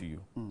burden off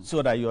you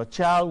so that your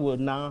child will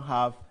now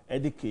have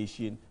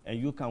education and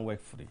you can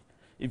work free.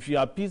 If you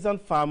are a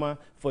peasant farmer,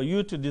 for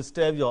you to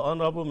disturb your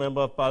honorable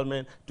member of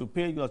parliament to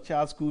pay your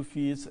child's school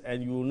fees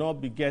and you will not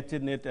be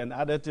getting it and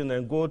other things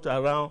and go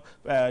around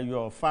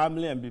your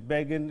family and be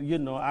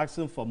begging,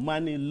 asking for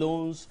money,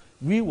 loans,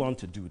 we want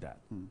to do that.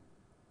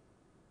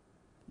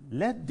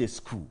 Let the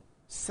school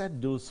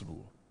set those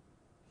rules.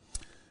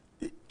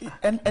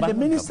 And the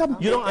minister,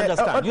 you don't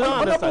understand. You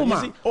don't understand.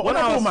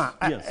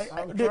 You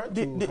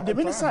see, the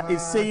minister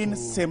is saying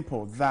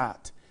simple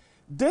that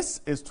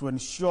this is to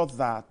ensure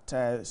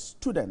that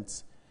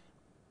students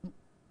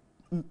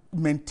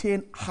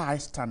maintain high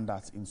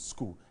standards in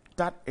school.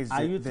 That is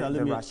are you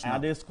telling me rationale. Are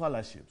there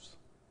scholarships?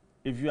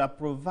 If you are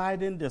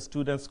providing the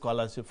student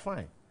scholarship,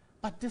 fine.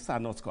 But these are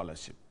not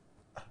scholarships.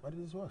 What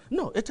is what?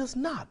 No, it is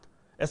not.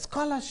 A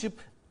scholarship,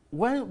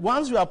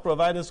 once you are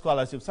providing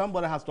scholarship,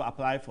 somebody has to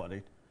apply for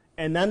it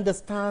and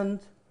understand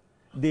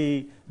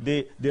the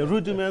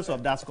rudiments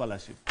of that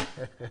scholarship.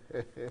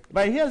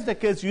 But here's the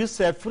case, you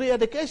said free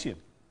education.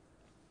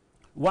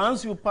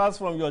 Once you pass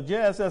from your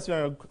JSS,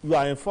 you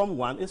are in Form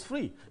 1, it's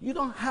free. You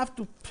don't have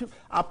to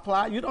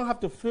apply, you don't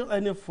have to fill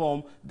any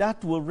form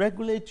that will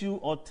regulate you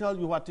or tell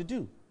you what to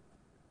do.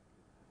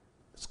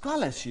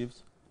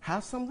 Scholarships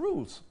have some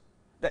rules.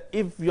 That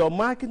if your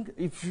marking,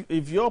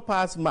 if your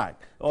pass mark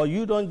or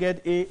you don't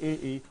get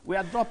AAA, we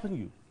are dropping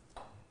you.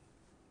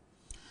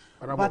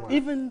 But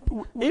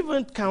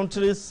even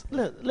countries,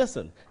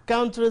 listen,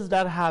 countries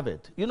that have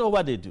it, you know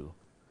what they do?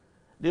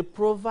 They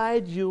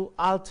provide you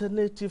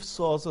alternative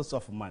sources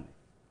of money.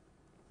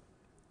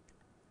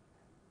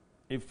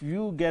 If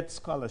you get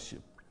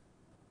scholarship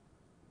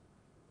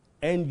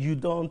and you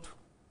don't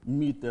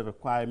meet the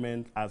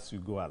requirement as you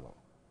go along,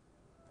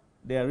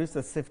 there is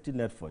a safety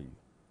net for you,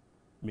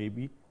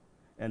 maybe,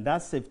 and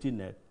that safety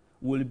net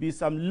will be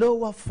some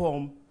lower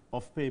form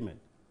of payment.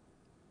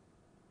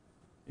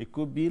 It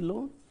could be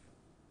loan.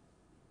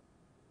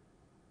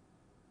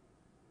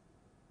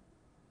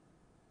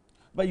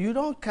 But you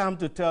don't come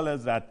to tell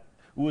us that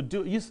we'll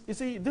do. You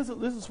see, this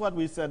is what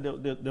we said,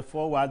 the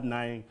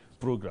 419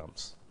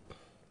 programs.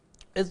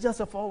 It's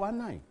just a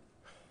 419.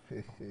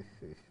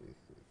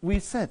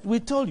 We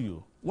told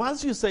you,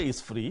 once you say it's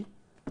free,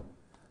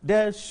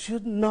 there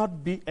should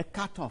not be a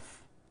cutoff.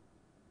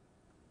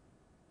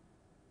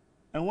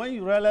 And when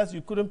you realize you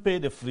couldn't pay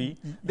the free,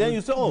 then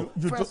you say, oh,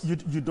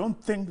 you don't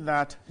think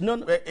that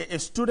a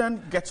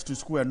student gets to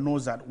school and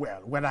knows that, well,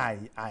 whether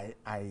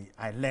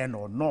I learn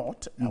or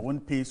not, I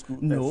won't pay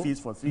school fees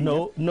for 3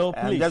 years. No,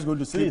 I'm please. just going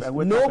to sleep and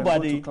wake Nobody, up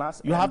and go to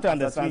class. You have to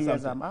understand 3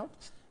 years something. I'm out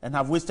and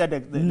have wasted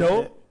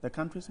the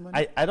country's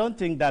money. I don't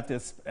think that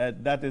is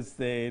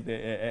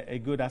a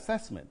good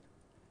assessment.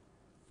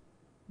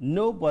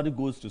 Nobody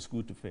goes to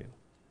school to fail.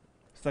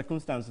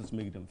 Circumstances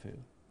make them fail.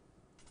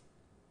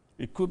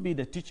 It could be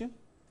the teaching.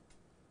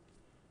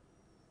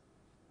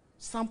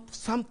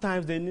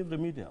 Sometimes they need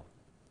remedial.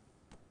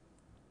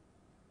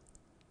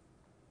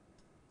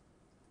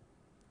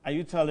 Are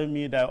you telling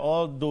me that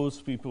all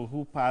those people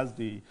who pass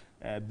the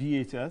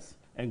BHS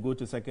and go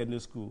to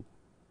secondary school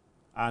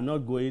are not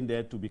going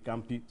there to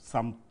become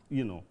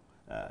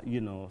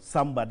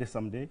somebody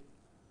someday?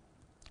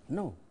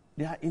 No,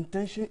 their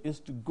intention is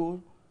to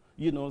go,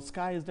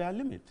 sky is their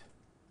limit.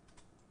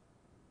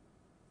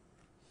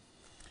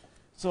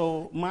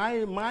 So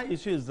my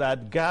issue is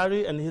that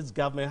Gary and his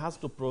government has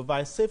to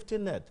provide safety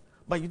net,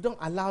 but you don't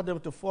allow them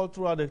to fall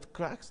through the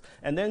cracks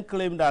and then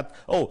claim that,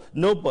 oh,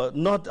 no, but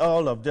not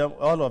all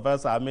of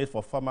us are made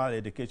for formal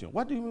education.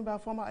 What do you mean by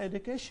formal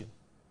education?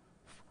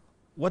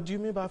 What do you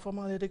mean by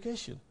formal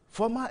education?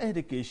 Formal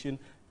education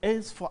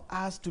is for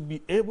us to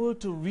be able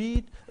to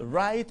read,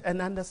 write,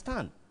 and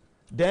understand.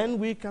 Then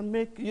we can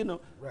make,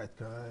 Right.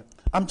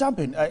 I'm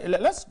jumping.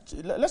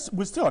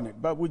 We're still on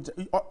it, but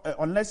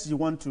unless you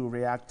want to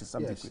react to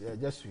something. Yes, yeah,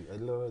 just a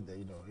little,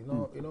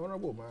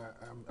 Honorable,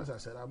 as I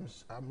said,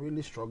 I'm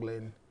really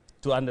struggling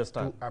to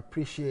understand, to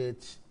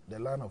appreciate the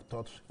line of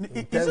thought.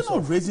 Is it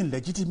not raising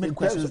legitimate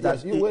questions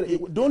that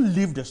don't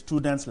leave the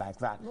students like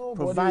that?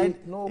 Provide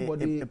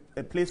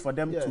a place for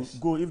them to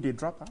go if they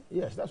drop out?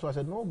 Yes, that's why I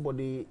said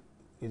nobody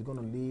is going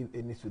to leave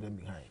any student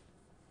behind.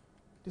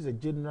 This is a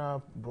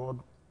general, broad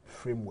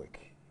framework,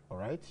 all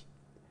right?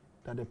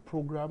 That the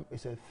program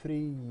is a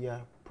 3-year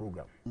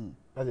program.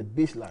 That's a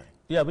baseline.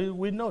 Yeah,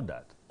 we know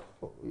that.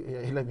 Oh,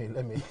 yeah, let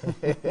me.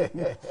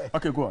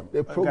 Okay, go on.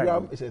 The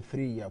program is a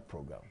 3-year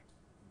program.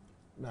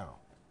 Now,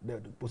 the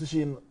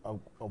position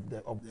of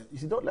you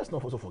see, let's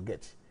not also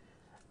forget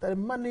that the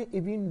money,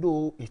 even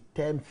though it's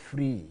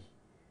term-free,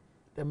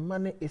 the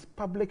money is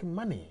public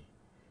money.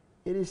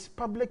 It is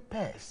public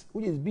purse,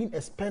 which is being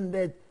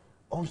expended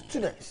on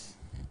students.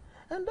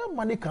 And that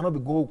money cannot be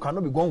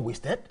gone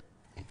wasted.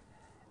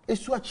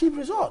 It's to achieve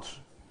results.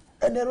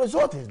 And the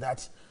result is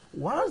that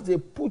once they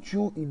put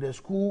you in the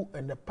school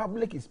and the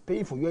public is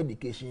paying for your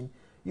education,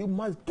 you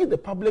must give the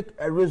public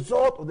a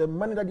result of the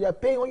money that they are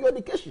paying on your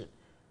education.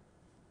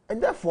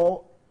 And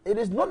therefore, it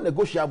is not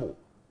negotiable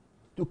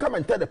to come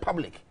and tell the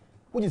public,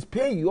 which is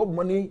paying your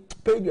money,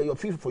 paying your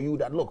fee for you,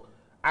 that look,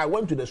 I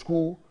went to the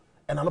school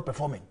and I'm not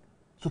performing.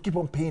 So keep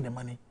on paying the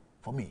money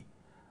for me.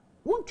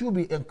 Won't you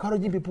be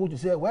encouraging people to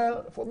say,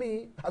 well, for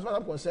me, as far as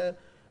I'm concerned,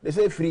 they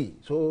say free,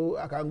 so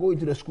I can go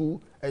into the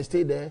school and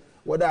stay there.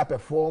 Whether I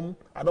perform,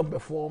 I don't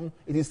perform,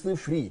 it is still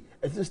free.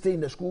 I still stay in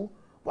the school.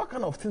 What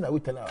kind of thing are we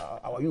telling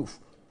our youth?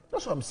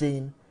 That's what I'm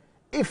saying.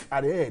 If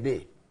at the end of the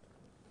day,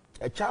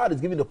 a child is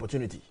given the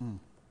opportunity,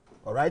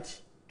 all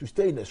right, to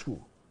stay in the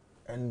school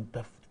and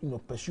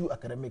pursue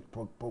academic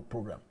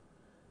program,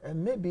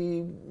 and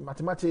maybe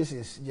mathematics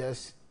is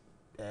just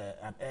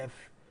an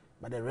F,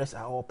 but the rest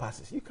are all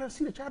passes. You can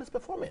see the child is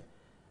performing.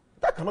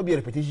 That cannot be a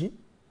repetition.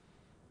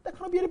 That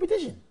cannot be a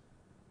repetition.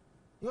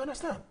 You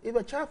understand? If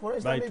a child, for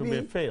instance, maybe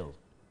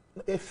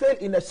a fail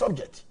in a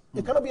subject,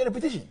 it cannot be a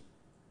repetition.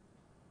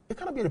 It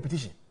cannot be a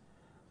repetition.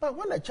 But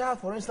when a child,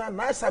 for instance,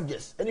 9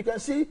 subjects, and you can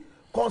see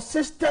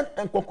consistent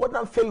and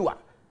concordant failure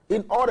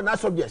in all the 9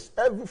 subjects,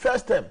 every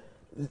first term,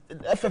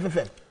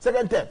 FFFM,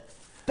 second term,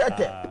 third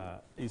term.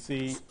 You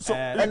see,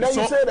 and then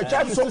you say the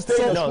child should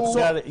stay in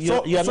the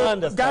school. You're not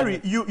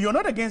understanding. Gary, you're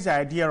not against the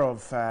idea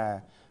of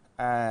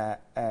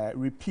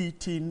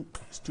repeating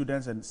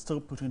students and still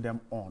putting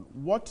them on.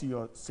 What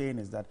you're saying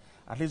is that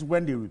at least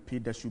when they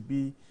repeat, there should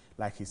be,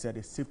 like he said,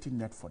 a safety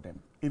net for them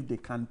if they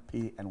can't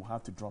pay and will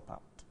have to drop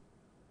out.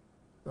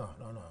 No.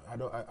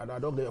 I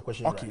don't get your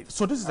question right. Okay,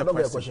 so this is I don't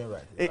get your question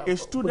right. A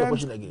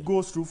student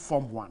goes through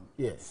Form 1,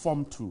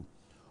 Form 2.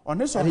 On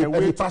his or her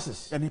way he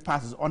passes. And he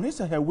passes. On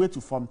his or her way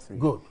to Form 3.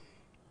 Good.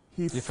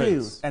 He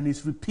fails and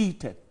is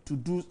repeated to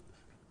do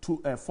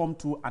Form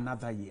 2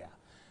 another year.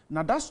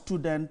 Now that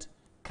student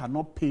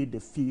cannot pay the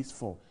fees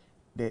for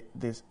the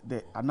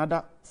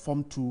another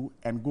Form 2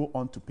 and go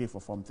on to pay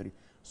for Form 3.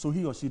 So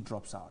he or she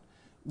drops out.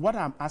 What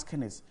I'm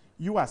asking is,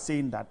 you are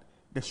saying that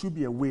there should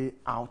be a way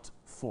out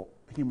for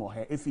him or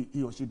her if he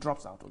or she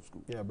drops out of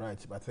school. Yeah, right.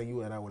 But I think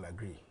you and I will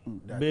agree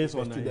that Based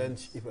if on a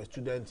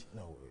student,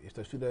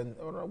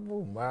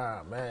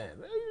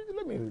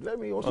 let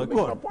me also make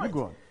my point.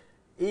 Go on.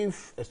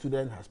 If a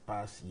student has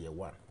passed year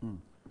 1,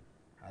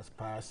 has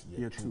passed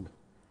year 2,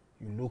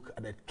 you look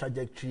at the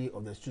trajectory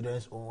of the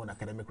student's own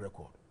academic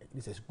record.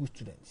 This is a good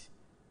student.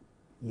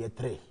 Year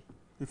 3,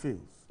 he fails.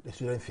 The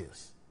student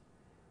fails.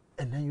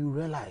 And then you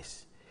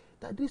realize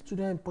that this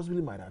student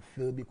possibly might have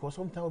failed because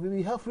sometimes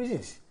maybe health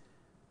reasons.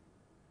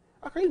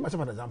 I can use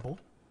myself as an example.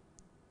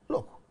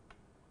 Look,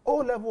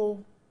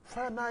 O-level,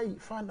 final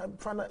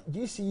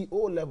GCE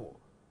O-level,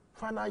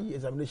 final year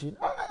examination,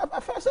 I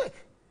fell sick.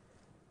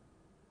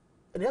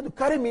 And they had to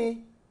carry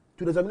me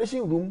to the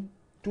examination room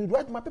to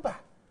write my paper.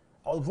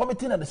 I was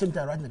vomiting at the same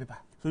time writing the paper.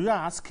 So you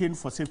are asking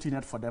for safety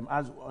net for them,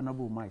 as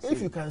Honorable might say.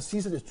 If you can see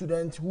such a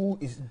student who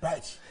is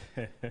bright,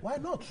 why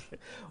not?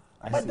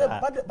 But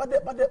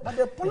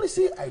the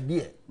policy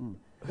idea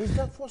is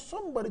that for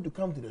somebody to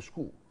come to the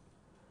school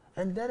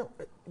and then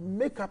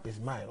make up his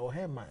mind or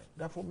her mind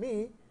that for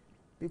me,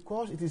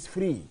 Because it is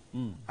free.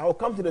 I will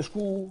come to the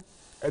school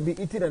and be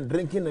eating and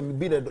drinking and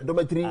be in the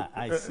dormitory.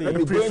 I see. And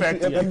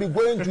be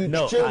going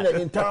to chill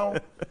in town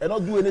and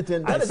not do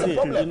anything. That is a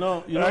problem.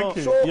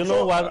 You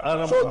know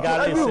what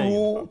Gary is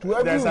saying. To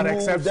every there's an rule,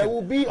 exception. there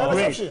will be an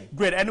exception.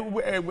 Great. And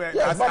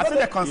I think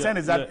the concern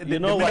is that the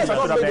minister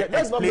should have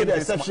explained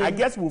this. I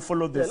guess we'll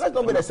follow this. Let's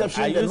not be the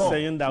exception. Are you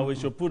saying that we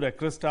should put a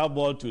crystal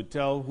ball to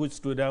tell which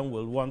student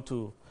will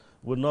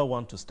not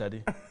want to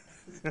study?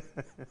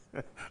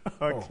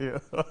 Okay,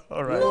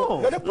 all right.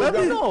 No.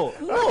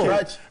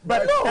 Right.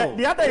 But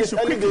the other issue,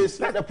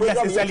 let the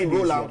program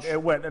roll out.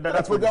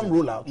 The program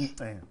roll out.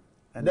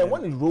 And then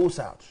when it rolls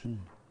out,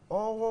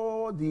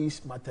 all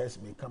these matters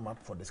may come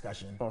up for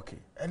discussion. Okay.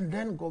 And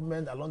then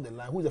government along the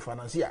line, who's the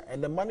financier,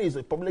 and the money is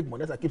a public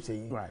money, as I keep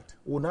saying, right,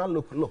 will now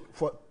look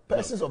for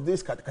persons of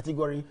this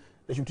category,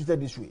 they should be treated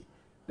this way.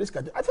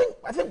 I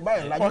think by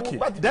and large,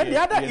 then the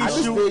other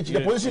issue,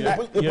 the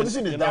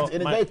position is that,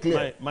 and it's very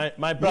clear.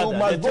 My brother, you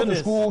must go to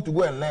school to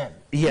go and learn.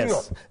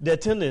 Yes. The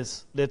thing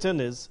is,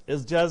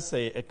 it's just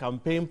a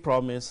campaign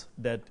promise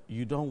that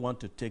you don't want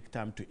to take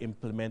time to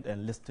implement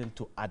and listen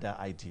to other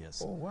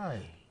ideas. Oh,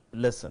 why?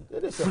 Listen,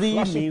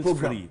 free means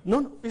program. free.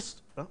 No,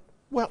 it's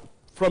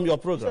from your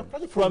program,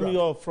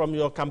 from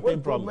your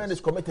campaign promise. Government is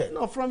committed.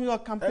 No, from your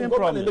campaign and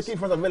promise. Is looking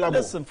for available.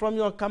 Listen, from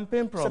your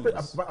campaign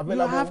promise. You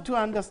have to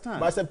understand.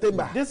 By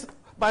September.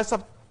 By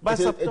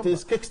September. It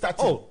is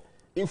kick-starting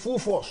in full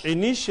force.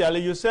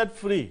 Initially, you said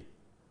free.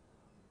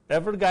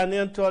 Every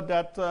Ghanaian thought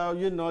that,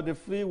 the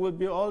free would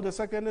be all the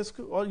secondary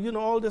school, or,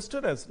 all the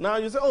students. Now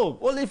you say,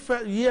 only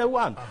for year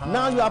one.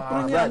 Now you are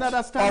bringing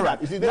another standard. All right.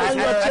 Now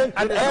you are changing.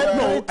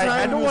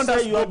 I don't want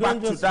us to go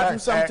back to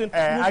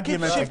that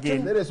argument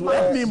again.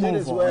 Let me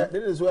move on.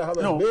 This is where I have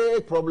a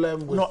big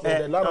problem with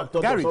the land of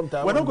talk Gary,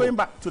 sometimes. we're not going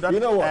back to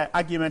that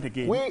argument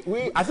again.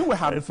 I think we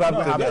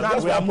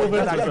are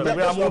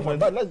moving.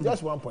 But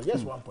just one point.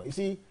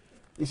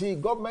 You see,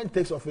 government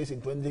takes office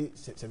in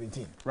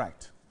 2017.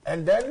 Right.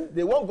 And then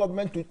they want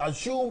government to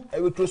assume a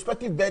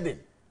retrospective burden,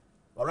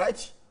 all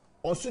right,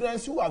 on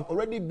students who are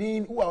already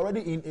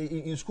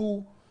in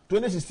school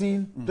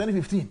 2016,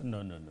 2015.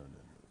 No.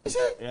 You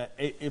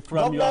see,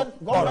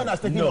 government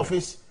has taken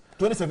office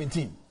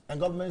 2017, and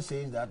government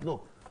says that,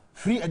 look,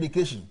 free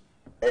education.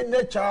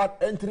 Any child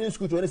entering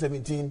school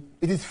 2017,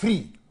 it is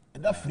free,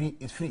 and that free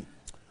is free.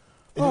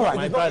 All right,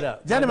 my brother.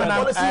 Gentlemen,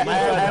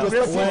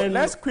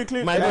 let's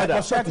quickly. My brother,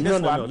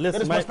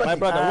 listen, my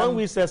brother, when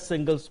we say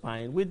single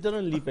spine, we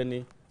don't leave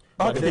any.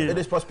 Okay. It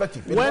is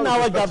prospective. When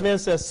our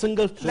government says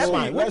single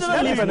spine, we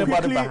don't leave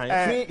anybody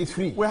behind. Free is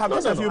free. We have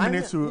just a few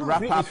minutes to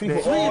wrap up the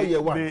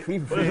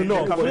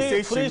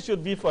free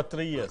should be for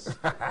 3 years.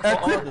 A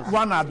quick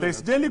one at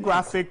this. Daily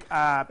Graphic,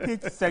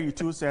 page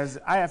 32 says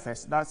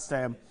IFS, that's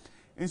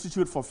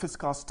Institute for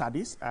Fiscal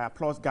Studies,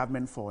 applauds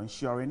government for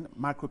ensuring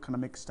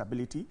macroeconomic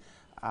stability.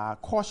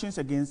 Cautions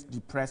against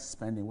depressed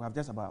spending. We have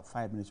just about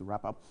 5 minutes to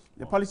wrap up.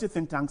 The policy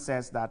think tank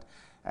says that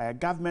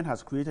government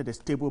has created a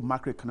stable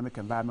macroeconomic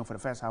environment for the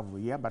first half of the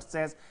year, but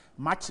says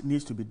much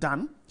needs to be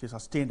done to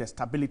sustain the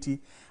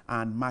stability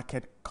and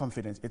market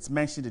confidence. It's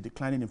mentioned the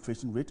declining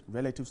inflation rate,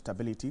 relative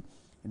stability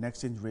in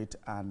exchange rate,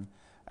 and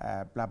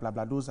blah, blah,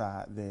 blah. Those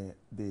are the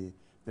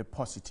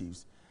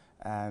positives.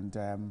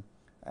 And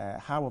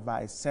however,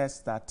 it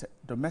says that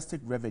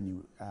domestic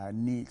revenue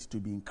needs to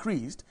be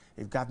increased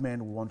if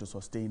government want to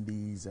sustain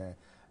these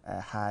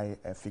high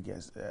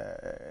figures.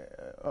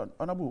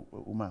 Honorable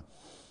Umar,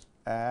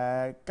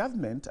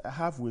 government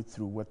halfway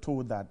through were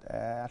told that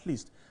at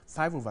least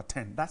 5 over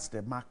 10, that's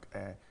the mark,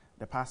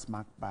 the pass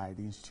mark by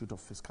the Institute of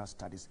Fiscal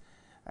Studies.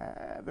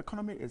 The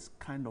economy is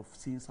kind of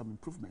seeing some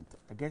improvement.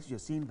 I guess you're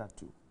seeing that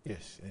too.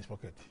 Yes, in its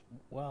pocket.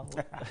 Well,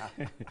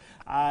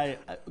 I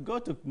go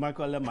to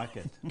Makola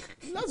Market.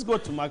 Let's go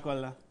to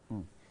Makola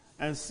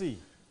and see,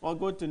 or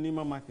go to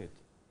Nima Market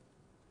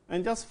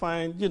and just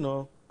find,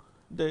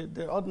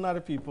 the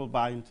ordinary people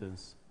buying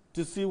things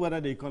to see whether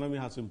the economy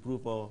has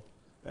improved or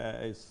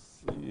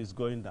is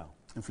going down.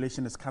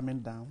 Inflation is coming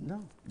down.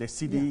 No. The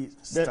CD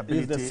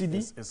stability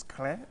is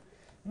clear.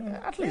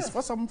 At least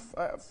for some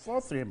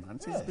 3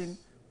 months, it's been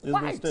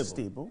quite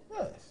stable.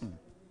 Yes.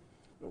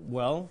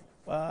 Well,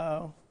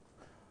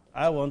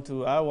 I want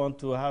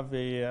to have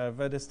a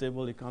very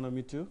stable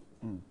economy too,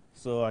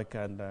 so I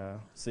can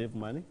save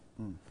money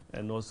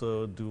and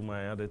also do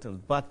my other things.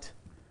 But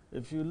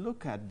if you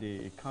look at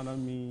the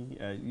economy,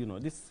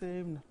 the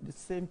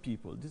same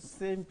people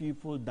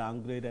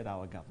downgraded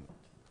our government.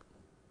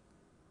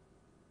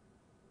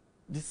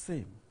 The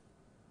same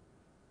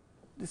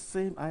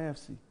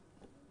IFC.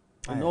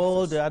 And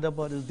all the other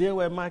bodies, they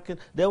were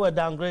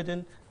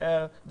downgrading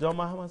John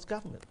Mahama's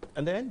government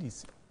and the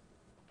NDC.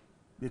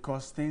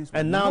 Because things.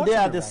 And now they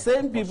are the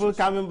same people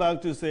coming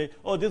back to say,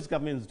 "Oh, this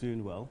government is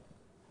doing well.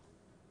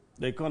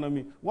 The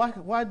economy."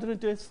 Why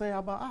didn't they say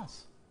about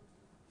us?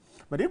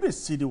 But if the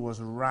city was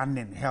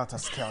running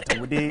helter-skelter,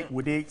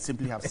 would they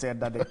simply have said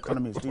that the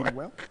economy is doing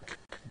well?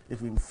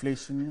 If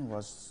inflation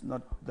was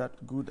not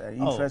that good,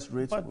 interest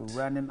rates were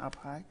running up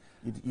high,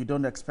 you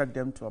don't expect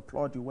them to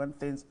applaud you when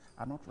things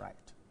are not right.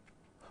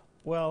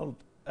 Well,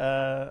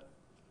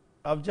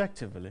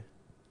 Objectively,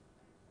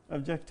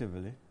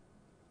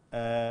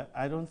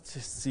 I don't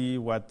see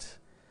what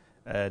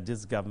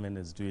this government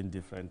is doing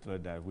differently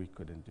that we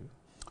couldn't do.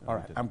 All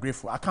right, I'm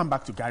grateful. I'll come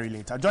back to Gary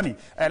later. Johnny,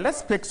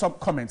 let's pick some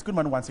comments. Good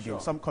morning once again. Sure.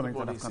 Some comments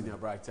Good morning, that have Senior come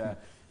Bright.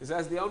 It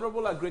says, the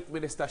Honorable Agric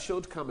Minister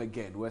should come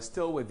again. We're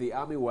still with the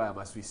army worm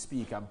as we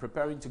speak. I'm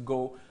preparing to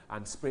go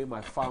and spray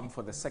my farm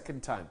for the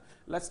second time.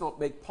 Let's not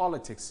make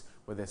politics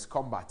with this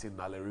combat in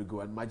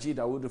Nalerigu. And Majid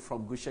Awudu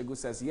from Gushegu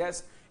says,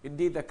 yes,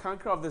 indeed, the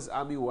canker of this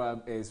army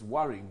worm is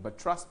worrying. But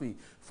trust me,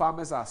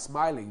 farmers are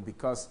smiling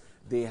because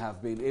they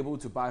have been able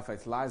to buy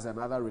fertilizer and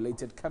other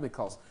related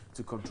chemicals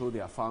to control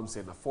their farms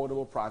in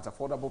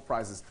affordable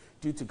prices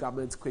due to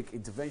government's quick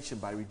intervention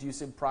by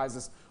reducing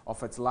prices of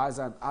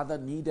fertilizer and other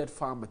needed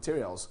farm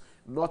materials.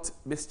 Not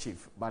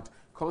mischief, but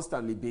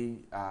constantly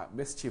being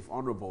mischief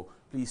honorable.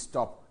 Please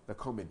stop the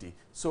comedy.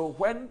 So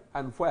when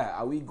and where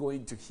are we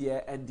going to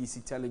hear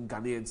NDC telling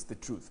Ghanaians the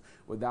truth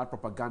without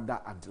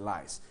propaganda and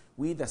lies?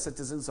 We, the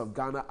citizens of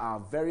Ghana, are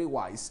very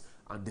wise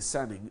and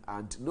discerning,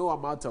 and no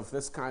amount of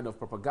this kind of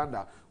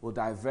propaganda will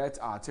divert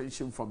our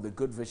attention from the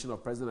good vision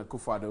of President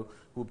Akufo-Addo,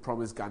 who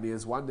promised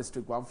Ghanaians 1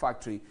 district, 1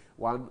 factory,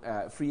 1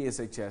 free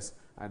SHS,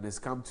 and has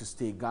come to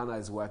stay. Ghana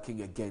is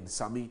working again.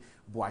 Sami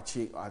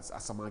Boache, as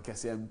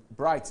Asaman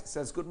Bright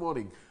says, good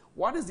morning.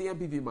 What is the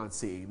MPP man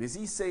saying? Is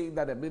he saying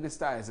that the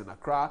minister is in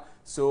Accra,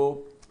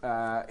 so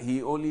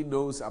he only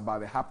knows about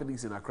the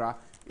happenings in Accra?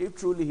 If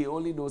truly he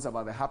only knows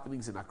about the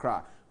happenings in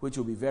Accra, which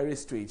will be very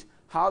strange,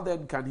 how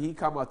then can he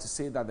come out to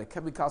say that the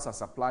chemicals are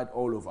supplied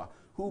all over?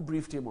 Who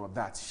briefed him on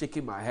that?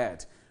 Shaking my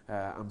head.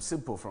 I'm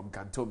simple from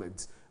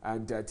Cantonment.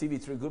 And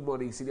TV3, good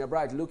morning, Senior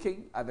Bright.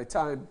 Looking at the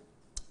time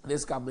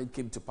this government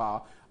came to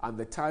power and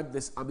the time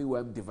this army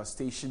worm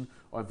devastated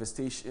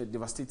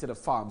the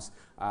farms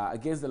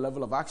against the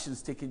level of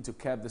actions taken to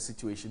curb the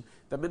situation,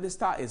 the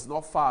minister is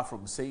not far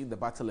from saying the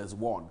battle is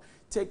won.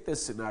 Take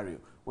this scenario.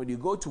 When you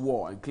go to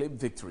war and claim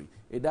victory,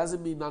 it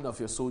doesn't mean none of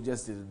your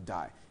soldiers didn't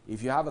die.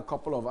 If you have a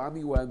couple of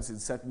army worms in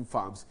certain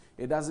farms,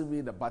 it doesn't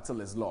mean the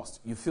battle is lost.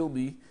 You feel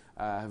me?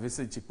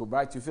 Vincent Chikpo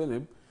Bright, you feel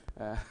him?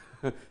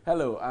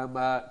 Hello, I'm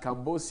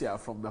Cambosia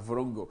from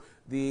Navorongo.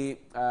 They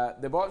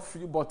bought a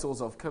few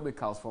bottles of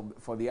chemicals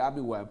for the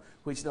army worm,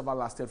 which never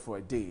lasted for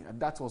a day, and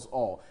that was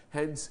all.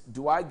 Hence,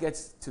 do I get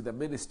to the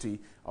Ministry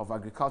of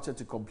Agriculture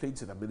to complain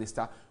to the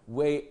minister?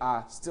 We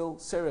are still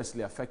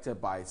seriously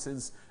affected by it,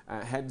 since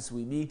hence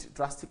we need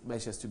drastic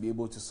measures to be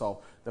able to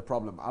solve the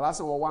problem.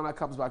 Alassane Wawana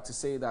comes back to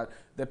say that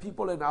the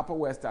people in the Upper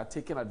West are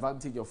taking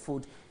advantage of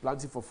food,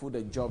 planting for food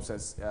and jobs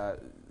as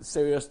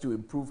serious to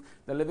improve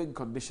the living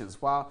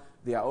conditions, while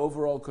their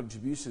overall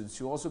contributions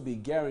should also be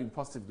gearing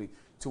positively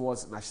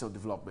towards national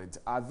development.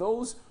 Are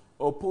those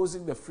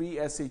opposing the free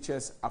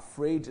SHS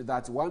afraid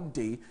that one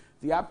day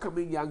the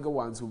upcoming younger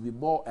ones will be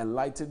more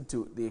enlightened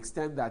to the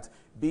extent that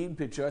being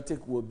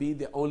patriotic will be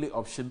the only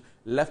option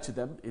left to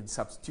them in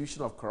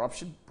substitution of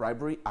corruption,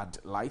 bribery and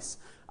lies?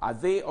 Are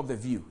they of the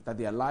view that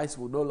their lies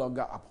will no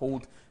longer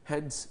uphold,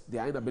 hence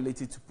their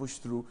inability to push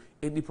through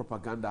any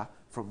propaganda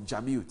from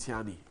Jamiu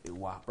Tiani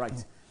Ewa?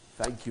 Right.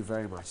 Thank you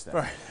very much.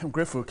 Right. I'm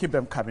grateful. Keep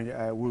them coming.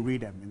 We'll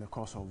read them in the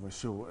course of the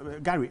show.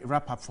 Gary,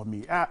 wrap up for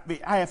me. The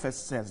IFS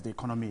says the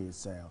economy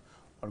is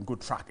on good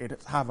track. It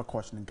have a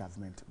question in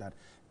government that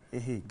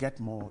hey, get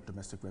more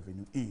domestic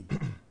revenue in.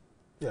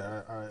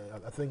 Yeah,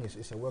 I think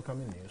it's a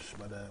welcoming news,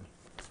 but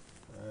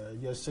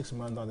just 6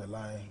 months down the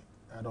line,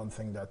 I don't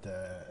think that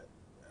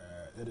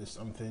it is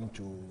something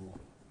to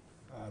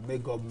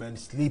make government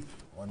sleep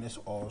on its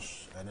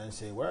horse and then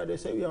say, well, they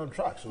say we are on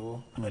track,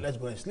 so let's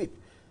go and sleep.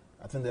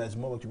 I think there's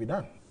more work to be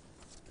done.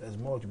 There's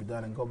more work to be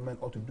done, and government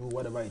ought to do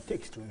whatever it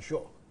takes to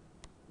ensure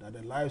that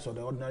the lives of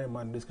the ordinary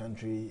man in this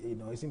country,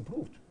 is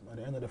improved by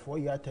the end of the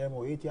 4-year term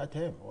or 8-year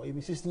term or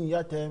even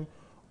 16-year term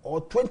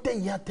or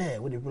 20-year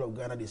term, when the people of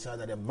Ghana decide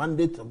that the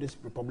mandate of this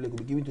republic will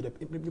be given to the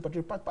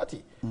Patriotic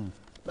Party.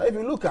 Now, if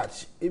you look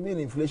at even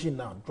inflation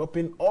now,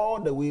 dropping all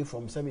the way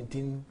from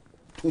 17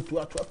 to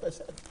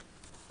 12%,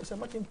 it's a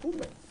much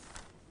improvement.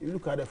 If you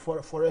look at the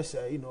forex,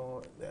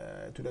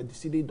 to the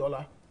CD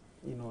dollar,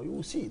 you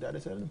will see that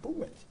it's an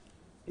improvement.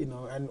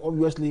 And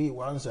obviously,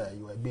 once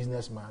you're a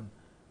businessman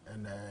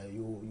and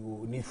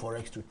you need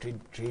forex to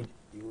trade,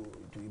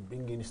 to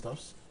bring in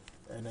stuffs,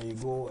 and then you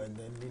go and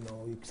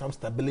then some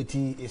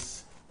stability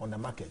is on the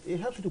market. It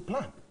helps you to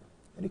plan,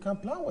 and you can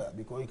plan well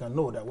because you can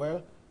know that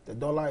the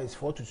dollar is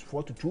 4 to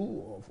 2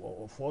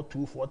 or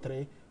 4.2,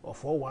 4.3 or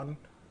 4.1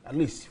 at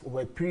least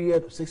over a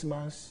period of 6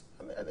 months,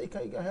 and it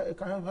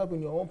can help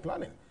in your own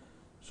planning.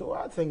 So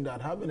I think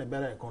that having a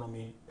better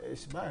economy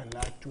is by and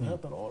large to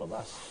help on all of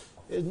us.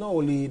 It's not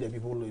only the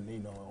people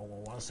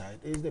on one side,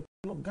 it's the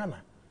people of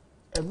Ghana.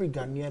 Every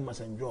Ghanaian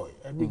must enjoy,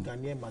 every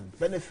Ghanaian must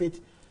benefit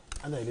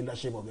under the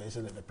leadership of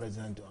the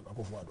President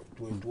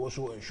Akufo-Addo to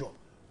also ensure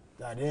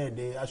that at the end of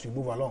the day, as we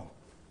move along,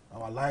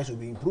 our lives will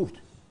be improved.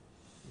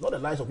 Not the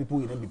lives of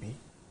people in MPP,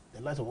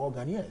 the lives of all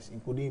Ghanaians,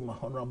 including my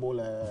Honorable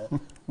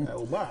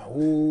Omar,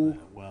 who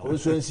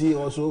constituency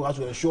also has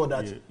to ensure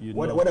that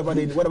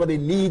whatever they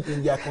need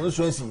in their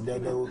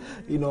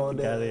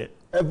constituency,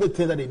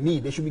 everything that they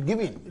need. They should be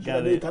given. So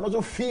that they can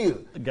also feel.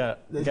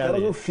 They can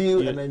also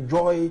feel and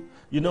enjoy.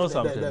 You know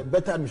the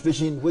better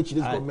administration which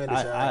this government is.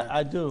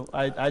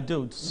 I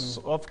do.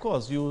 So of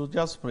course, you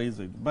just praise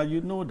it, but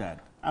you know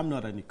that I'm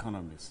not an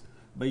economist.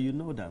 But you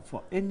know that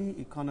for any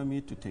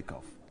economy to take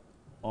off,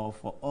 or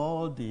for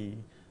all the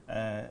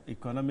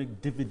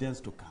economic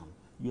dividends to come,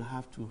 you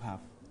have to have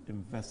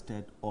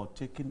invested or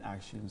taken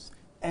actions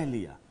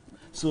earlier.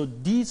 So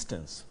these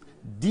things,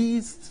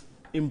 these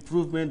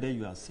improvements that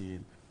you are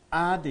seeing,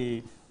 are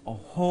they a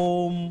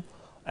home,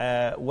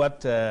 our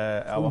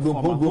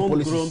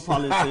homegrown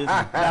policies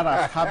that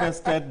are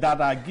harvested, that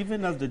are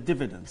giving us the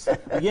dividends?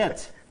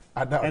 Yet,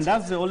 and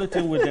that's the only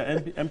thing with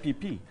the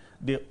MPP.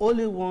 They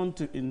only want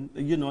to,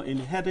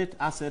 inherit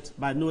assets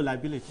by no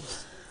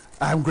liabilities.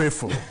 I'm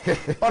grateful.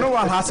 Honorable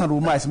Hassan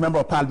Ruma is a member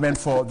of parliament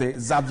for the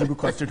Zabzugu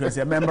constituency,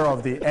 a member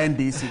of the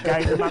NDC.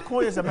 Guy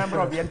Mako is a member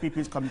of the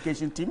NPP's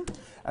communication team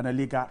and a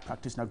legal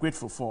practitioner.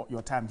 Grateful for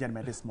your time,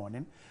 gentlemen, this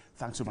morning.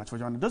 Thanks so much for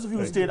joining. Those of you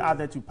who stayed out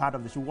there to part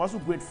of the show, we're also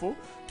grateful.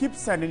 Keep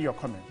sending your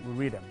comments. We'll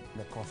read them in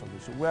the course of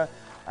the show.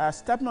 We're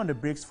stepping on the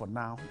brakes for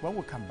now. When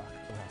we come back,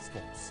 we'll have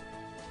sports.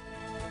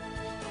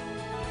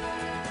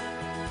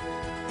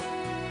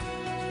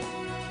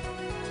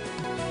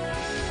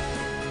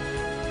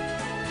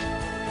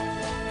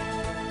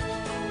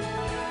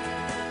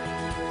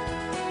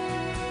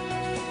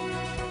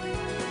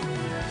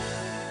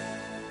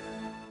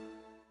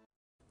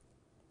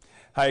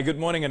 Hi, good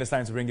morning, and it's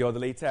time to bring you all the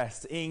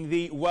latest in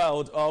the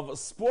world of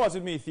sports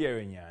with me,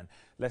 Thierry Nyan.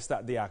 Let's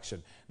start the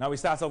action. Now we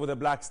start off with the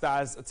Black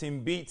Stars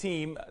Team B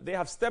team. They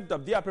have stepped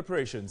up their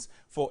preparations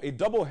for a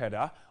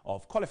doubleheader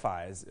of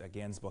qualifiers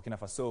against Burkina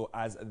Faso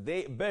as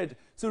they bid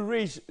to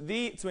reach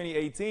the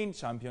 2018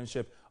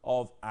 Championship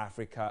of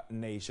Africa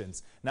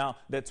Nations. Now,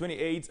 the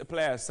 28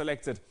 players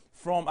selected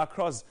from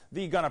across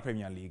the Ghana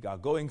Premier League are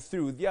going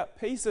through their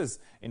paces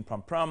in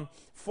Pram Pram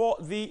for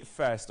the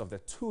first of the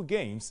 2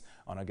 games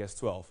on August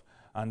 12th.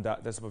 Under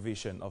the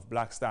supervision of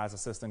Black Stars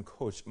assistant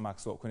coach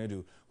Maxwell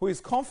Kwenedu, who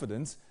is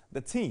confident the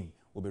team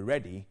will be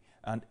ready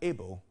and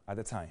able at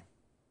the time.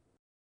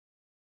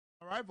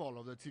 Arrival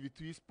of the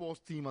TV3 sports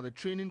team at the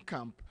training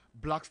camp,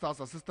 Black Stars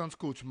assistant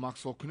coach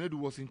Maxwell Kwenedu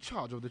was in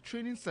charge of the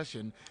training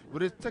session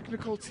with his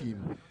technical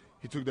team.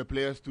 He took the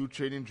players through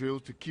training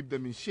drills to keep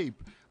them in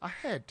shape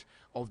ahead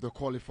of the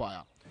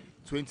qualifier.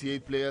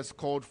 28 players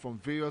called from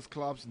various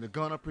clubs in the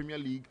Ghana Premier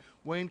League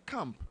were in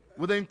camp.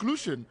 With the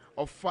inclusion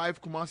of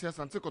 5 Kumasi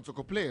Asante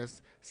Kotoko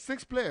players,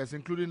 6 players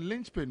including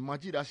linchpin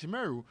Majid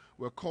Ashimeru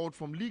were called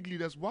from league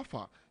leaders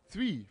Wafa,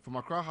 3 from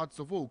Accra Hearts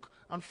of Oak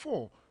and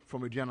 4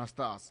 from Aduana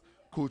Stars.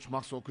 Coach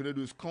Maxwell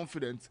Kwenedu is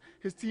confident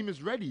his team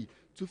is ready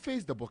to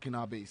face the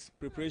Burkinabes.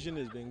 Preparation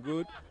has been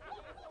good.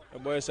 The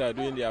boys are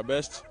doing their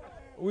best.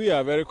 We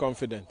are very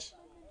confident,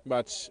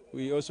 but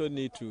we also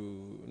need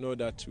to know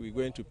that we're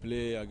going to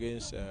play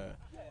against a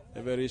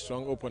very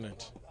strong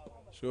opponent.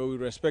 So we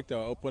respect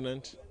our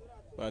opponent.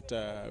 But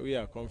we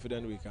are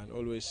confident we can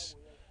always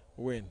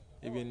win,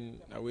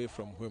 even away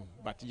from home.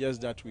 But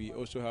just that we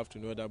also have to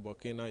know that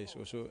Burkina is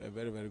also a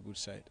very, very good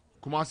side.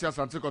 Kumasi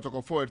Asante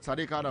Kotoko forward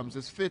Sadiq Adams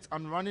is fit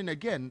and running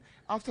again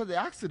after the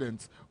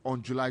accident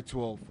on July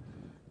 12.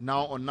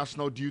 Now on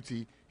national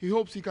duty, he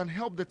hopes he can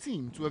help the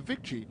team to a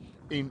victory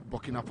in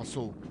Burkina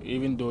Faso.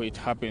 Even though it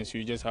happens,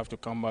 you just have to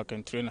come back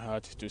and train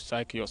hard to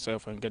psych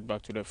yourself and get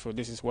back to the field.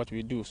 This is what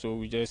we do, so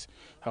we just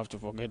have to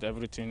forget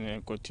everything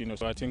and continue.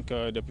 So I think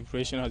the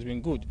preparation has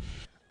been good.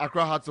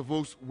 Accra Hearts of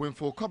Oak's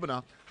Winful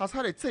Kobana has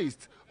had a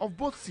taste of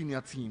both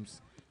senior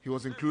teams. He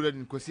was included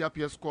in Kwesi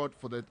Appiah's squad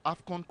for the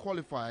AFCON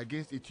qualifier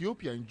against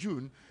Ethiopia in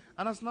June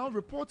and has now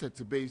reported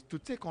to base to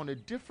take on a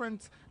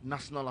different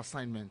national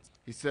assignment.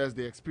 He says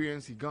the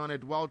experience he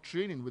garnered while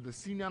training with the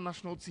senior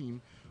national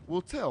team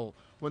will tell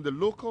when the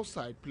local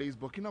side plays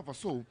Burkina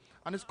Faso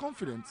and is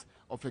confident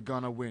of a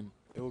Ghana win.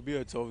 It will be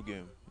a tough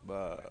game,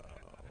 but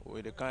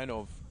with the kind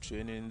of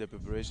training, the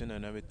preparation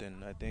and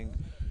everything, I think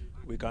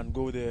we can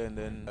go there and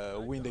then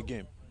win the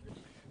game.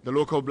 The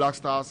local Black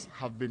Stars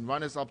have been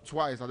runners-up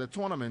twice at the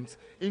tournament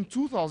in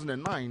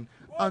 2009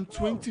 and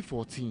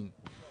 2014.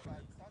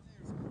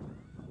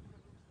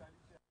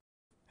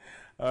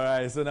 All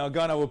right, so now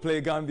Ghana will play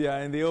Gambia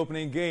in the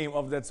opening game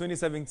of the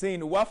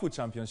 2017 WAFU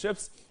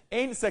Championships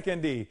in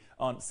second day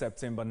on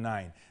September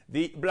 9.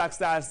 The Black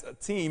Stars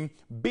Team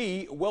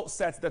B will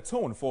set the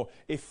tone for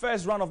a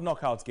first round of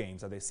knockout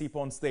games at the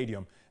Seapond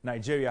Stadium.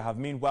 Nigeria have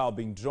meanwhile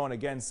been drawn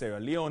against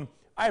Sierra Leone.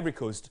 Ivory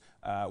Coast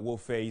will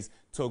face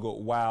Togo,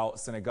 while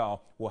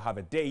Senegal will have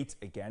a date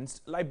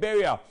against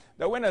Liberia.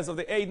 The winners of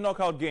the 8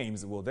 knockout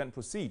games will then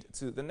proceed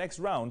to the next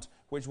round,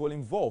 which will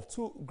involve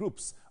 2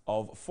 groups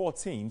of 4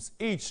 teams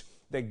each.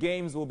 The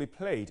games will be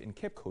played in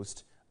Cape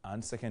Coast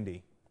and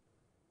Sekende.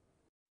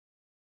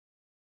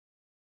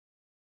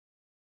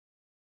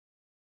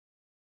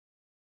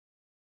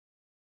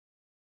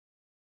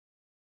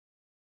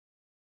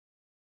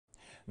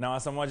 Now,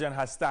 Asamoah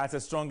has started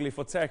strongly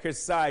for Turkish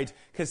side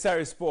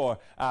Kayserispor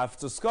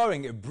after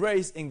scoring a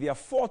brace in their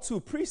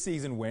 4-2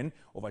 preseason win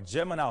over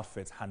German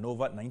outfit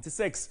Hannover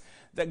 96.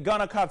 The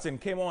Ghana captain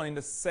came on in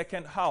the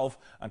second half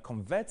and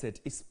converted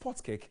a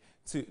spot kick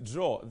to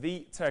draw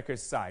the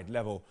Turkish side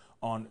level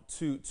on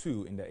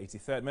 2-2 in the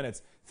 83rd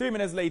minute. 3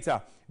 minutes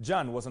later,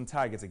 Jan was on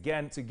target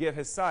again to give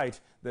his side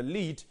the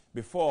lead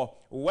before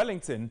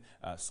Wellington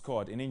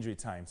scored in injury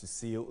time to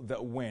seal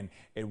the win.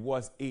 It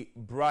was a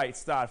bright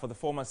start for the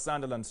former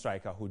Sunderland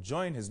striker who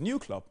joined his new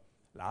club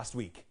last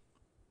week.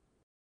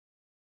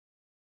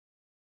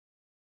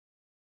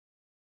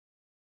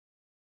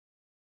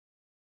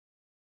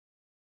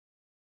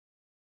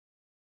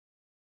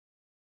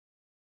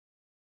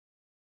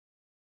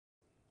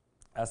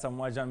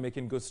 Asamoah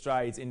making good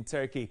strides in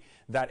Turkey.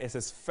 That is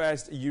his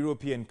first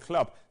European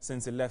club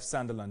since he left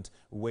Sunderland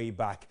way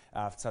back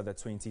after the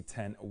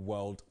 2010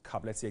 World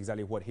Cup. Let's see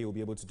exactly what he will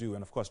be able to do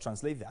and, of course,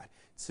 translate that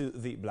to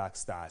the Black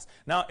Stars.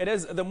 Now, it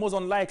is the most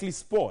unlikely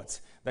sport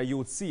that you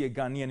would see a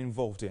Ghanaian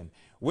involved in.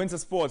 Winter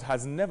sport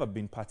has never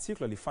been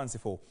particularly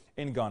fanciful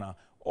in Ghana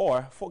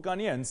or for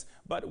Ghanaians,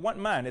 but one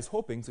man is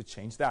hoping to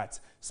change that.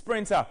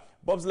 Sprinter,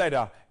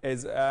 bobsledder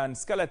and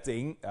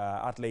skeleton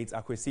athlete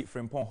Akwesi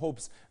Frimpong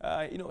hopes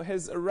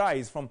his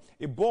rise from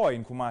a boy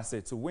in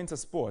Kumasi to winter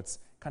sports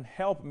can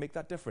help make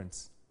that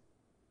difference.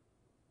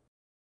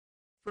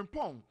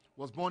 Frimpong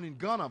was born in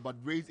Ghana but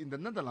raised in the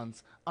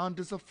Netherlands and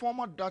is a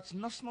former Dutch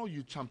national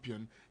youth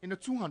champion in the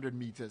 200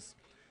 meters.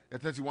 A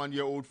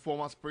 31-year-old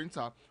former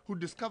sprinter who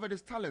discovered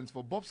his talents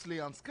for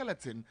bobsleigh and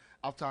skeleton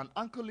after an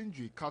ankle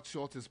injury cut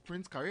short his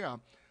sprint career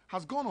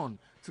has gone on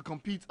to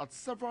compete at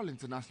several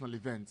international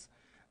events.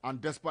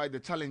 And despite the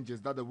challenges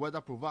that the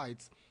weather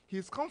provides, he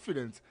is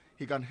confident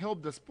he can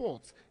help the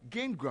sport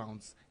gain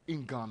grounds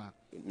in Ghana.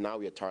 Now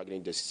we are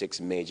targeting the 6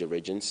 major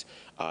regions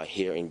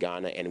here in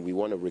Ghana, and we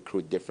want to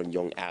recruit different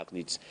young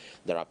athletes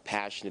that are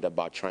passionate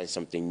about trying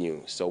something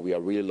new. So we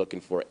are really looking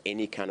for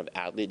any kind of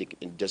athlete.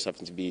 It just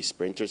happens to be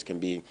sprinters, can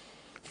be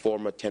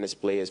former tennis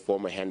players,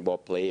 former handball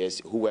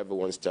players, whoever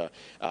wants to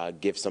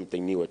give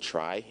something new a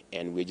try,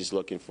 and we're just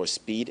looking for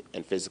speed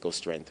and physical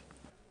strength.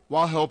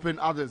 While helping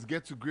others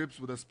get to grips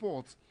with the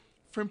sport,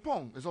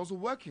 Frimpong is also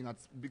working at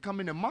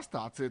becoming a master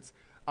at it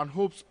and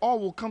hopes all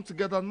will come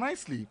together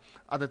nicely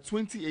at the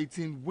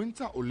 2018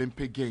 Winter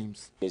Olympic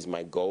Games. It's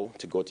my goal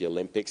to go to the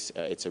Olympics.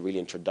 It's a really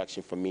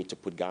introduction for me to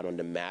put Ghana on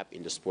the map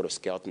in the sport of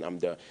skeleton. I'm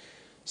the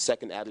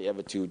second athlete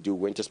ever to do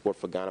winter sport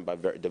for Ghana,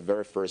 but the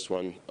very first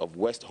one of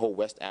whole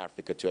West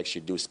Africa to actually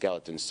do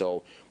skeleton.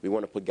 So we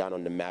want to put Ghana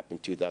on the map in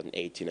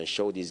 2018 and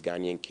show these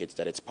Ghanaian kids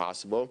that it's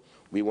possible.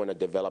 We want to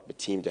develop a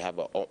team to have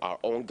our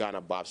own Ghana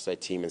bobsled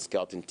team and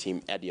skeleton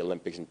team at the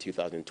Olympics in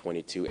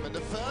 2022. For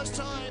the first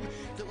time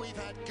that we've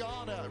had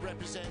Ghana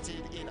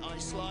represented in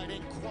ice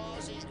sliding,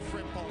 Kwasi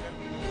Frimpong.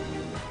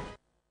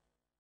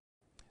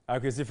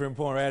 Akwesi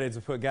Frimpong ready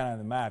to put Ghana on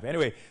the map.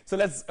 Anyway, so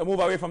let's move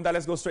away from that.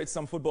 Let's go straight to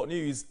some football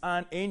news.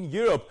 And in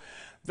Europe,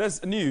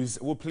 this news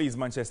will please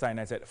Manchester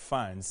United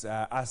fans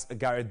as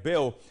Gareth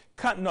Bale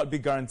cannot be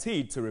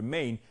guaranteed to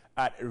remain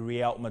at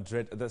Real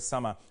Madrid this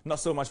summer. Not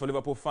so much for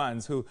Liverpool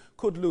fans who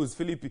could lose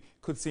Philippe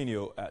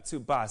Coutinho to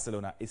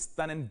Barcelona. A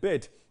stunning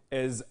bid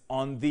is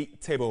on the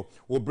table.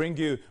 We'll bring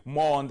you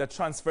more on the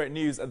transfer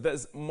news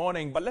this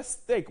morning, but let's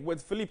stick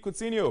with Philippe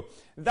Coutinho.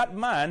 That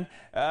man,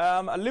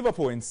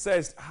 Liverpool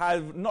insists,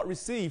 have not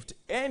received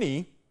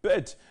any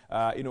bid,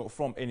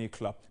 from any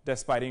club,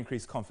 despite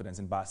increased confidence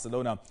in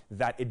Barcelona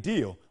that a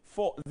deal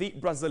for the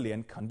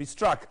Brazilian can be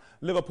struck.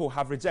 Liverpool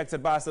have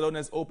rejected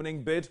Barcelona's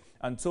opening bid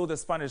and told the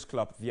Spanish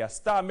club their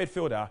star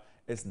midfielder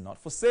is not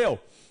for sale.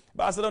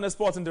 Barcelona's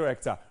sporting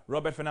director,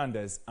 Robert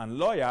Fernandez, and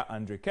lawyer,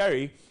 Andre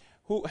Kerry,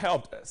 who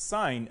helped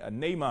sign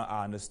Neymar,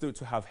 are understood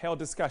to have held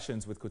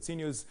discussions with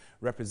Coutinho's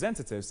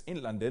representatives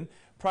in London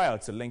prior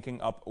to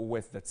linking up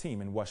with the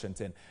team in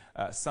Washington.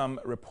 Some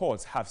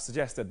reports have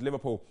suggested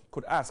Liverpool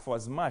could ask for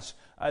as much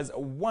as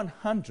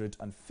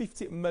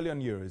 150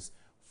 million euros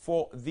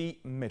for the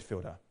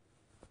midfielder.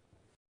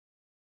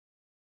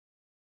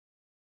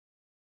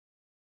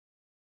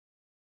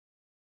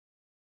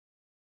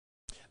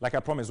 Like I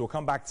promised, we'll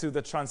come back to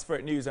the transfer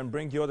news and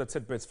bring you other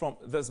tidbits from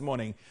this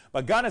morning.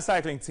 But Ghana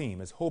cycling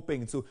team is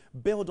hoping to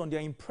build on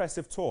their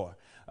impressive tour.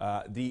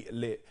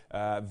 The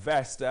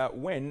Vest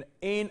win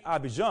in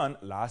Abidjan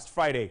last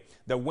Friday.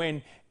 The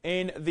win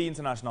in the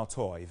international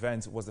tour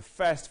event was the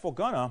first for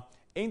Ghana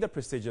in the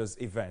prestigious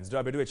events.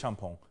 Asiedu-Dartey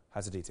Champong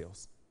has the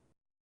details.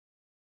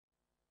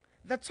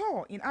 The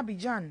tour in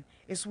Abidjan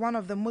is one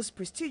of the most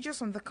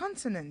prestigious on the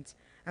continent,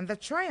 and the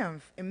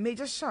triumph a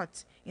major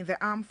shot in the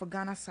arm for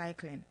Ghana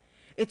cycling.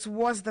 It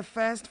was the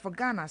first for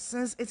Ghana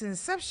since its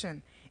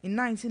inception in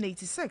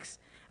 1986,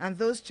 and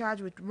those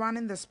charged with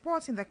running the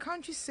sport in the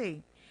country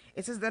say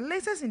it is the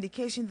latest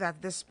indication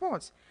that the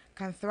sport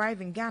can thrive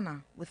in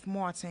Ghana with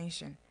more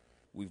attention.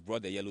 We've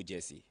brought the yellow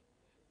jersey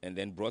and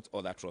then brought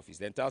other trophies.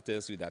 The entire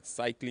tells you that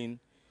cycling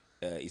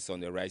is on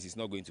the rise, it's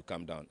not going to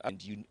come down.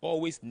 And you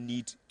always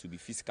need to be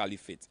physically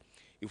fit.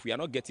 If we are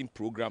not getting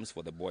programs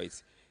for the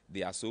boys,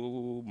 they are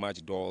so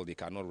much dull, they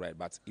cannot ride.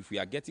 But if we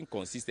are getting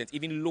consistent,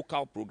 even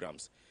local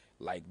programs,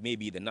 like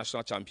maybe the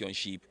national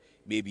championship,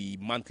 maybe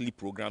monthly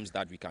programs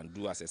that we can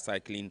do as a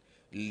cycling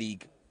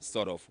league,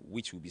 sort of,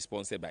 which will be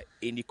sponsored by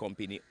any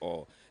company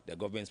or the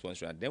government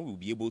sponsor, and then we'll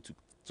be able to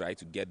try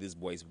to get these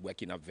boys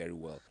working up very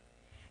well.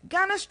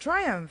 Ghana's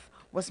triumph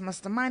was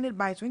masterminded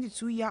by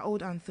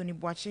 22-year-old Anthony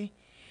Boache.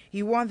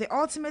 He won the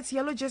ultimate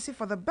yellow jersey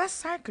for the best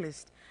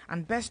cyclist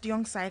and best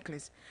young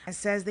cyclist, and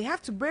says they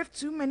have to brave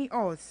too many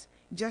odds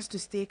just to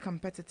stay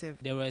competitive.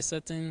 There were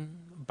certain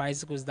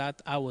bicycles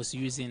that I was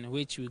using,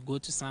 which we go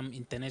to some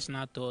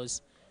international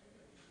tours.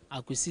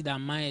 I could see that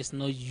mine is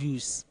not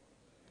used,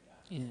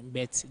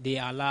 but they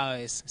allow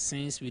us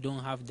since we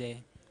don't have the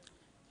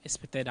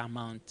expected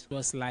amount. It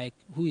was like,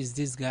 who is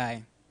this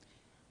guy?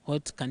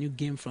 What can you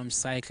gain from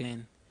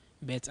cycling?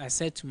 But I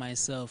said to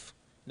myself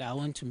that I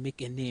want to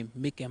make a name,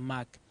 make a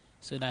mark,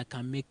 so that I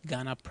can make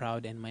Ghana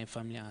proud and my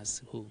family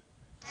as a whole.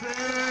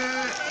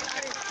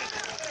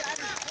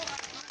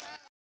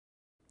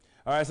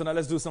 All right, so now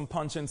let's do some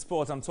punching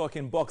sports. I'm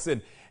talking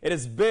boxing. It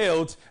is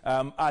billed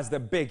as the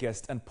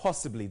biggest and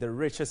possibly the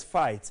richest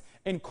fight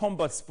in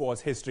combat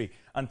sports history,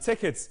 and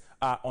tickets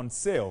are on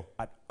sale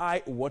at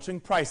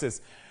eye-watering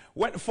prices.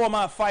 When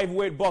former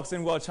 5-weight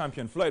boxing world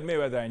champion Floyd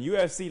Mayweather and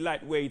UFC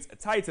lightweight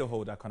title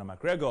holder Conor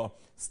McGregor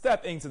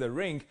stepped into the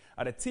ring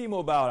at the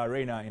T-Mobile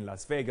Arena in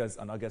Las Vegas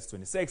on August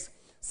 26,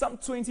 some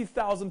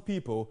 20,000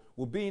 people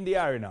will be in the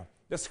arena.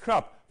 The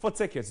scrap for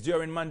tickets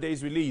during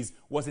Monday's release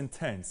was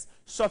intense,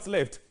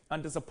 short-lived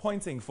and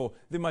disappointing for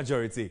the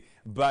majority.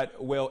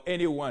 But will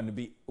anyone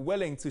be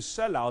willing to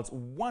shell out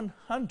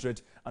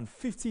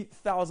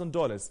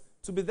 $150,000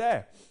 to be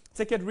there?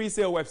 Ticket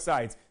resale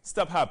website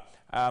StubHub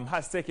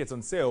has tickets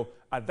on sale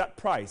at that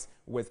price,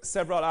 with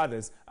several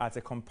others at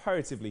a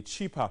comparatively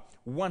cheaper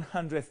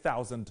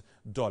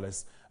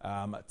 $100,000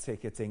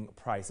 ticketing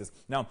prices.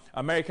 Now,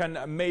 American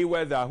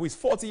Mayweather, who is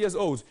 40 years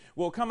old,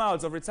 will come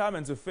out of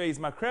retirement to face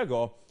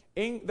McGregor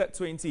in the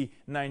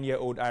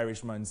 29-year-old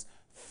Irishman's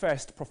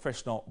first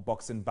professional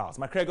boxing bout.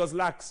 McGregor's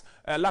lack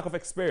of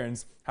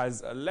experience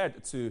has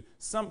led to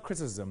some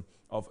criticism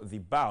of the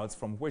bouts,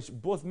 from which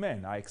both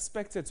men are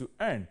expected to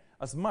earn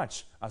as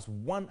much as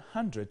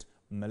 $100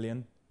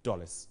 million.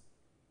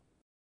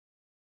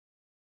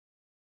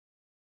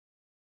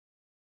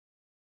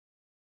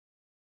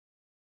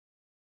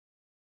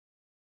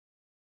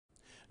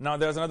 Now,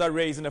 there's another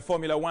race in the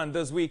Formula One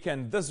this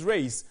weekend. This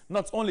race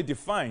not only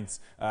defines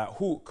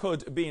who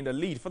could be in the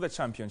lead for the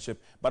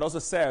championship, but also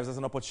serves as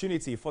an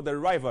opportunity for the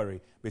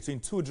rivalry between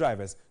two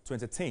drivers to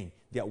entertain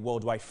their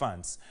worldwide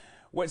fans.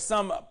 With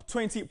some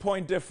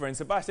 20-point difference,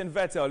 Sebastian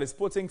Vettel is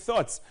putting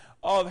thoughts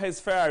of his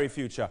Ferrari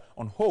future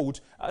on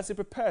hold as he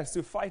prepares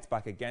to fight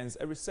back against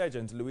a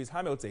resurgent Lewis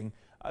Hamilton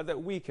at the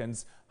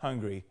weekend's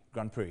Hungary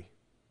Grand Prix.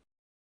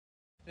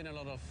 It's been a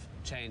lot of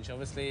change.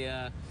 Obviously,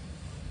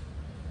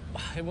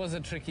 it was a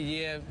tricky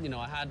year. You know,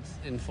 I had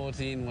in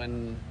 14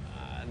 when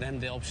then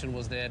the option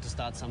was there to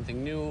start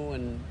something new,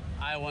 and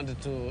I wanted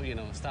to, you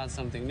know, start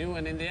something new.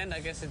 And in the end,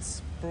 I guess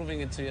it's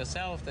proving it to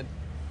yourself that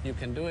you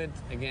can do it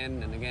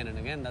again and again and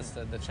again. That's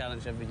the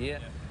challenge every year.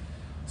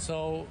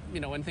 So,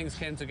 you know, when things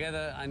came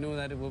together, I knew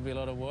that it would be a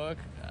lot of work.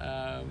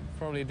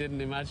 Probably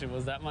didn't imagine it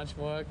was that much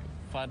work,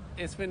 but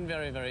it's been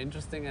very, very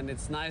interesting, and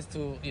it's nice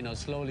to, you know,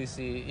 slowly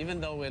see, even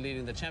though we're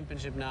leading the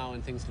championship now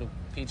and things look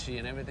peachy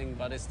and everything,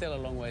 but it's still a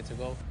long way to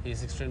go.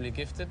 He's extremely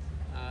gifted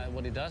at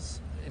what he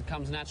does. It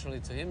comes naturally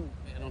to him.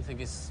 I don't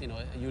think it's, you know,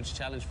 a huge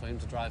challenge for him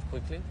to drive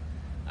quickly,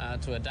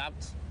 to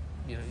adapt.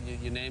 You know,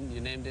 you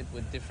named it,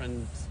 with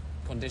different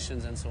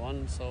conditions and so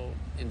on. So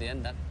in the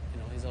end, that, you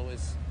know,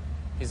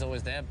 he's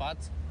always there, but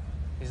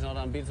he's not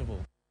unbeatable.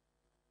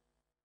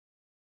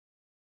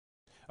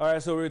 All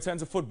right, so we return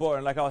to football,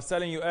 and like I was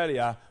telling you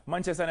earlier,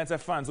 Manchester United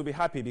fans will be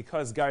happy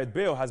because Gareth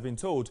Bale has been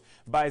told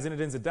by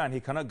Zinedine Zidane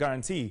he cannot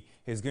guarantee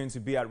he's going to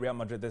be at Real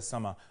Madrid this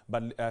summer,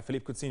 but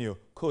Philippe Coutinho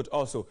could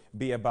also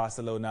be a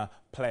Barcelona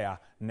player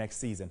next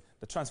season.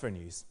 The transfer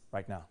news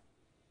right now.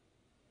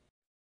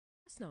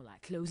 Arsenal are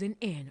closing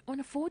in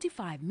on a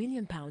 £45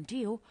 million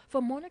deal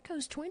for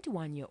Monaco's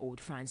 21-year-old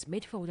France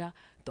midfielder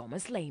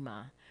Thomas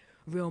Lemar.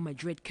 Real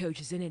Madrid coach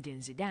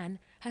Zinedine Zidane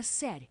has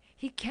said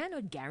he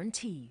cannot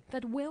guarantee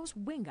that Wales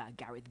winger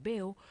Gareth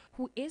Bale,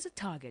 who is a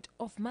target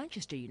of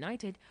Manchester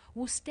United,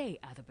 will stay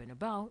at the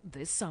Bernabeu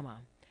this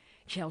summer.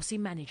 Chelsea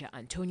manager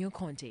Antonio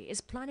Conte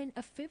is planning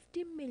a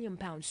 £50 million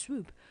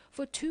swoop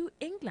for two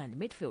England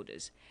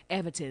midfielders,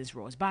 Everton's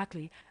Ross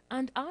Barkley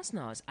and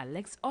Arsenal's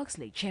Alex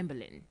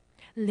Oxlade-Chamberlain.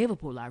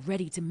 Liverpool are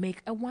ready to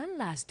make a one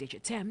last-ditch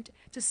attempt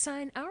to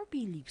sign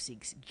RB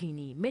Leipzig's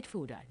Guinea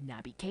midfielder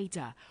Naby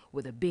Keita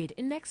with a bid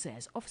in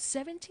excess of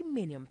 £70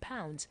 million,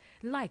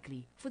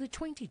 likely for the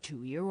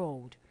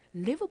 22-year-old.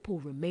 Liverpool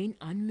remain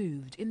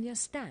unmoved in their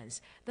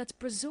stance that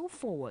Brazil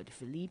forward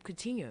Philippe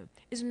Coutinho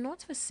is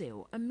not for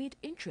sale amid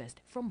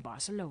interest from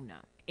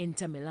Barcelona.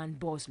 Inter Milan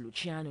boss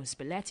Luciano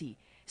Spalletti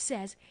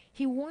says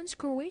he wants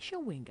Croatia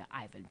winger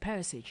Ivan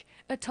Perisic,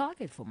 a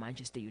target for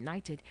Manchester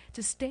United,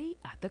 to stay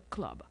at the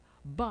club,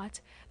 but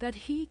that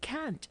he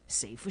can't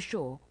say for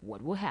sure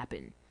what will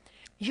happen.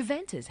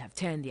 Juventus have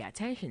turned their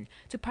attention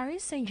to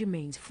Paris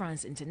Saint-Germain's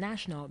France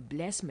international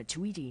Blaise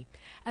Matuidi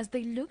as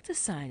they look to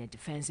sign a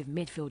defensive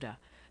midfielder,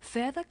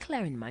 further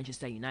clearing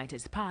Manchester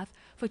United's path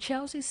for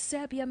Chelsea's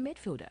Serbia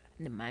midfielder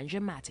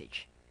Nemanja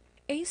Matic.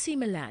 AC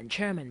Milan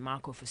chairman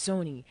Marco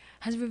Fasoni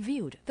has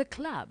revealed the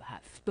club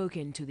have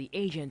spoken to the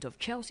agent of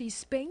Chelsea's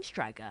Spain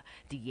striker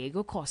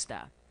Diego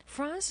Costa.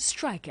 France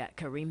striker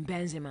Karim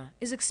Benzema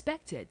is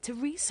expected to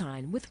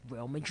re-sign with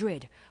Real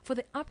Madrid for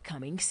the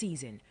upcoming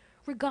season,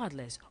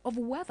 regardless of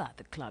whether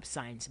the club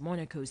signs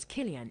Monaco's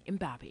Kylian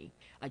Mbappe.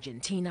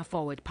 Argentina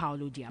forward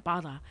Paulo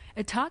Dybala,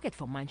 a target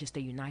for Manchester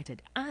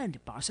United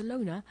and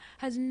Barcelona,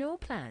 has no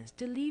plans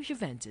to leave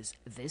Juventus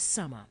this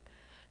summer.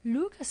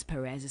 Lucas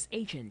Perez's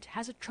agent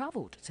has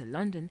travelled to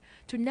London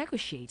to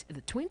negotiate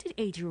the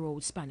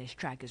 28-year-old Spanish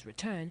striker's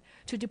return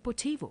to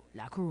Deportivo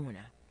La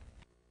Corona.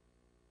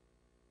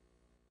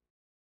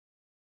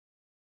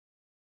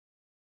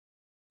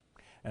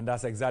 And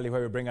that's exactly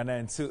where we bring an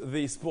end to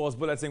the Sports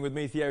Bulletin with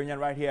me, Thierry Nyan,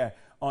 right here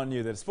on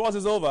NewDay. Sports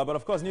is over, but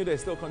of course NewDay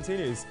still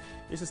continues.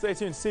 You should stay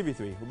tuned to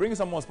TV3. We'll bring you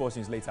some more sports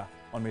news later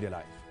on Media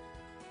Live.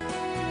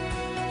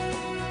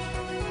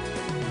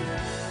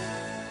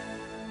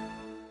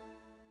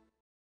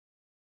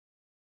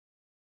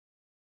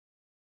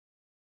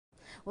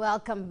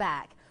 Welcome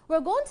back. We're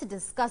going to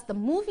discuss the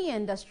movie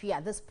industry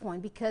at this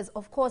point because,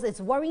 of course,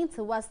 it's worrying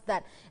to us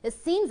that it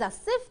seems as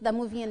if the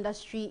movie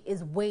industry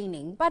is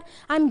waning. But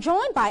I'm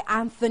joined by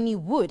Anthony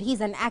Wood. He's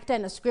an actor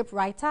and a script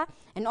writer,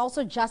 and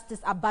also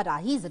Justice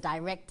Abada. He's a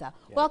director.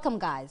 Yeah. Welcome,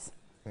 guys.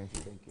 Thank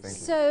you. Thank you.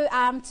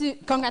 So,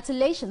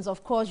 congratulations,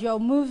 of course.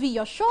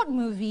 Your short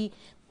movie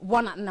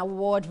won an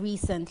award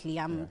recently,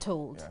 I'm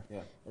told.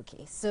 Yeah.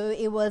 Okay, so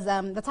it was,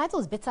 the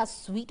title is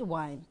Bittersweet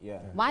Wine. Yeah.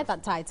 Why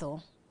that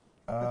title?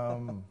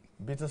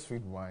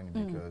 Bittersweet wine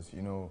because,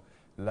 you know,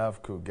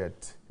 love could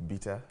get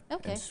bitter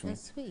and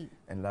sweet.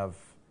 And love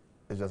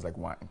is just like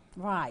wine.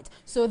 Right.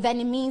 So then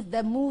it means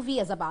the movie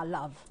is about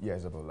love. Yeah,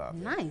 it's about love.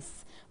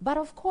 Nice. But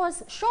of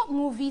course, short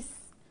movies,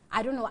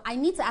 I don't know, I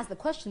need to ask the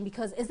question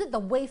because is it the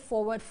way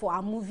forward for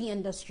our movie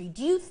industry?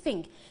 Do you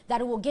think that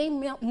it will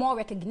gain more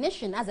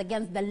recognition as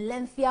against the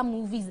lengthier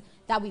movies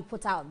that we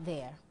put out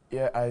there?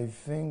 Yeah, I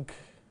think,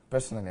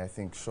 personally, I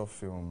think short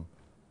film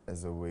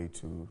is a way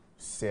to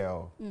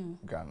sell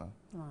Ghana.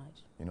 Right.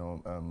 You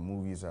know,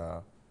 movies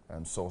are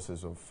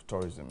sources of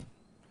tourism.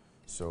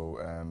 So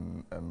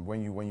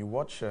when you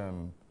watch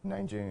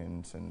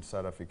Nigerians and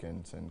South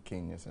Africans and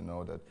Kenyans and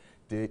all that,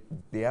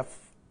 they have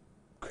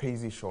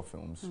crazy short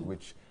films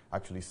which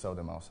actually sell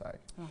them outside.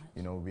 Right.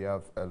 You know, we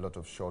have a lot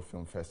of short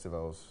film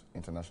festivals,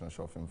 international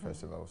short film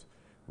festivals,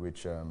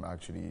 which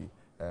actually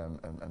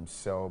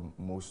sell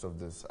most of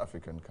these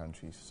African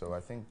countries. So I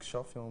think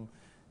short film,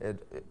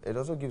 it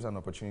also gives an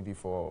opportunity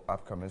for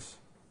upcomers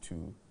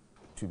to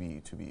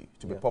be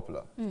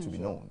popular, to be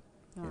known.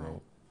 Right. You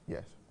know,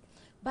 yes.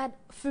 But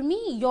for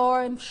me,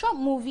 your short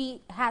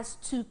movie has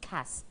two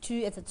casts.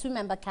 It's a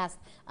two-member cast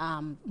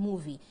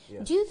movie.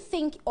 Yeah. Do you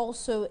think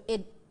also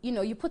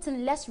you put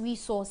in less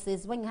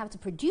resources when you have to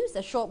produce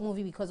a short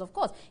movie? Because of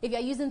course, if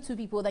you're using two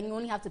people, then you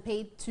only have to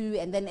pay two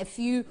and then a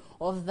few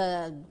of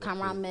the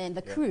cameramen,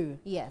 the crew.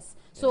 Yes.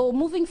 So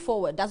moving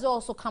forward, does it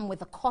also come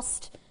with a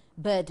cost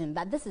burden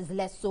that this is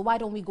less, so why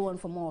don't we go on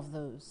for more of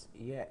those?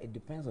 Yeah, it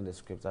depends on the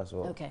script as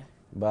well. Okay.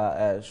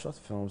 But short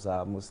films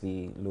are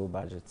mostly low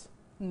budget.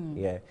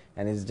 Yeah,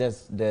 and it's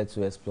just there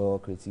to explore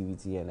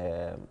creativity and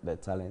the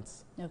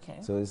talents. Okay.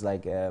 So it's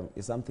like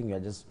it's something you're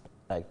just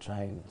like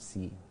trying to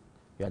see.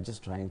 You're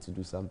just trying to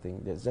do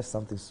something. There's just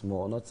something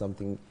small, not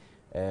something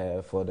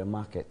for the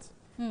market.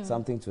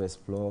 Something to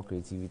explore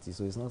creativity.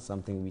 So it's not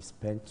something we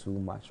spend too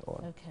much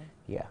on. Okay.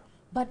 Yeah.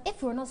 But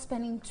if we're not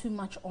spending too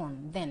much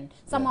on, then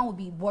someone would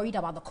be worried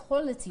about the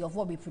quality of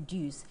what we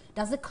produce.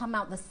 Does it come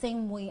out the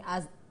same way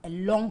as a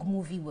long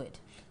movie would?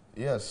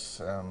 Yes,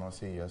 I'll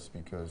say yes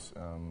because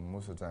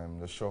most of the time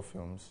the short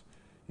films,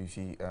 you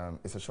see,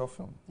 it's a short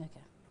film. Okay.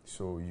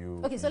 So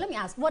you. Okay, so let me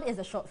ask, what is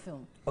a short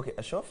film? Okay,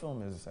 a short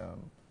film is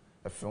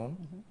a film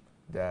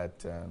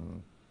that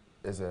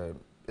is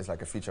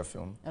like a feature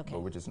film,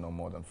 but which is no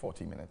more than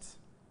 40 minutes.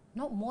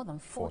 Not more than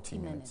 40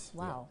 minutes.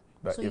 Wow.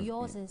 Yeah. So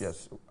yours is.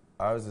 Yes,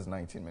 ours is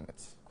 19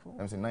 minutes. Cool.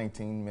 I'm saying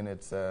 19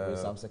 minutes. With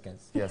some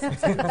seconds. Yes.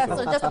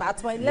 So just about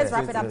 20. Let's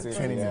wrap it up to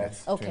 20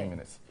 minutes. Okay. 20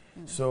 minutes.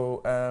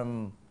 So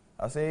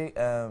I'll say,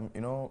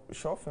 you know,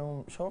 short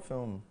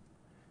film.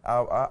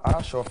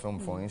 Our short film,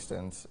 for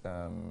instance,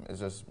 is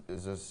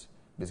just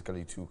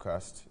basically two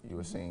casts. You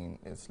were saying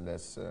it's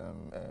less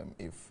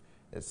if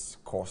it's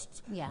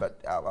cost. Yeah.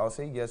 But I'll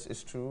say yes,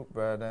 it's true.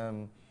 But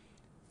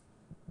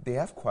they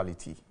have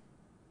quality.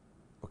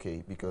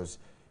 Okay, because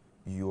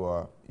you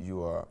are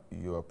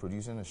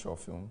producing a short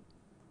film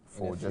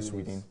for just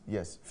within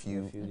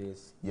few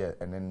days. Yeah,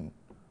 and then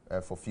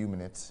for a few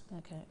minutes.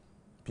 Okay.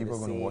 People are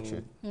going to watch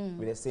it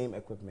with the same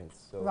equipment.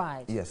 So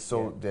right. Yes.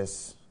 So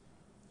there's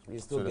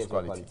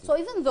quality. So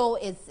even though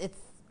it's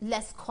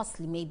less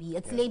costly, maybe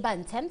it's labor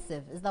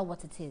intensive. Is that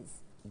what it is?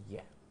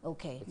 Yeah.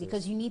 Okay,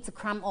 because you need to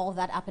cram all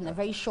that up in a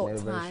very short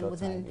time,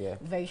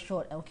 very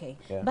short, okay.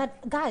 Yeah.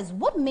 But guys,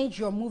 what made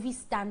your movie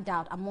stand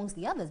out amongst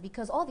the others?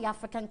 Because all the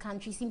African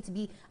countries seem to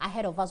be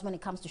ahead of us when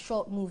it comes to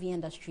short movie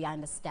industry, I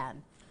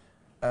understand.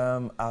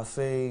 I'll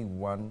say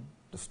one,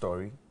 the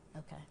story.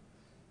 Okay.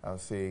 I'll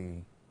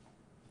say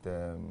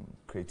the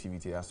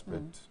creativity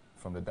aspect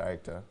from the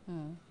director.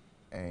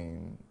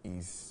 And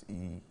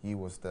he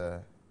was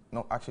the,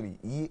 no, actually,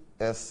 he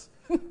is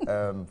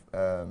a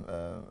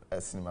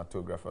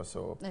cinematographer,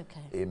 so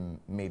it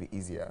made it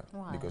easier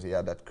because he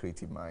had that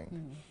creative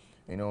mind.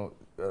 You know,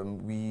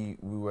 we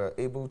were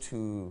able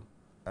to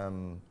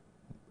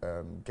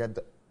get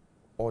the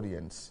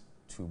audience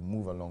to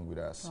move along with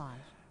us.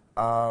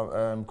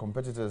 Our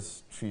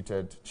competitors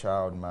treated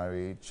child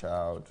marriage,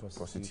 child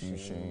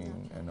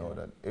prostitution, and all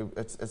that.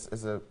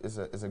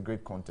 It's a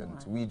great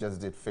content. We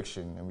just did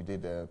fiction, and we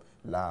did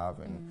love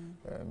and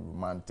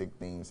romantic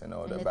things and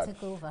all that.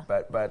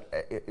 But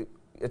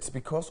it's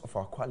because of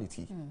our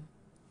quality.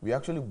 We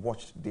actually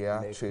watched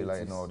their trailer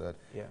and all that,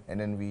 and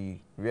then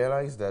we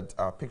realized that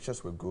our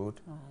pictures were good,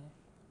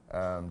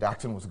 the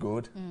acting was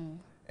good,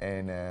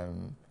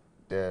 and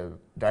the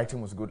directing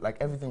was good, like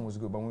everything was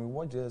good. But when we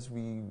watched this,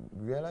 we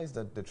realized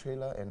that the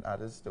trailer and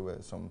others, there were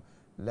some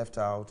left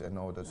out and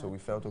all that. So we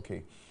felt,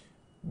 okay,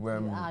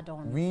 when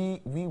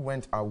we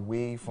went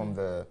away from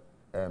the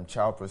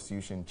child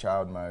prostitution,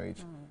 child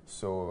marriage.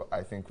 So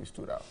I think we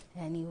stood out.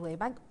 Anyway,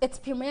 but it's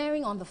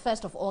premiering on the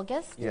 1st of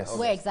August. Yes.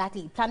 Where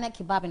exactly? Planet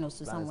Kebab and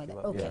also somewhere there.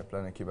 Okay. Yeah,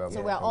 Planet Kebab.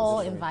 So we're all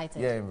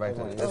invited. Yeah,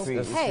 invited.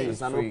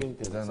 It's an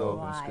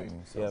open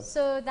screening.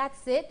 So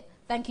that's it.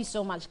 Thank you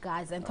so much,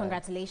 guys, and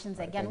congratulations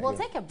again. We'll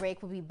take a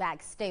break. We'll be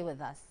back. Stay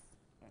with us.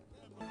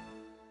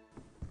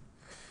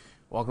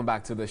 Welcome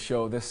back to the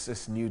show. This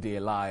is New Day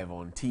Live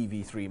on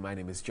TV3. My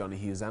name is Johnny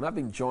Hughes, and I've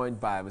been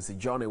joined by Mr.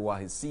 John Ewa,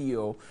 his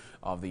CEO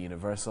of the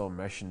Universal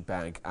Merchant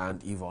Bank,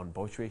 and Yvonne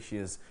Bochwe. She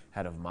is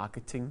Head of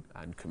Marketing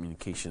and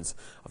Communications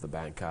of the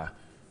bank.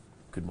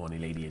 Good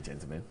morning, ladies and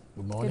gentlemen.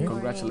 Good morning.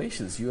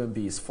 Congratulations.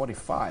 UMB is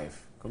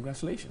 45.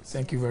 Congratulations.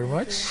 Thank you very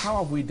much. How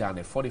have we done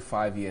it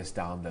 45 years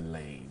down the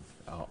lane,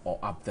 or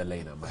up the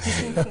lane, I must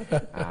say?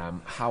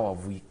 How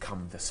have we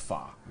come this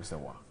far, Mr.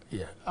 Wa?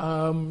 Yeah,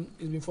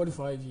 it's been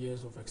 45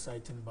 years of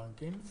exciting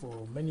banking.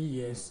 For many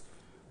years,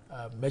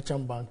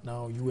 Merchant Bank,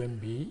 now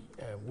UMB,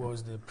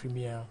 was the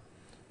premier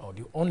or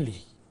the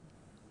only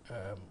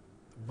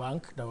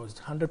bank that was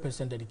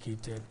 100%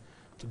 dedicated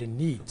to the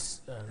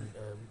needs and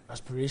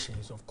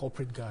aspirations of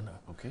corporate Ghana.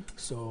 Okay.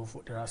 So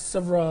there are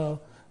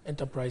several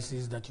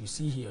enterprises that you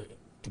see here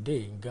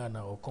today in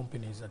Ghana, or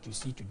companies that you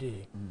see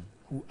today,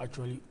 who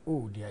actually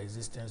owe their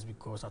existence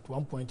because at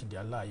one point in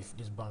their life,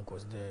 this bank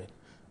was there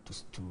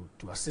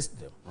to assist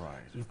them. Right.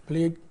 We've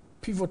played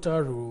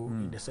pivotal role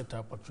in the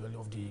setup actually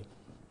of the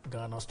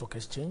Ghana Stock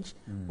Exchange,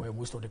 where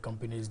most of the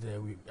companies there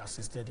we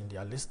assisted in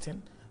their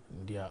listing,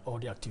 in all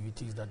the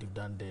activities that they've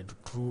done there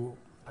through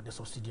the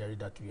subsidiary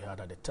that we had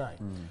at the time.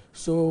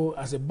 So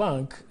as a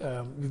bank,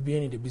 we've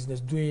been in the business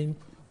doing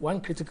one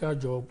critical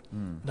job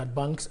that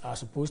banks are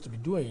supposed to be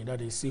doing,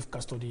 that is safe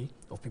custody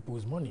of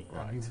people's money.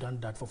 Right. And we've done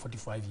that for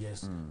 45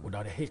 years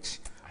without a hitch.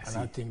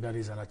 I think that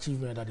is an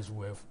achievement that is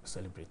worth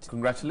celebrating.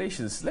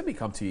 Congratulations. Let me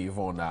come to you,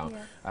 Yvonne, now.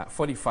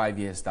 45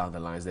 years down the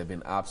lines, there have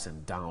been ups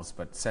and downs,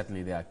 but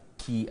certainly there are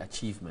key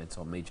achievements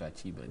or major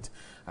achievements.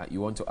 You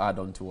want to add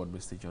on to what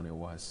Mr. John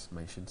has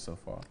mentioned so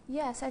far?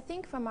 Yes, I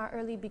think from our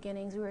early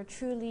beginnings, we were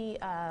truly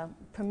a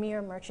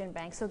premier merchant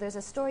bank. So there's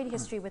a storied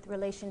history with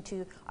relation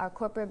to our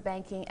corporate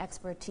banking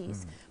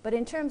expertise. But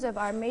in terms of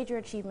our major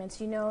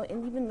achievements, you know,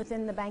 and even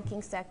within the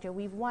banking sector,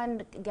 we've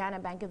won Ghana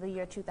Bank of the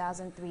Year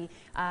 2003,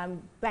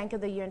 Bank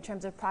of the Year in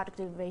terms of product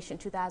innovation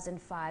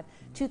 2005,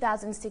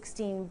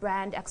 2016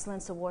 Brand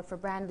Excellence Award for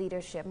brand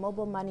leadership,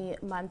 Mobile Money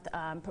Month,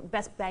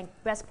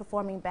 Best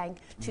Performing Bank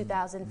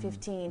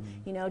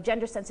 2015, you know,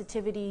 Gender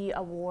Sensitivity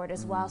Award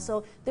as well.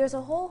 So there's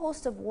a whole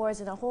host of awards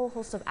and a whole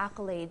host of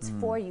accolades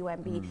for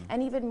UMB,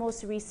 and even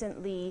most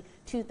recently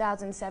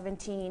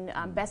 2017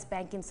 Best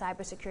Bank in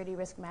Cybersecurity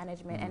Risk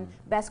Management and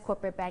Best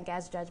Corporate Bank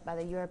as judged by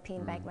the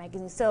European Bank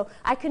Magazine. So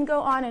I can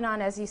go on and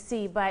on, as you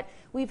see, but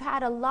we've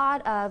had a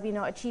lot of, you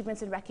know,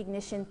 achievements and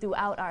recognition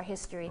throughout our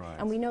history,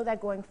 and we know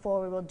that going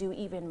forward we'll do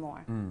even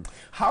more.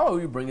 How are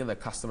we bringing the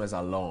customers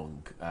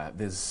along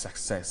this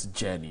success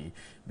journey?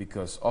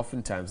 Because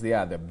oftentimes they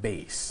are the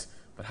base,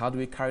 but how do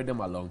we carry them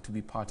along to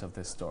be part of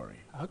this story?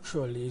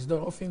 Actually, it's not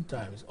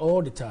oftentimes,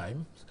 all the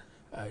time,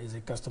 is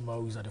a customer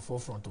who is at the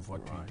forefront of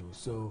what we do.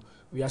 So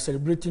we are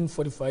celebrating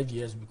 45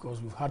 years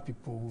because we've had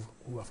people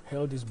who have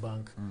held this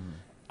bank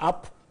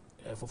up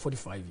for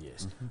 45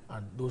 years.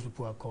 And those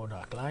people are called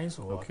our clients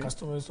or our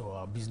customers or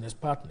our business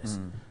partners,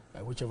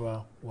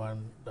 whichever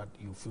one that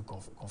you feel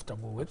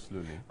comfortable with.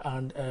 Absolutely.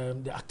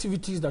 And the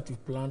activities that we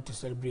plan to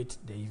celebrate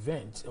the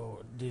event or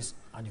this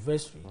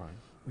anniversary,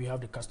 we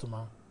have the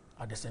customer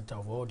at the center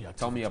of all the activities.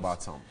 Tell me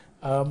about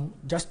some.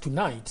 Just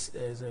tonight,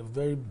 there's a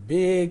very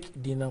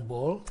big dinner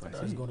ball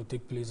that's going to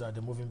take place at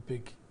the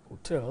Movenpick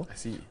Hotel,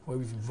 where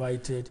we've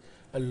invited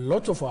a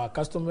lot of our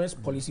customers,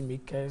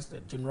 policymakers, the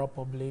general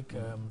public,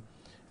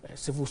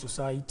 civil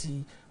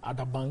society,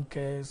 other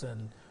bankers,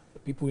 and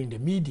people in the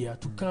media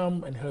to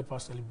come and help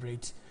us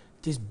celebrate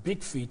this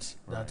big feat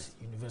that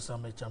Universal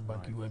Merchant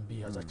Bank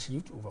UMB has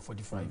achieved over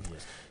 45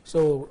 years.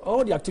 So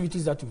all the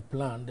activities that we've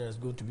planned, there's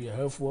going to be a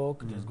health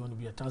walk, there's going to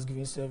be a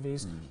Thanksgiving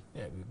service,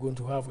 we're going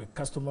to have a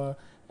customer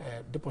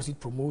deposit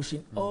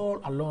promotion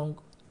all along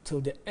till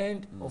the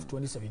end of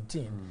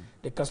 2017.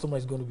 The customer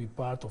is going to be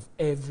part of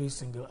every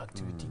single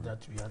activity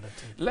that we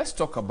undertake. Let's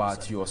talk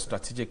about your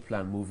strategic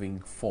plan moving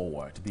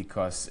forward,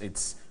 because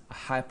it's a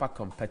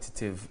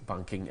hyper-competitive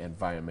banking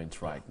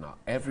environment right now.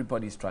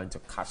 Everybody's trying to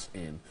cash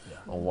in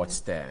on what's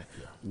there.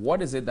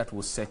 What is it that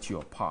will set you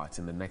apart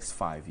in the next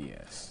 5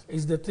 years?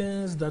 It's the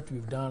things that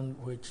we've done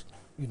which,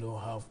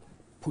 have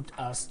put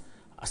us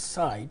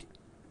aside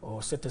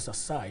or set us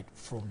aside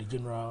from the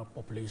general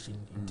population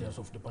in terms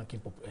of the banking,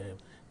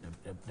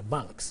 the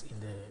banks in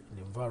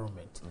the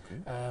environment.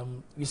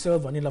 We sell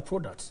vanilla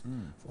products.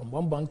 From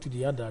one bank to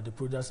the other, the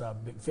products are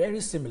very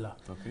similar.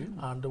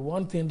 And the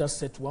one thing that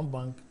sets one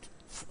bank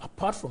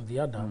apart from the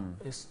other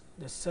is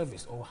the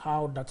service or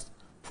how that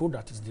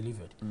product is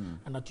delivered.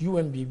 And at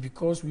UNB,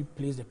 because we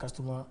place the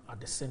customer at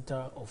the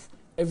center of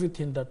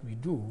everything that we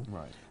do,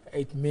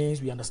 it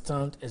means we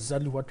understand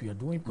exactly what we are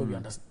doing because we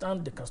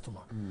understand the customer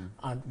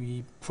and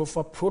we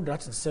offer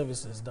products and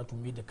services that will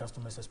meet the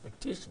customer's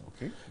expectation.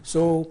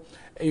 So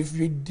if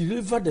we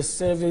deliver the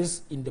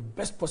service in the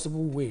best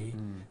possible way,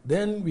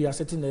 then we are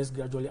setting us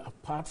gradually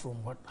apart from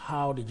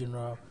how the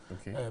general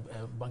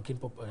banking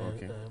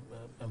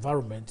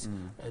environment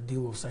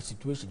deal with such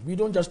situations. We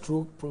don't just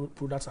throw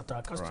products at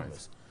our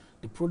customers.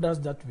 The products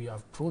that we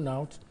have thrown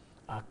out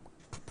are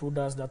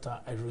products that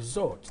are a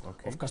result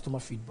of customer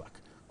feedback,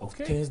 of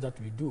things that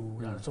we do.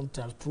 And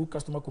sometimes through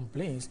customer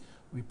complaints,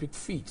 we pick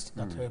feeds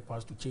that help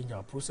us to change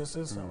our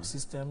processes, our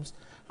systems,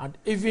 and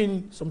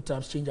even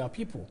sometimes change our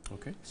people,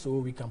 so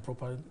we can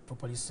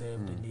properly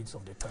serve the needs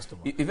of the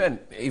customer.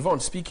 Yvonne,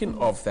 speaking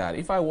of that,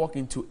 if I walk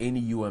into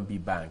any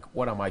UMB bank,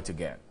 what am I to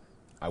get?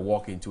 I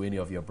walk into any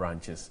of your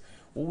branches,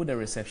 what would the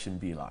reception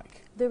be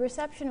like? The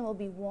reception will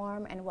be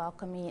warm and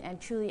welcoming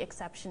and truly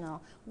exceptional.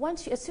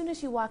 As soon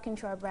as you walk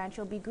into our branch,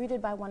 you'll be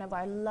greeted by one of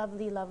our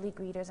lovely, lovely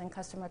greeters and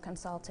customer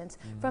consultants.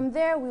 From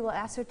there, we will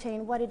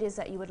ascertain what it is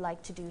that you would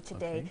like to do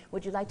today.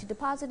 Would you like to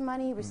deposit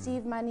money,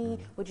 receive money?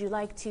 Would you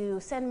like to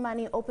send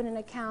money, open an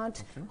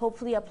account,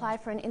 hopefully apply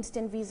for an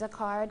instant Visa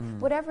card?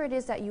 Whatever it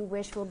is that you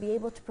wish, we'll be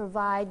able to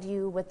provide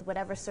you with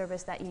whatever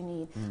service that you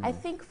need. I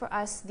think for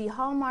us, the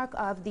hallmark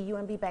of the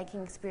UMB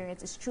banking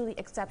experience is truly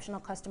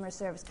exceptional customer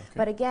service.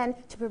 But again,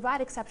 to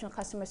provide exceptional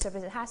customer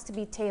service, it has to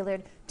be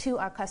tailored to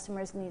our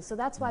customers' needs. So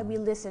that's why we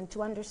listen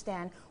to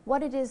understand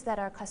what it is that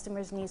our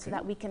customers need so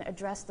that we can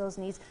address those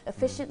needs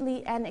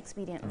efficiently and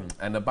expediently.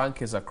 And the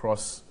bank is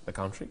across the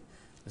country?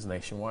 It's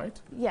nationwide?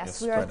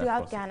 Yes, we are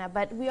throughout Ghana,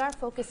 but we are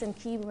focused in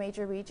key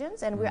major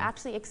regions, and we're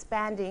actually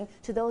expanding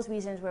to those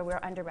regions where we're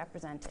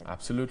underrepresented.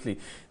 Absolutely.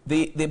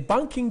 The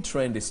banking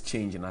trend is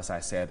changing, as I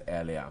said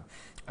earlier.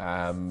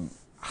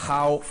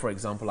 How, for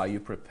example, are you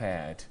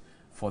prepared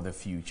for the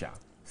future?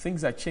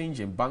 Things are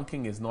changing.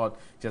 Banking is not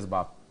just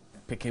about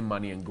picking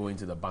money and going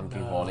to the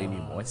banking hall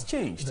anymore. It's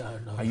changed.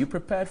 Are you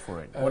prepared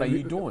for it? What are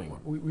you doing?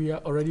 We are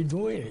already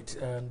doing it.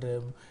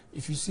 And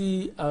if you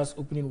see us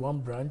opening one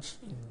branch,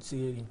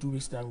 in 2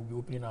 weeks' time, we'll be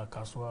opening our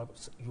Kaswa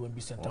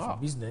UMB Center for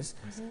Business.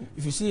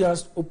 If you see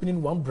us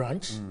opening one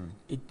branch,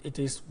 it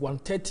is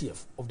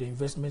 1/30th of the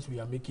investments we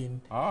are making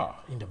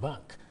in the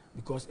bank.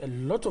 Because a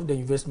lot of the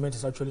investment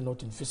is actually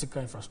not in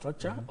physical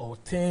infrastructure or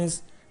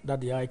things that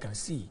the eye can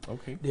see.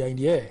 They are in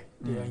the air,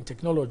 they are in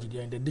technology, they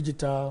are in the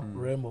digital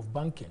realm of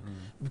banking,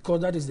 because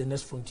that is the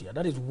next frontier.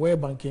 That is where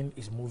banking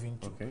is moving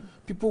to.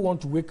 People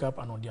want to wake up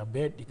and on their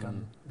bed, they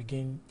can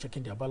begin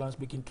checking their balance,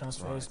 making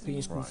transfers,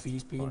 paying school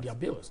fees, paying their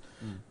bills.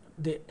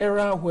 The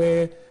era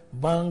where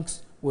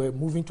banks were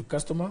moving to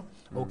customer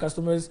or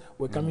customers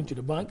were coming to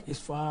the bank is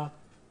far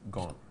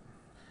gone.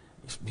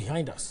 It's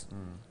behind us.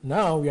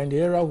 Now we are in the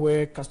era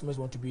where customers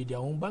want to be their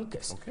own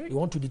bankers. They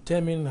want to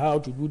determine how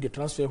to do the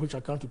transfer, which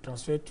account to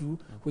transfer to,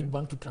 which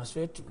bank to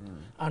transfer to.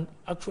 And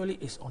actually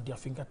it's on their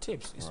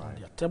fingertips. It's on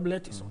their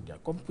tablet, it's on their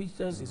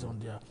computers, it's on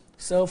their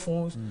cell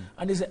phones,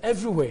 and it's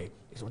everywhere.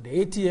 It's on the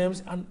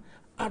ATMs and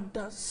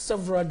other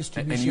several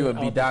distributions. And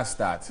UMB does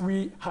that?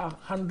 We are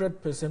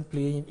 100%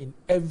 playing in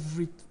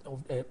every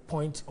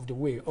point of the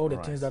way. All the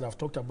things that I've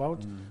talked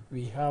about,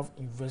 we have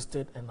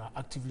invested and are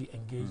actively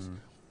engaged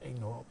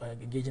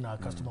engaging our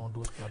customer on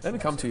those platforms. Let me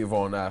come to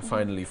Yvonne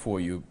finally for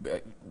you.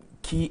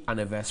 Key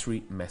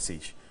anniversary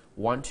message,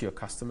 one to your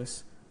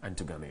customers and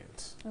to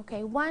Ghanaians.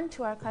 Okay, one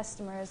to our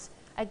customers.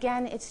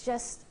 Again, it's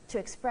just to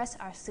express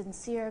our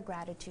sincere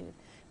gratitude.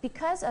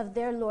 Because of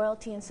their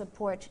loyalty and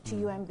support to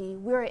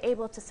UMB, we were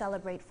able to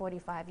celebrate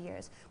 45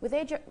 years. With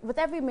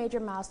every major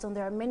milestone,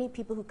 there are many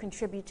people who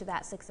contribute to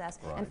that success.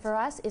 Right. And for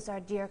us, it's our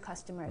dear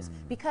customers.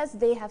 Because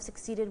they have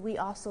succeeded, we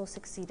also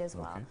succeed as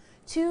well.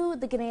 To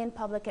the Ghanaian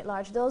public at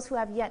large, those who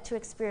have yet to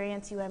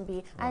experience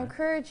UMB, I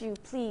encourage you,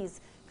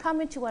 please,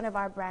 come into one of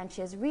our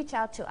branches, reach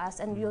out to us,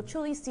 and you'll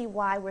truly see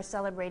why we're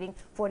celebrating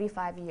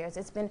 45 years.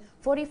 It's been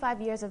 45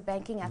 years of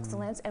banking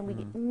excellence, and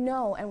we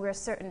know and we're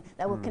certain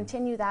that we'll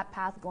continue that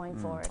path going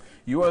forward.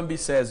 UMB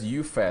says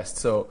you first.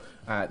 So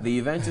the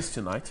event is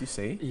tonight, you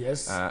say?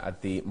 Yes. At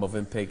the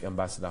Movenpick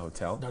Ambassador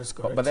Hotel. That is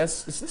correct. But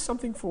is this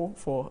something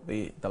for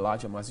the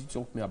larger mass? You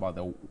told me about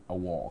a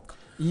walk.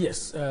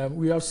 Yes,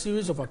 we have a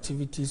series of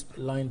activities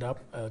lined up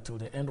till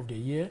the end of the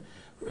year.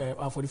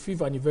 Our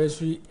 45th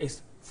anniversary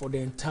is for the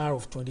entire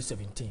of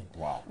 2017.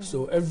 Wow.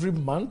 So every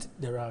month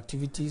there are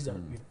activities that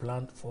we've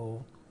planned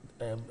for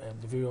the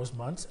various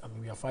months. I mean,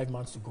 we have 5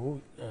 months to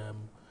go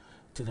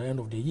to the end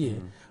of the year.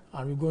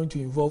 And we're going to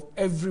involve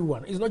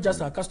everyone. It's not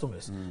just our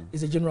customers,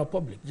 it's the general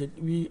public.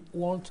 We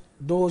want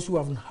those who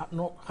have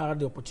not had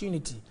the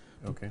opportunity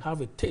to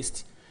have a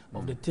taste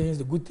of the things,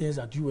 the good things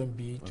at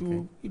UMB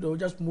to,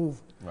 just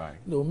move,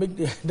 make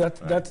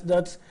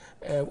that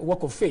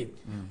work of faith.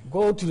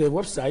 Go to the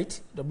website,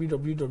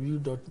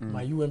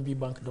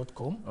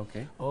 www.myumbbank.com,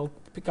 or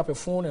pick up a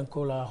phone and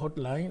call our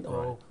hotline,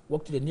 or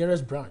walk to the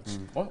nearest branch.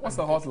 What's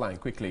the hotline,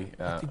 quickly?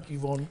 I think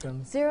Yvonne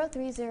can...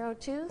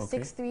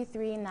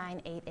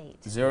 0302-633-988.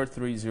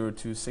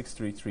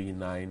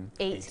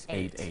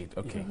 0302-633-988.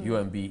 Okay,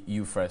 UMB,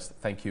 you first.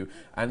 Thank you.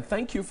 And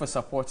thank you for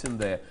supporting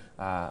the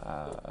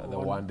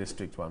One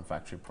District, One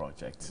Factory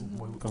project.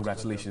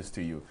 Congratulations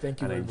to you.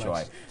 Thank you very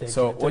enjoy. much.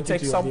 So we'll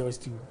take some...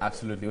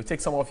 Absolutely. We'll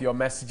take some of your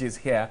messages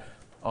here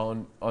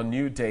on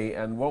NewDay.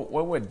 And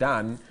when we're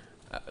done,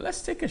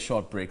 let's take a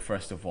short break,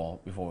 first of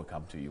all, before we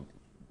come to you.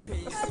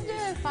 This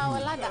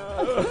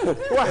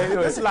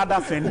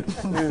ladder thing.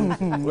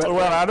 Well,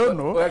 I don't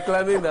know. We're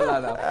climbing the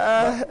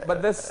ladder.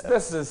 But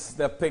this is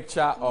the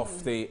picture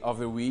of the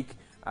week.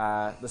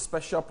 The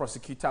special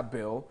prosecutor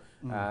bill.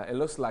 It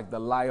looks like the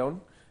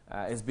lion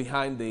is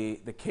behind the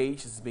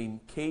cage. It's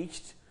been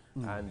caged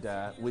and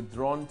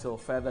withdrawn till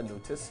further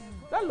notice.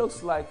 That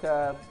looks like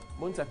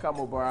Muntaka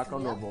Mubarak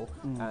Honorable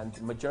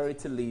and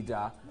Majority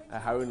Leader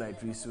Haruna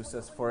Idrisu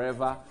says,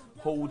 "Forever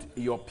hold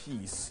your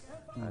peace."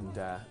 And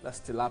that's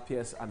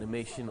Tilapia's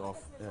animation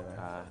of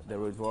the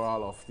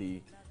withdrawal of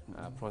the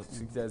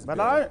prosecutors. But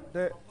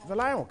the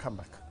lion will come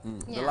back.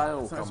 The lion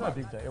will come back.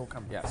 It will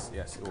come back.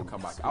 Yes, it will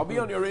come back. I'll be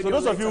on your radio. So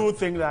those later. of you who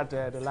think that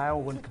the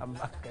lion won't come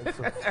back, it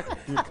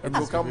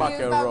will come back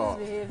and raw.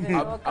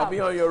 I'll be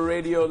on your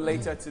radio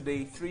later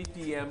today, 3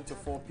 p.m. to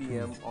 4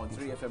 p.m. on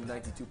 3FM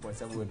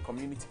 92.7 with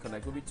Community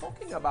Connect. We'll be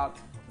talking about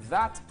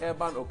that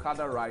urban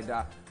Okada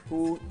rider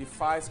who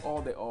defies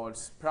all the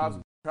odds, perhaps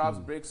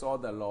breaks all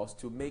the laws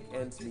to make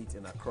ends meet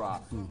in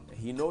Accra.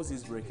 He knows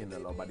he's breaking the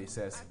law, but he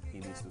says he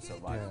needs to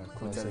survive.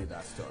 We'll tell you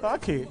that story.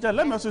 Okay,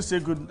 let me also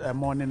say good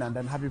morning and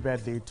then happy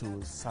birthday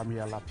to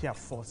Samuel Apia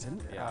Forsen,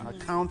 an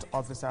account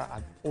officer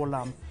at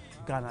Olam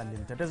Ghana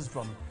Limited. This is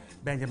from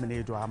Benjamin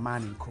Edo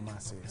Aman in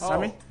Kumasi.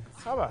 Sammy,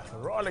 have a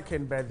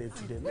rollicking birthday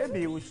today.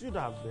 Maybe we should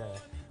have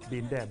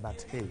been there,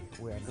 but hey,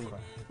 we are not.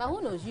 But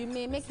who knows? You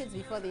may make it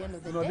before the end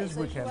of the day. No, this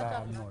weekend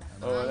I'm not.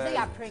 You say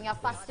you're praying, you're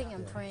fasting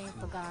and praying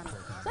for Ghana.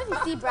 So if you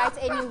see Bright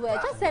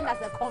anywhere, just send us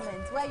a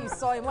comment where you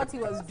saw him, what he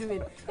was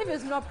doing. If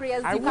it's not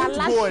prayers, you can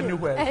lash go him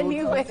anywhere. So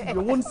you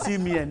won't see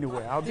me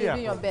anywhere. I'll be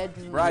in your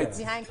bedroom,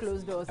 behind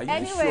closed doors. Are you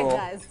anyway, sure?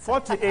 guys.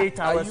 48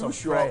 hours of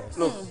prayers.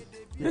 Look,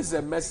 this is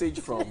a message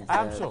from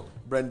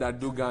Brenda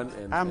Dugan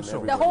and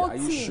sure. The whole Are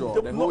team. you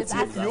sure? The whole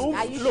team.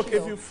 Look,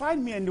 if you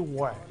find me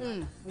anywhere,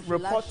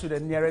 report to the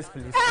nearest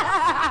police.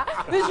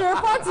 We should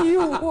report to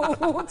you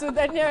to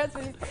the nearest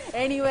police.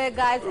 Anyway,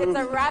 guys, it's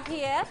a wrap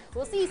here.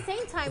 We'll see you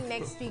same time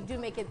next week. Do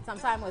make it some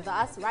time with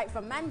us, right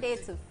from Monday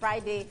to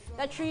Friday.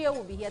 The trio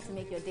will be here to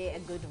make your day a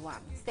good one.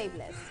 Stay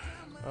blessed.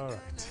 All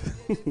right.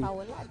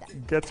 Our ladder.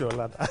 Get your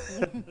ladder.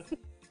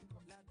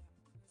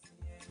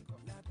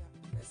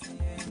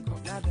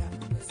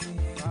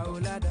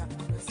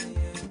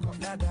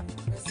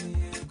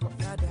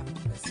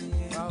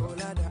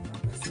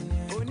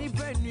 Only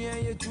penny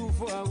you two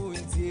for a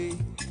winty.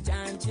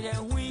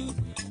 Janchina wing,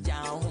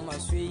 Jan my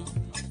sweet.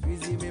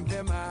 Busy me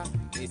pema,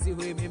 is it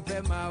women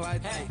pema?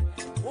 What? Hey,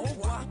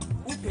 what?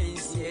 Who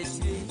pays ye?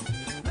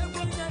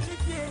 Megonia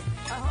Liffy,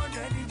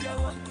 100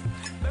 Jawa.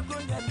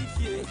 Megonia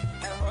Liffy,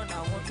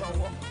 100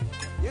 walk.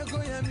 You're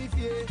going to be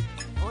here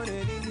on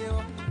any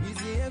year.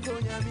 Busy, you're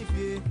going to be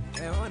here.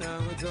 And on a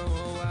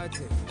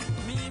water.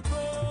 Me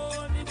go,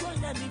 me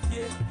going to be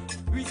here.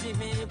 We see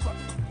me,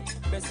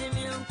 Bessie,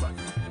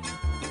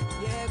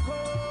 yeah, go,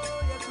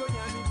 you're going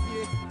to be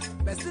here.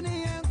 Bessie,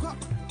 and cock.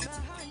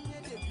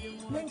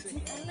 And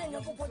then you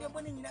go for the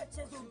money in that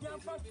chest of your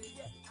family.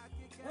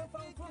 And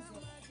found proof.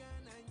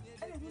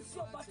 And if you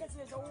saw buckets,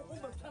 you're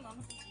over.